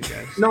disappointed in you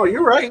guys. No,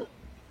 you're right.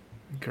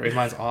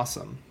 Gravemind's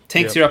awesome.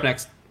 Tanks, you're up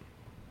next.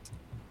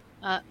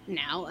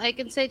 Now I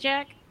can say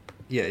Jack?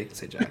 Yeah, you can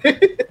say Jack.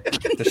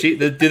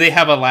 Do they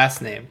have a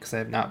last name? Because I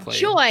have not played.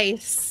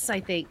 Joyce, I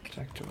think.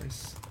 Jack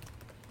Joyce.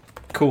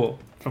 Cool.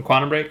 From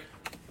Quantum Break?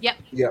 Yep.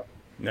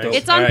 Nice.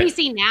 It's on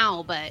PC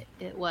now, but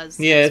it was.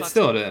 Yeah, it's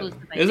still it was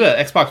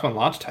an Xbox One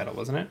launch title,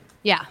 wasn't it?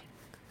 Yeah.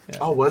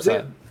 Oh, was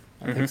it?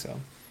 I think so.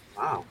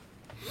 Wow.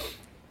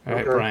 All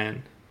right,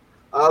 Brian.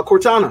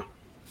 Cortana.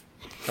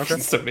 Okay.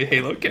 So many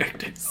Halo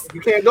characters. You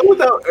can't go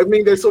without. I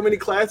mean, there's so many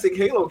classic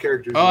Halo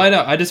characters. Oh, I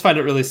know. I just find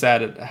it really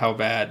sad at how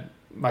bad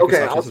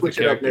Microsoft I'll switch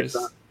it up next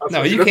time.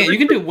 No, you can't. You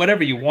can do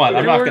whatever you want.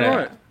 I'm not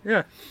gonna.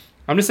 Yeah.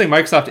 I'm just saying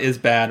Microsoft is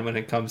bad when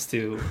it comes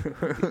to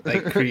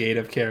like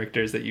creative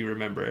characters that you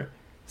remember.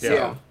 So,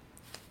 yeah.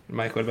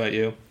 Mike, what about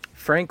you?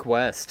 Frank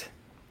West,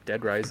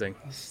 Dead Rising.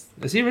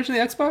 Is he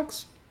originally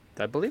Xbox?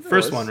 I believe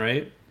first one,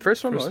 right?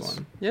 First one was.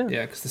 Yeah.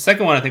 Yeah, because the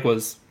second one I think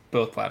was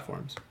both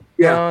platforms.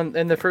 Yeah.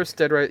 And the first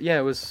Dead Rising,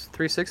 it was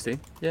 360.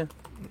 Yeah.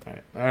 All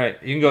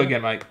right. You can go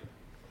again, Mike.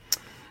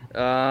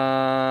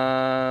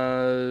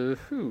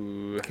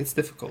 It's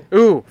difficult.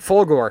 Ooh,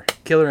 Fulgore,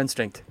 Killer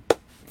Instinct.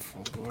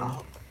 Fulgore.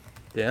 Oh.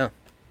 Yeah.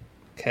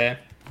 Okay.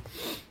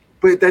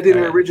 But that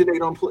didn't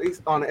originate on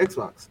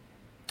Xbox.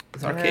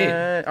 It's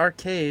arcade.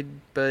 Arcade,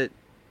 but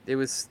it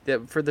was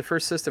for the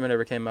first system it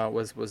ever came out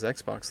was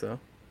Xbox though.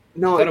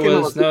 No, it came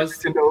out on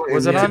Nintendo.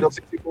 Was it on Nintendo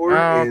 64?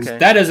 Oh, okay.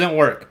 That doesn't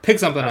work. Pick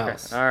something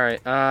else. All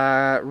right.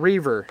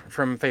 Reaver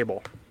from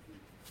Fable.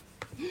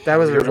 That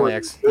was originally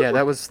Yeah,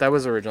 that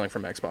was originally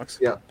from Xbox.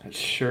 Yeah. It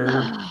sure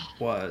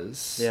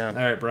was. Yeah. All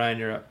right, Brian,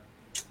 you're up.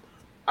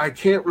 I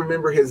can't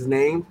remember his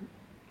name.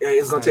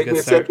 It's gonna take me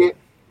a second.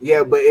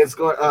 Yeah, but it's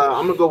going.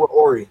 I'm gonna go with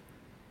Ori.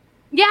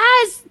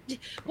 Yes.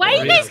 Why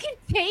do you guys keep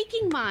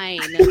taking mine?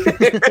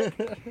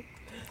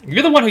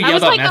 You're the one who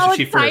yelled out Master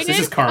Chief first. This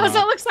is karma. I was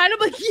all excited. I'm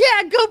like,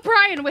 yeah, go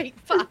Brian. Wait,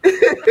 fuck.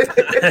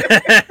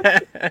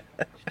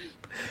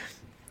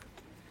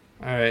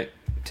 All right,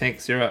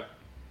 Tanks, you're up.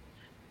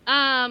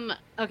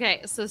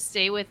 Okay, so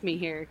stay with me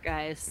here,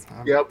 guys.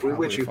 Yep, we're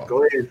with you.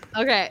 Go ahead.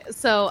 Okay,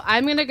 so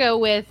I'm gonna go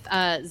with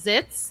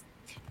Zitz.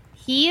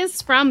 He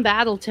is from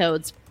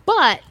Battletoads,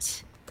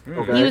 but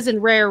he was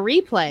in Rare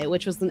Replay,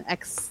 which was an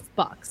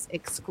Xbox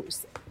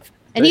exclusive.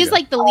 And he's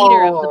like the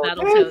leader of the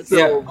Battletoads.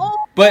 Yeah.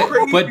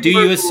 But do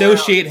you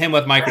associate him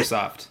with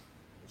Microsoft?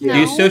 Yeah. Do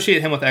you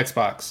associate him with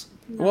Xbox?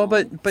 Well,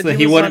 but so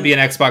he wouldn't be an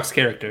Xbox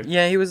character.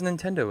 Yeah, he was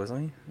Nintendo,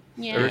 wasn't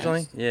he? Yeah.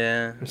 Originally?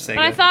 Yeah. But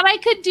I thought I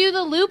could do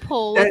the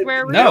loophole with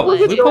Rare Replay. No,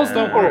 loopholes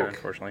don't work.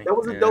 Unfortunately. That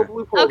was a dope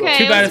loophole. Okay,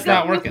 too bad it's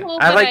not working.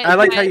 I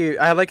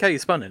like how you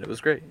spun it. It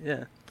was great.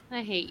 Yeah.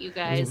 I hate you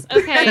guys.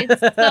 Okay,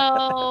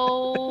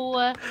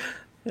 so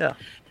yeah.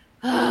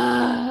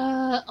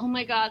 Oh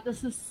my god,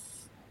 this is.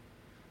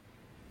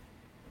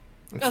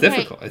 It's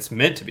difficult. It's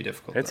meant to be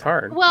difficult. It's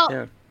hard. Well,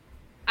 yeah.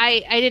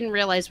 I didn't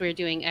realize we were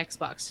doing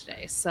Xbox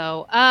today.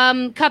 So,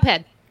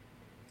 Cuphead.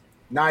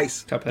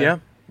 Nice. Cuphead. Yeah,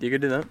 you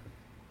could do that.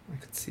 I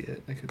could see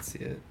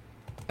it.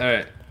 All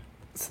right.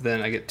 So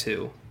then I get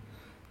 2.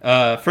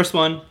 First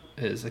one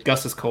is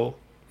Augustus Cole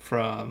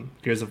from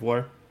Gears of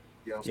War.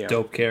 Yeah.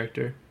 Dope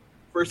character.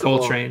 First Cole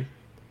of all, Train.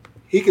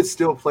 He could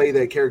still play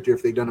that character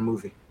if they'd done a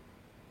movie.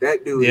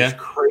 That dude is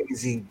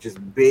crazy, just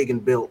big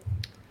and built.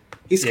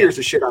 He scares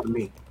the shit out of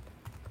me.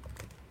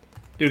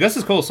 Dude,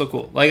 Augustus Cole is so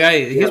cool. Like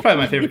he's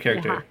probably my favorite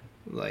character.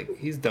 Like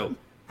he's dope.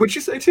 What'd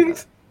you say,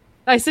 Cheese?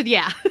 I said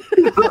yeah.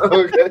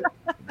 Okay.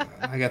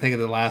 I gotta think of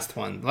the last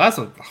one. The last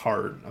one's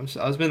hard.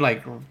 I've been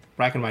like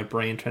racking my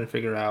brain trying to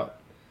figure out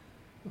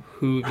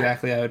who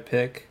exactly I would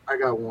pick. I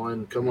got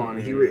one. Come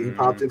on, he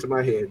popped into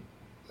my head.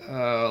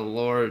 Oh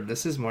Lord,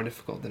 this is more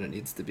difficult than it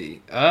needs to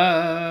be.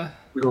 We're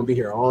gonna be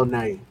here all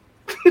night.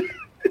 I'm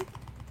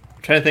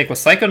trying to think. Was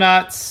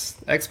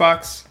Psychonauts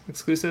Xbox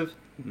exclusive?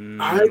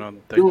 I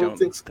don't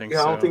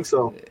think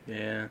so.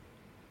 Yeah.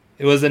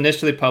 It was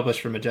initially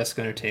published for Majesco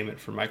Entertainment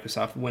for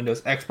Microsoft,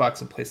 Windows, Xbox,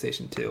 and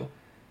PlayStation 2.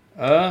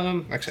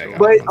 Actually, I got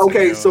But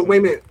okay, so wait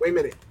a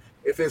minute.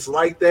 If it's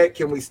like that,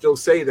 can we still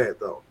say that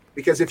though?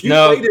 Because if you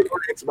played it on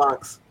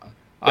Xbox,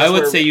 I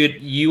would say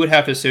you would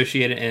have to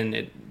associate it, and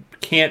it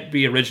can't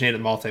be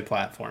originated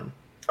multi-platform.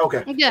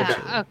 Okay.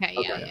 Yeah.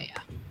 Okay.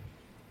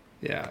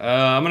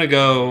 Yeah. I'm gonna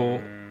go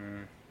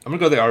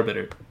the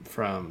Arbiter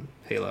from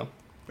Halo.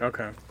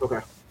 Okay.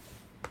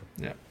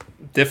 Yeah.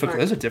 Difficult.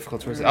 Those are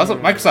difficult choices. Also,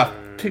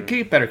 Microsoft,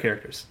 pick better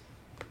characters.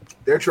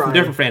 They're trying. From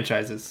different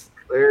franchises.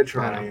 They're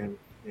trying.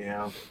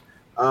 Yeah.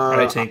 All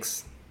right,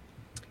 Tinks.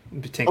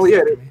 Oh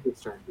yeah,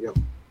 it's turn. Yep.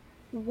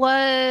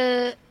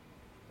 What?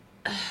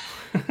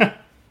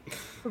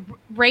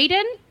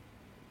 Raiden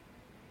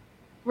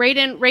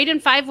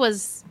 5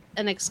 was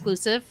an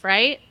exclusive,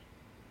 right?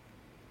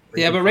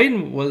 Yeah, but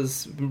Raiden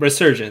was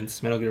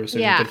Resurgence, Metal Gear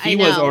Resurgence. Yeah, but he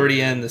was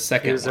already in the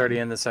second one. He was already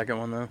in the second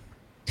one, though.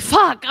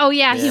 Fuck! Oh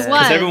yeah, he was.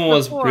 Because everyone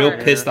was real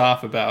pissed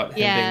off about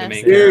him being the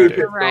main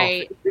character.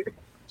 Right.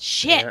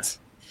 Shit.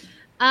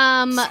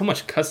 So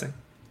much cussing.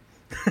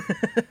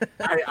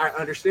 I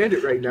understand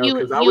it right now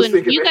because I was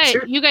thinking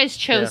you guys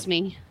chose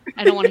me.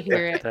 I don't want to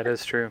hear it. That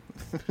is true.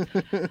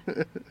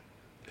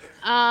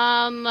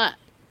 Are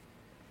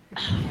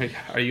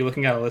you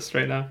looking at a list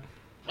right now?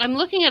 I'm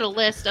looking at a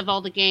list of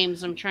all the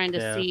games. I'm trying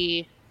to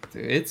see.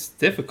 Dude, it's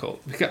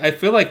difficult because I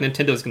feel like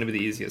Nintendo is going to be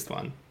the easiest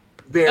one.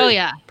 Oh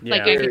yeah,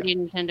 like I could do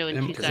Nintendo in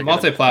 2 seconds. The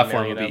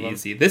multi-platform will be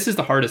easy. This is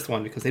the hardest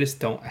one because they just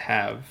don't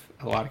have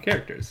a lot of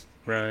characters.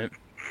 Right.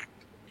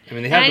 I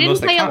mean, they have the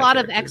most iconic characters. I didn't play a lot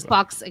of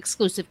Xbox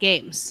exclusive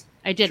games.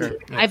 I didn't.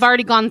 Sure. I've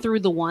already gone through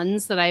the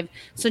ones that I've.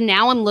 So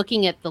now I'm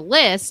looking at the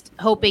list,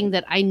 hoping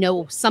that I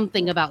know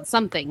something about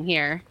something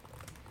here,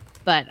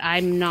 but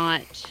I'm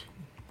not.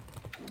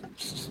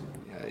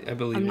 I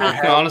believe.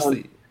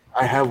 Honestly,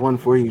 I have one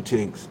for you,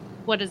 Tinks.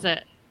 What is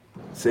it?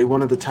 Say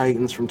one of the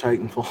Titans from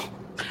Titanfall.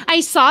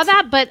 I saw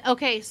that, but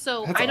okay,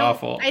 so That's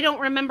awful. I don't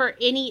remember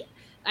any.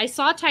 I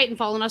saw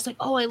Titanfall and I was like,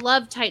 "Oh, I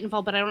love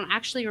Titanfall," but I don't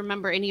actually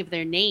remember any of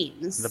their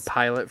names. The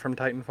pilot from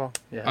Titanfall.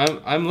 Yeah.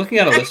 I'm looking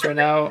at a list right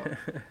now.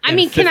 I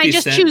mean, can I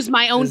just choose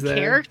my own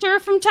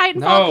character from Titanfall?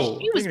 No,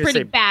 he was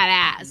pretty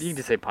badass. You can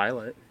just say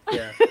pilot.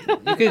 Yeah.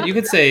 you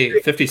could say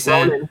 50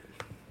 Cent.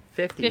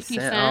 50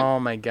 Cent. Oh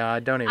my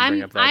God! Don't even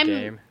bring up that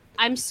game.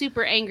 I'm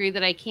super angry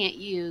that I can't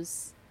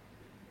use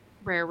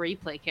Rare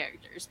Replay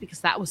characters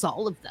because that was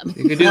all of them.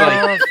 You could do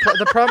like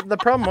the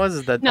problem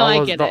was that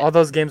all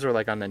those games were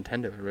like on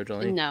Nintendo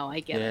originally. No, I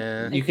get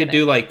it. You could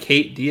do like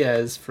Kate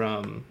Diaz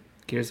from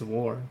Gears of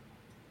War.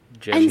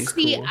 And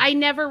see, cool. I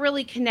never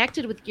really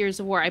connected with Gears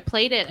of War. I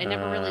played it. I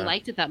never really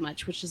liked it that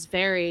much, which is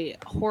very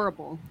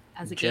horrible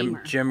as a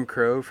gamer. Jim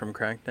Crow from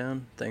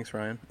Crackdown. Thanks,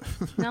 Ryan.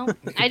 No,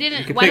 I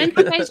didn't. Why don't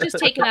you guys just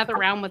take another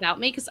round without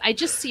me? Because I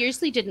just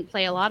seriously didn't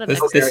play a lot of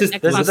This is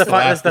the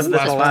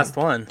last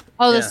one.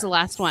 Oh, this is the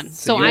last one.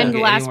 So I'm the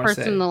last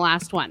person in the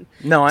last one.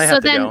 No, I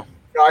have to go.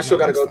 No, I still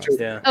got to go too.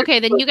 Yeah. Okay,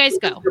 then you guys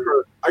go.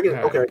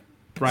 Okay.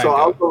 So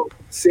I'll go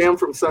Sam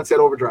from Sunset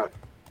Overdrive.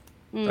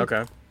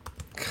 Okay.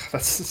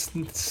 That's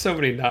just so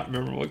many not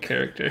memorable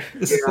characters.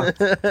 Yeah.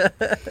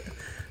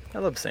 I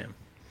love Sam.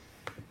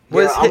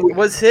 Was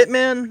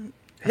Hitman?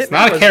 It's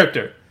not a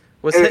character.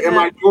 Was Hitman? And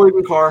my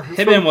Jordan car.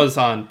 Hitman was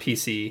on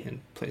PC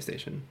and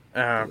PlayStation.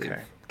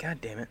 Okay.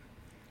 God damn it.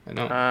 I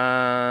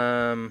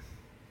know.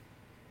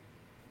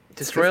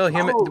 Destroy All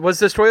Humans. Was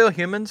Destroy All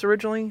Humans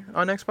originally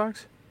on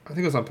Xbox? I think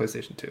it was on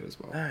PlayStation 2 as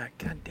well.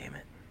 God damn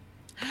it.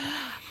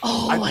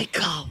 I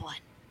got one.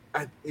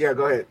 Yeah,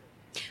 go ahead.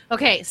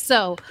 Okay,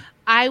 so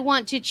I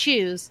want to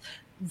choose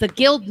the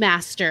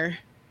Guildmaster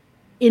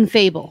in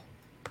Fable.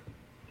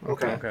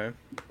 Okay.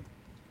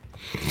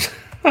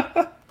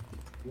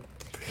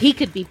 He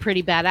could be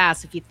pretty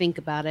badass if you think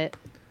about it.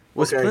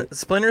 Was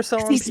Splinter Cell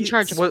on PC? He's in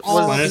charge of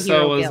all Splinter the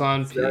Cell was guilds.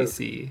 on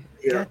PC.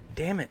 Yeah. God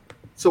damn it.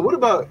 So what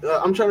about?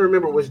 I'm trying to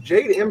remember. Was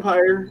Jade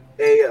Empire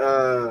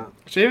a?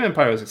 Jade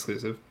Empire was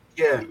exclusive.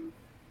 Yeah.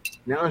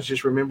 Now I was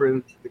just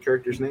remembering the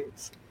characters'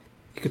 names.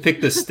 You could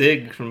pick the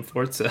Stig from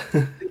Forza.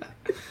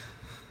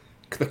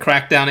 The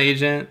Crackdown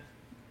agent.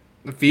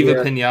 The Viva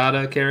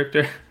Pinata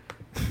character.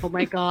 Oh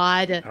my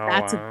God.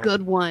 That's a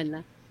good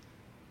one.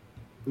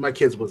 My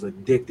kids was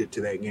addicted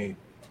to that game.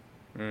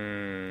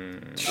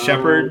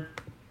 Shepard.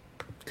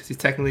 Because he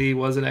technically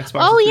was an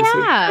Xbox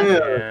exclusive.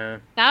 Yeah.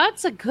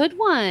 That's a good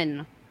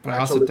one. But I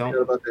also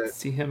don't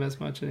see him as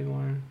much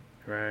anymore.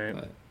 Right.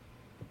 But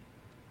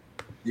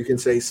you can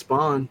say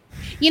Spawn.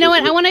 You know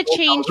what? I want to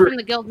change from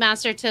the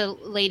Guildmaster to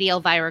Lady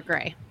Elvira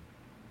Gray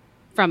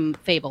from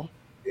Fable.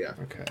 Yeah.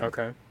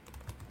 Okay.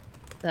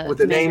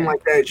 With a name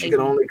like that, she can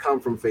only come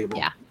from Fable.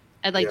 Yeah.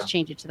 I'd like to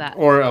change it to that.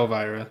 Or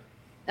Elvira.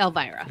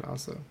 Elvira. That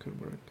also could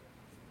work.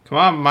 Come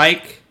on,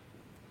 Mike.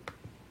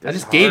 I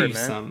just gave you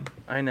some.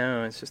 I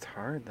know. It's just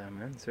hard, though,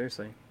 man.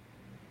 Seriously.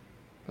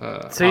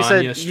 So you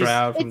said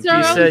Stroud it's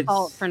our own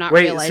fault for not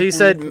realizing. So you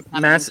said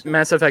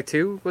Mass Effect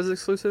 2 was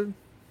exclusive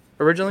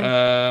originally?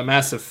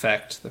 Mass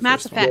Effect.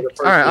 Mass Effect.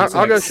 All right,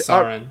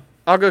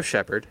 I'll go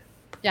Shepard.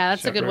 Yeah,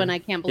 that's a good one. I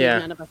can't believe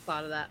none of us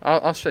thought of that.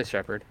 I'll say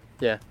Shepard.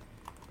 Yeah.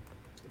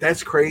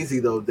 That's crazy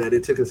though that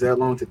it took us that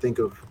long to think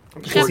of.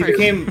 Because he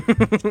became.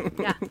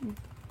 Yeah.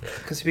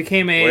 Because he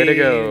became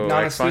a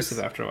non-exclusive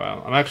after a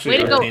while. I'm actually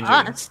changing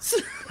us.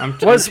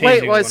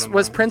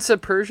 Was Prince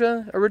of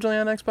Persia originally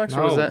on Xbox?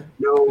 Or was that?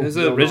 No. It was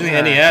originally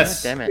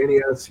NES. God damn it.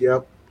 NES,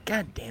 yep.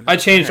 God damn it. I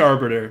changed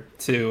Arbiter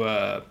to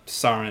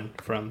Saren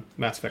from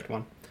Mass Effect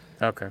 1.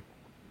 Okay.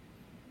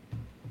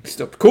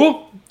 Still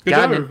cool. Good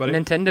God, job, everybody.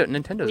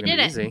 Nintendo's gonna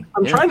be easy.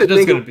 I'm trying to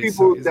think of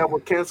people that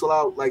would cancel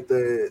out like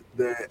the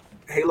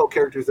Halo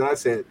characters that I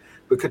said,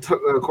 but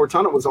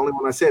Cortana was the only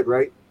one I said,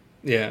 right?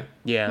 Yeah.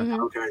 Mm-hmm.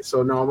 Okay,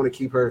 so no, I'm gonna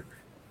keep her.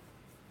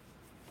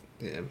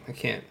 Yeah, I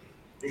can't.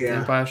 Yeah.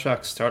 Did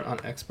Bioshock start on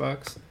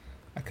Xbox?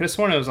 I could have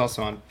sworn it was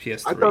also on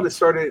PS3. I thought it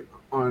started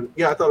on.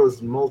 Yeah, I thought it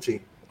was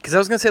multi. Because I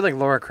was gonna say like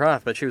Lara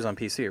Croft, but she was on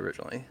PC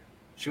originally.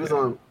 She was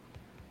on.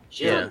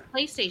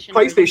 PlayStation.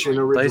 PlayStation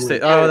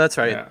originally. Oh, that's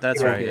right. Yeah.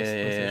 That's right.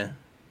 Yeah.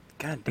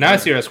 God damn. Now I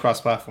see her as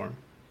cross-platform.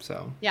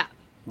 So. Yeah,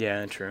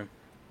 true.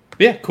 But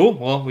yeah, cool.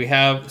 Well, we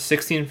have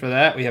 16 for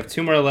that. We have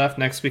 2 more left.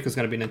 Next week is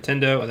going to be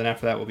Nintendo, and then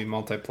after that will be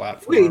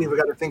multi-platform. We ain't even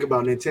got to think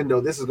about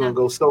Nintendo. This is going to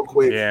go so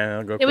quick. Yeah,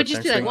 it'll go quick. It would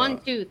just be like 1,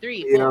 2,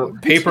 3, 4.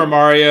 Paper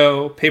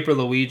Mario, Paper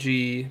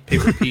Luigi,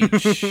 Paper Peach,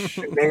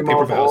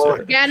 Paper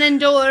Bowser,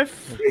 Ganondorf.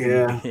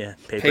 Yeah.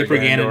 Paper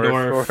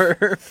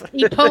Ganondorf.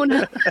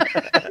 Epona.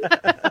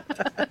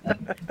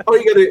 Oh,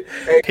 you got it.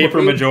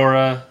 Paper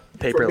Majora.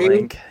 Paper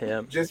Link.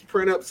 Yeah. Just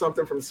print up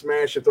something from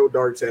Smash and throw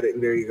darts at it,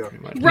 and there you go.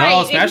 Right, not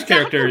all Smash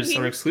characters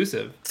are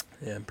exclusive.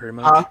 Yeah, pretty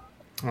much.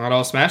 Not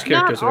all Smash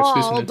characters are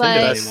exclusive to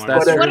Nintendo anymore.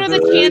 What are the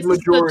chances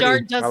the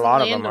dart doesn't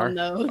land on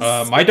those?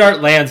 My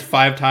dart lands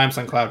 5 times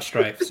on Cloud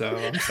Strife, so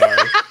I'm sorry.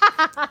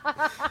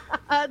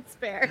 That's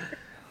fair.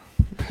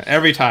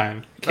 Every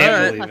time.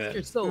 Can't believe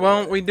it.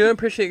 Well, we do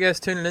appreciate you guys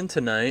tuning in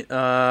tonight.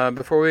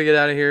 Before we get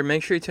out of here,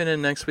 make sure you tune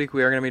in next week.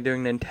 We are going to be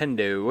doing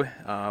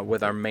Nintendo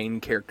with our main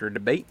character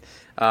debate.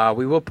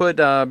 We will put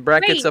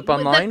brackets up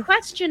online. The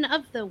question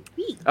of the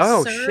week.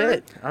 Oh, sir.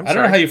 Shit! I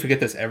don't know how you forget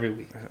this every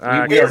week.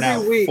 We are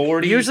now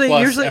 40 usually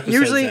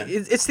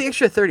episodes it's the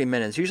extra 30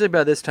 minutes. Usually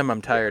by this time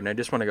I'm tired and I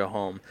just want to go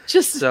home.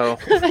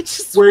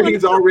 Where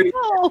he's already.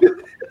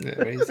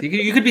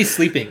 You could be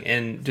sleeping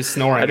and just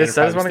snoring. I just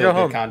want to go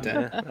home.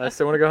 Content. Yeah, I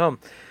still want to go home.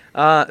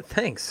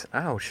 Thanks.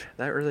 Ouch.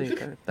 That really.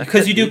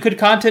 Because you do good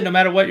content no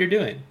matter what you're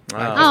doing.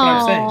 That's what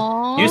I'm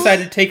saying. You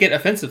decided to take it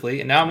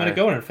offensively, and now I'm going to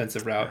go an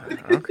offensive route.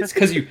 Okay. It's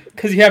because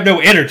you have no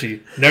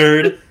energy,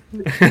 nerd.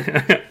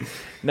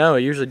 No,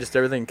 usually just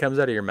everything that comes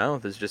out of your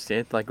mouth is just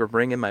like we're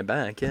bringing my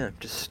back. Yeah,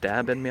 just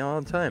stabbing me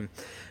all the time.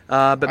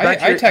 But I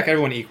attack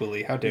everyone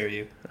equally. How dare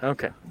you?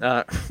 Okay.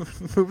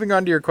 Moving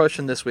on to your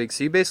question this week.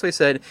 So you basically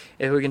said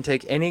if we can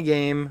take any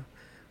game,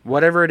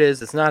 whatever it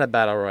is, that's not a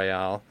battle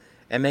royale,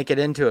 and make it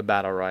into a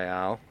battle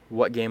royale,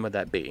 what game would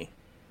that be?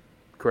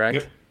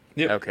 Correct?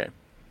 Yep. Okay.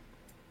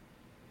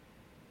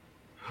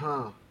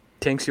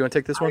 Tinks, you want to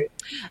take this one?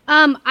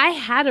 I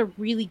had a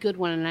really good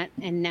one,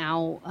 and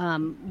now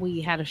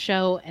we had a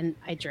show, and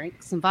I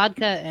drank some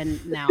vodka,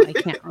 and now I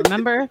can't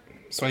remember.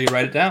 That's why you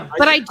write it down.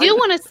 But I do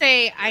want to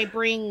say I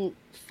bring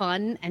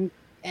fun and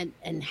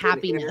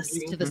happiness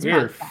to this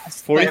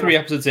podcast. 43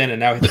 episodes in, and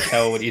now we have to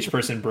tell what each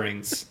person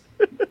brings.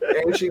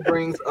 And she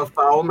brings a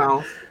foul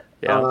mouth.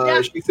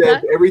 Yeah. She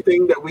said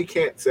everything that we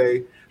can't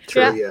say.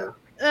 True,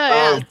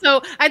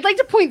 So I'd like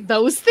to point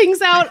those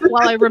things out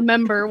while I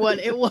remember what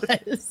it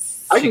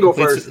was. I can go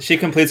first. She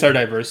completes our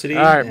diversity.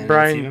 All right,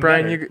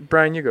 Brian,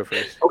 you go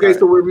first. Okay,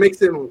 so we're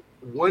mixing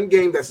one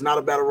game that's not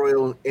a battle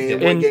royale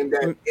and one game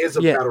that is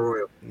a battle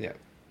royale.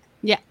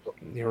 Yeah.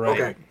 You're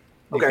right.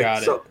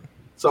 Okay.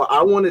 So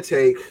I want to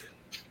take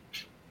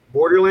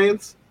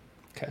Borderlands.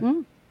 Okay.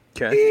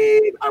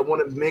 And I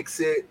want to mix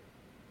it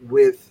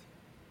with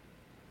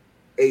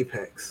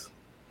Apex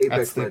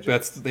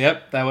Legends.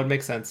 That would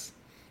make sense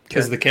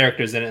because the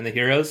characters in it and the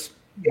heroes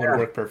would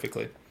work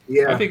perfectly.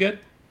 Yeah, that'd be good.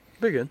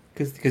 Pretty good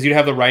because you'd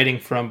have the writing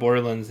from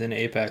Borderlands in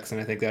Apex, and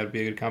I think that would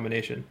be a good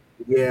combination.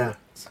 Yeah,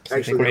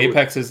 I think where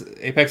Apex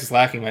is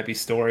lacking might be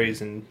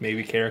stories and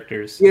maybe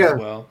characters as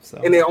well.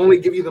 So. And they only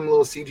give you them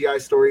little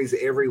CGI stories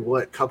every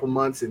couple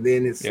months, and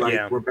then it's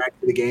we're back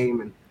to the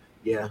game, and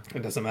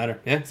it doesn't matter.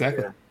 Yeah,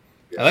 exactly.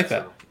 I like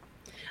that.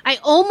 I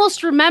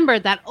almost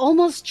remembered that.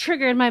 Almost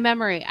triggered my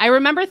memory. I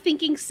remember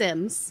thinking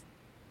Sims,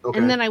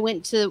 and then I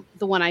went to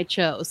the one I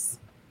chose.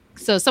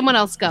 So someone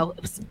else go.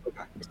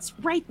 It's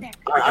right there.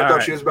 I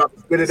thought she was about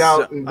to spit it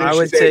out, and then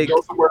she said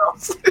go somewhere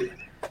else.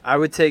 I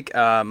would take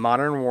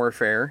Modern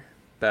Warfare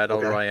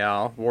Battle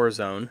Royale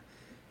Warzone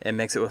and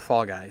mix it with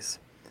Fall Guys.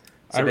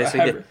 So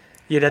basically,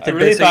 you'd have to. I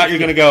really thought you were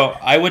gonna go.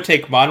 I would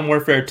take Modern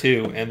Warfare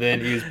 2 and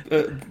then use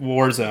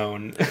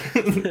Warzone.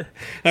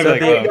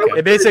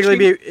 It'd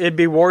basically it'd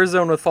be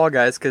Warzone with Fall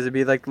Guys because it'd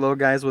be like little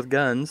guys with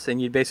guns,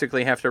 and you'd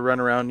basically have to run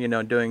around,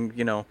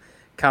 doing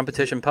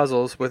competition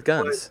puzzles with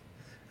guns.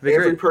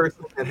 Every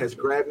person that has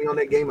grabbed me on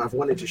that game, I've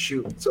wanted to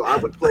shoot, so I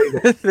would play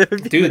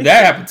that. Dude,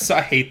 that happens.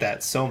 I hate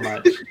that so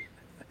much.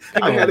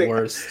 I had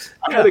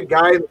a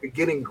guy in the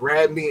beginning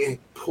grab me and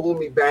pull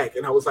me back,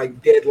 and I was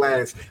like dead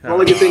last. The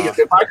only good thing is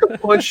if I could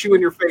punch you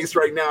in your face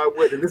right now, I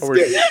would in this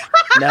game.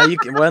 Now you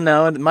can. Well,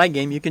 now in my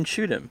game, you can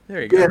shoot him.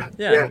 There you go. Yeah.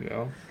 There you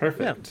go.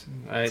 Perfect.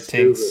 All right,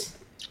 Tinks.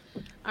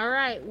 All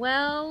right.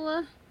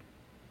 Well,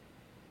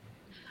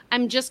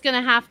 I'm just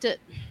gonna have to.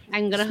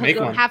 I'm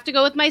gonna have to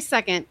go with my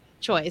second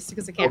choice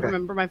because I can't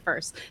remember my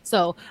first.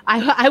 So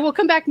I will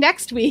come back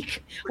next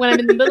week when I'm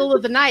in the middle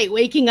of the night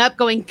waking up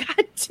going,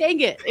 God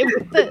dang it, it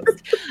was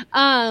this.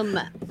 I'm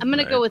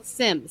gonna go with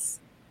Sims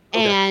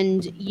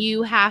and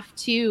you have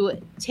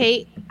to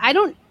take. I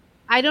don't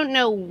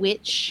know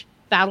which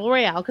battle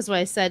royale, because what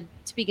I said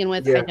to begin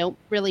with, I don't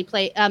really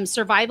play.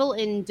 Survival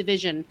in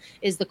Division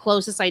is the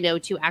closest I know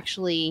to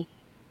actually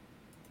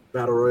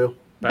battle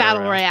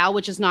royale,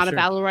 which is not a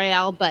battle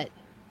royale, but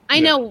I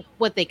know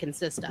what they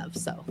consist of,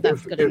 so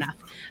that's good enough.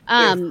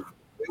 If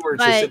we were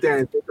to sit there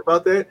and think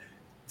about that,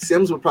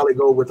 Sims would probably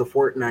go with the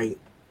Fortnite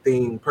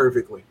theme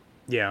perfectly.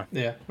 Yeah.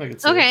 I can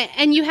see it.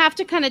 And you have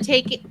to kind of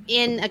take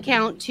in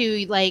account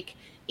to like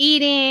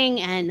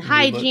eating and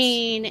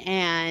hygiene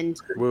and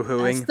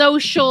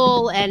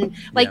social, and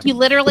like you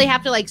literally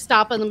have to like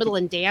stop in the middle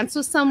and dance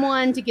with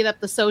someone to get up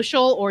the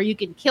social, or you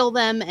can kill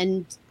them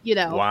and I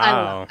don't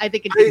know. I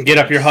think it get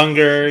up your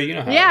hunger,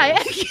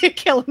 how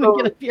kill them and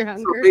get up your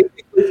hunger. So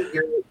basically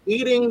you're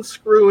eating,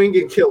 screwing,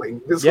 and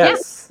killing. Well,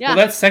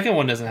 that second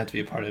one doesn't have to be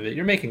a part of it.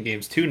 You're making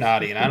games too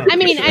naughty, and I don't. I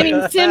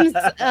mean, Sims.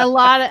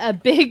 A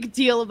big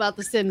deal about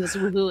the Sims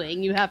is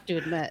woohooing. You have to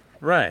admit.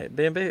 Right,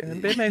 be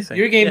amazing.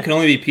 Your game can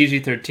only be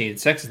PG-13.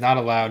 Sex is not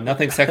allowed.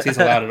 Nothing sexy is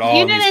allowed at all.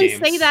 You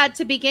didn't say that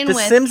to begin with.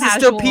 The Sims is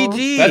still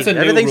PG. That's a new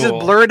Everything's rule.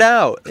 Just blurred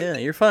out. Yeah,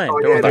 you're fine.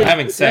 They're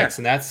having sex,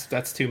 and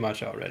that's too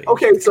much already.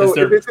 Okay, so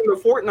if it's in the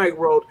Fortnite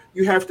world,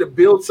 you have to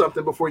build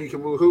something before you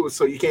can woohoo,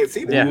 so you can't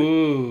see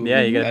them.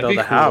 You gotta build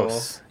a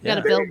house. You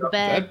gotta build the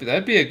bed.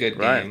 That'd be a good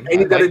game.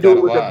 And you gotta do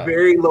it with a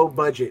very low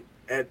budget.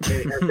 At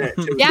that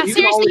too. Yeah, so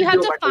seriously, you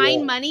have to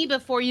find money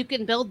before you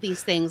can build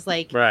these things.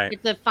 Like, you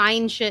have to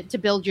find shit to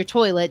build your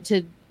toilet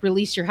to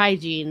release your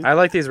hygiene. I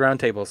like these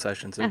roundtable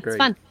sessions. They're great. It's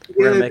fun.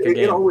 We're gonna make a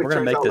game. We're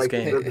gonna make this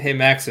game. Hey,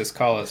 Maxis,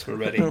 call us. We're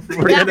ready.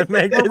 We're gonna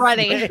make this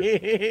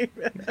game.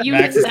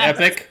 Maxis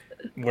Epic,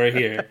 we're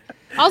here.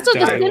 Also,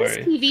 the Sims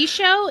TV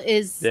show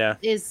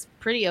is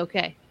pretty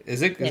okay.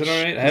 Is it all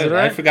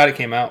right? I forgot it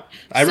came out.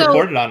 I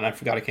reported on it and I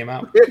forgot it came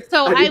out.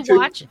 So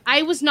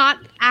I was not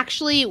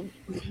actually,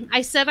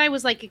 I said I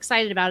was like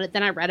excited about it.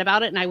 Then I read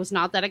about it and I was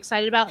not that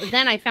excited about it.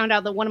 Then I found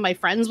out that one of my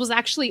friends was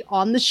actually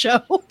on the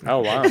show. Oh,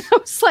 wow. I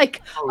was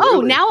like,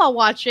 really? Now I'll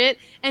watch it.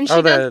 And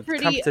she does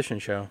pretty competition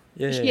show.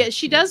 Yeah,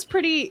 she does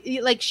pretty,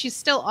 like, she's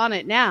still on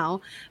it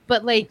now.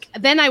 But like,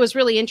 then I was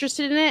really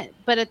interested in it.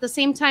 But at the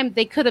same time,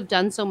 they could have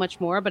done so much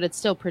more, but it's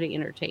still pretty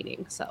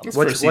entertaining. So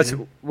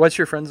what's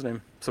your friend's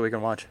name so we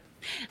can watch?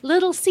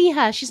 Little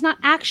Siha. She's not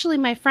actually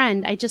my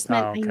friend. I just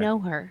meant I know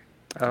her.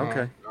 Oh,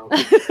 okay.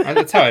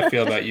 That's how I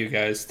feel about you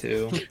guys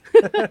too.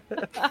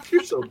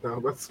 You're so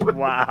dumb.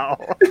 Wow.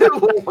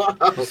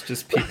 It's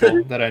just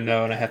people that I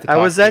know, and I have to. I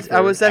was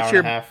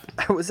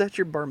at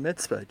your bar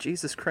mitzvah.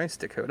 Jesus Christ,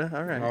 Dakota.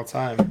 All right. All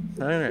time.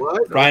 All right.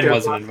 What? Ryan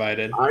wasn't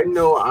invited. I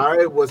know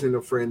I wasn't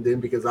a friend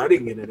then because I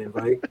didn't get an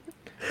invite.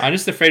 I'm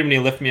just afraid when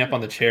you lift me up on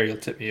the chair, you'll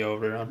tip me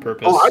over on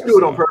purpose. Oh, I do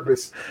it on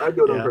purpose. On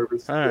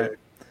purpose. All right.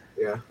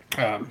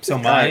 Yeah. So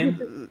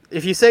mine.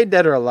 If you say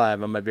Dead or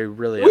Alive, I might be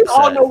really upset. We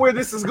all know where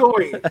this is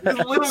going.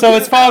 So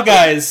it's Fall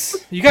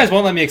Guys. You guys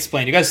won't let me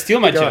explain. You guys steal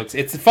my jokes.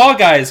 It's Fall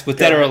Guys with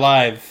Dead or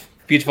Alive,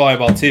 Beach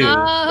Volleyball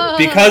 2,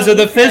 because of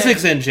the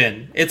physics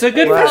engine. It's a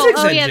good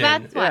physics engine. Oh, yeah,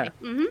 that's why.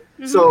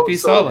 Mm-hmm. So be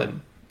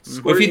solid. Is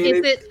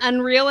it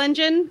Unreal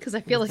Engine? Because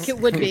I feel like it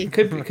would be.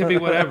 could be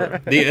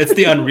whatever. It's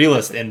the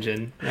Unrealist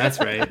engine. That's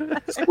right.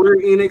 Square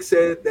Enix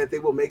said that they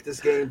will make this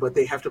game, but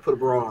they have to put a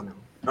bra on them.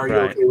 Are you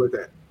okay with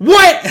that?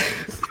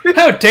 What?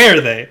 How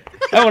dare they?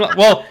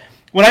 Well,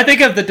 when I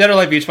think of the Dead or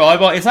Alive Beach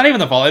Volleyball, it's not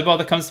even the volleyball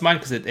that comes to mind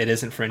because it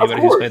isn't for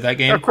anybody who's played that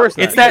game. Of course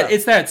not.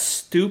 It's that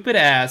stupid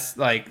ass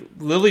like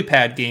lily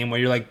pad game where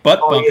you're like butt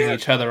bumping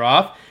each other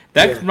off.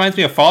 That reminds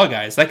me of Fall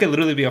Guys. That could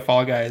literally be a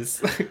Fall Guys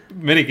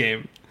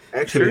minigame.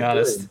 Actually, to be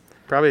honest.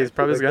 Probably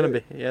going to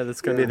be. Yeah, that's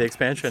going to be the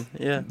expansion.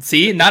 Yeah.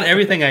 See, not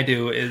everything I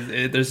do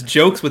is there's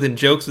jokes within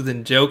jokes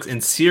within jokes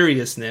and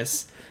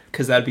seriousness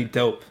because that'd be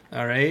dope.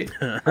 All right.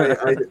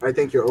 I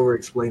think you're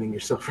over-explaining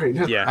yourself right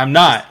now. Yeah, I'm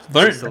not.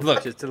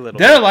 Look, just a little.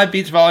 Dead or Alive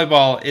Beach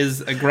Volleyball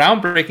is a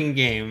groundbreaking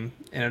game,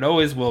 and it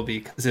always will be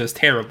because it was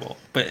terrible.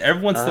 But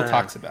everyone still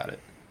talks about it.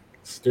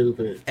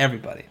 Stupid.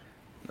 Everybody.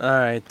 All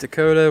right,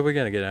 Dakota, we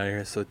got to get out of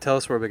here. So tell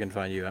us where we can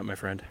find you at, my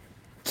friend.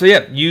 So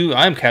yeah,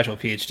 I'm Casual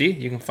PhD.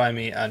 You can find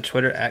me on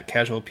Twitter at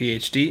Casual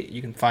PhD.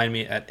 You can find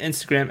me at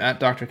Instagram at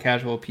Dr.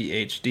 Casual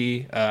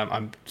PhD.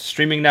 I'm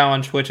streaming now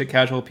on Twitch at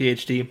Casual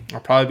PhD.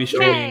 I'll probably be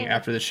streaming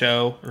after the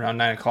show around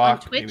 9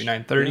 o'clock, maybe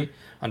 9:30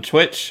 on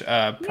Twitch.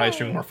 Probably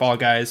streaming more Fall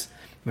Guys.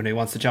 If anybody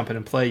wants to jump in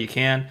and play, you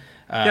can.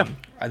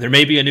 There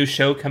may be a new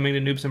show coming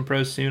to Noobs and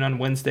Pros soon on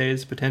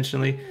Wednesdays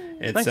potentially.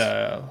 It's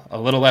a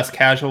little less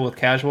casual with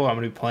casual. I'm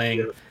going to be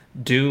playing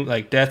Doom,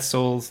 like Death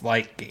Souls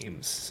like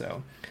games.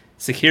 So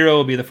Sekiro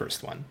will be the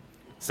first one.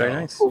 So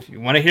very nice. If you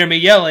want to hear me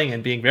yelling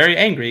and being very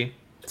angry,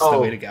 it's the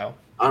way to go.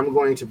 I'm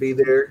going to be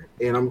there,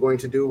 and I'm going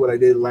to do what I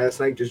did last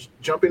night. Just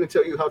jump in and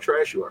tell you how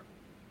trash you are.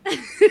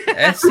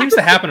 It seems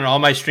to happen on all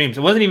my streams.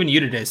 It wasn't even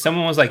you today.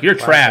 Someone was like, "You're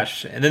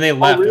trash," and then they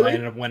left, and I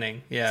ended up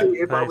winning. Yeah. See,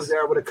 if I was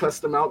there, I would have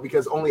cussed them out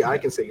because only I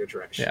can say you're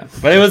trash. Yeah,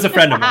 but it was a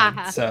friend of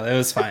mine, so it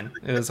was fine.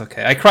 It was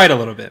okay. I cried a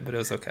little bit, but it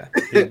was okay.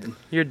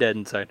 You're dead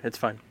inside. It's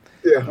fine.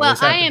 Yeah. Well,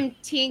 I am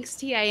Tinks,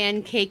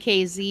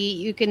 TINKKZ.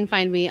 You can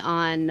find me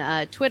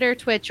on Twitter,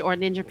 Twitch, or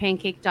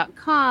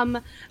ninjapancake.com.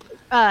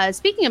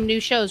 speaking of new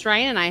shows,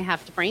 Ryan and I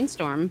have to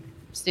brainstorm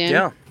soon.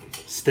 Yeah.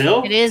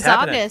 Still? It is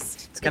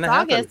August. It's going to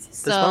happen August, this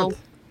so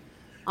month.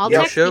 I'll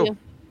text you.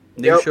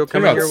 New show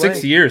coming your way.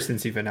 6 years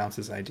since you've announced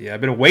this idea. I've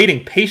been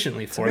waiting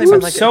patiently for it.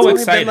 I'm so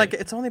excited.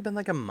 It's only been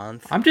like a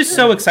month. I'm just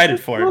so excited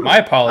for it. My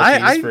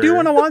apologies. I do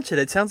want to watch it.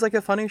 It sounds like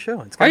a funny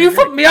show. Are you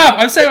fucking me up?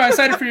 I'm saying I'm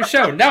excited for your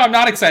show. Now I'm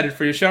not excited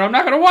for your show. I'm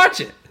not going to watch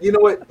it. You know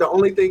what? The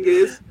only thing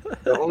is,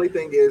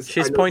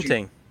 she's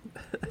pointing.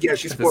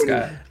 She's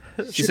pointing.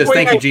 She says,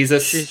 "Thank you,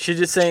 Jesus." She's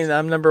just saying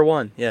I'm number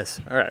one. Yes.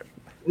 All right.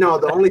 No,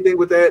 the only thing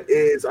with that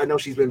is I know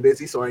she's been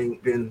busy, so I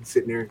ain't been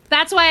sitting there.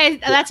 That's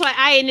why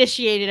I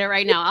initiated it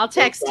right now. I'll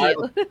text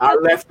you. I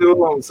left it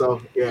alone,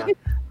 so yeah.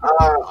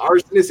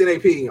 Arsonist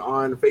NAP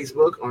on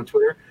Facebook, on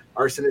Twitter,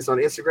 Arsonist on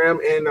Instagram,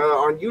 and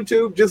on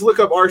YouTube. Just look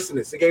up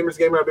Arsonist, the Gamers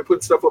Gamer. I've been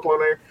putting stuff up on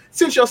there.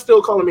 Since y'all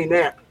still calling me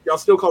Nap, y'all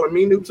still calling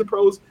me Noobs and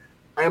Pros.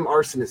 I am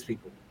Arsonist,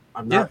 people.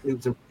 I'm not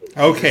Noobs and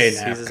Pros. Okay,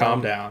 Nap,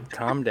 calm down.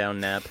 Calm down,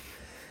 Nap.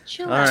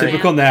 Right.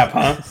 Typical Nap,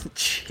 huh?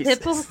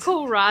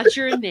 Typical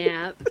Roger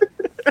Nap.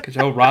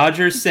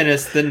 Roger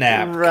Sinnis the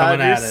Nap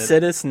coming at it.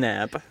 Sinnis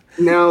Nap.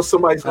 Now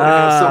somebody's going to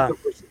have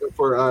something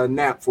for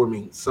Nap for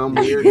me. Some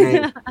weird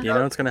name. You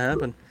know what's going to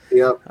happen.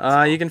 Yep.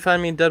 You can find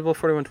me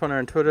Deadwolf4120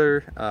 on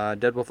Twitter,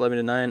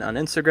 Deadwolf1129 on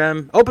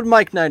Instagram. Open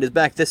Mic Night is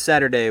back this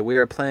Saturday. We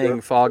are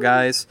playing Fall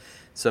Guys.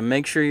 So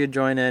make sure you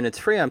join in. It's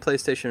free on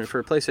PlayStation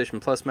for PlayStation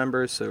Plus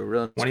members. So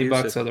real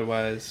 $20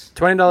 otherwise.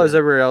 $20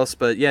 everywhere else.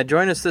 But yeah,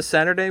 join us this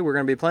Saturday. We're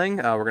going to be playing.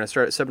 We're going to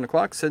start at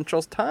 7:00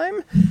 Central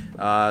Time.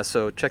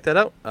 So check that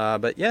out.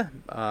 But yeah,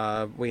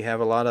 we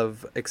have a lot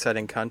of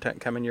exciting content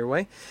coming your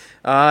way.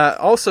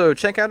 Also,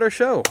 check out our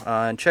show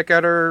and check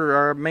out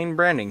our main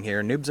branding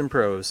here, Noobs and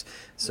Pros.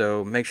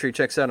 So make sure you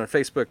check us out on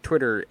Facebook,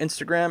 Twitter,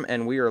 Instagram,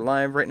 and we are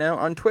live right now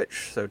on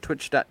Twitch. So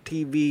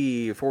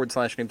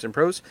twitch.tv/Noobs and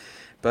Pros.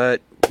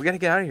 But we got to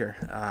get out of here.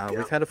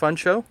 We've had a fun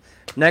show.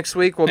 Next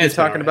week, we'll be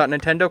talking about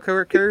Nintendo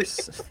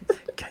characters.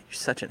 God, you're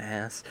such an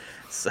ass.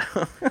 So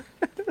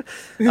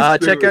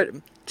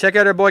check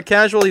out our boy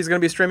Casual. He's going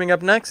to be streaming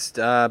up next.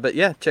 But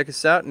yeah, check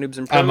us out, Noobs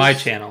and Pros. On my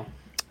channel.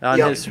 On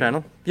his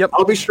channel. Yep.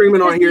 I'll be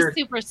streaming on here.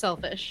 Super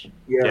selfish.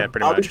 Yeah,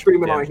 pretty much. I'll be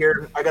streaming on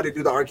here. I got to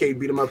do the arcade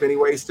beat 'em up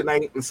anyways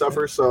tonight and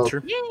suffer, so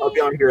I'll be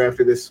on here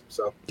after this.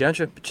 So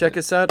gotcha. Check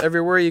us out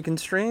everywhere you can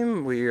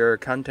stream. We are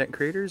content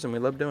creators and we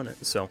love doing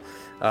it. So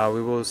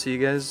we will see you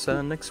guys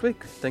next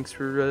week. Thanks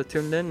for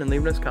tuning in and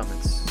leaving us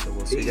comments. So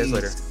we'll see you guys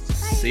later.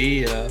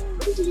 See ya.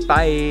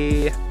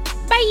 Bye.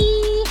 Bye.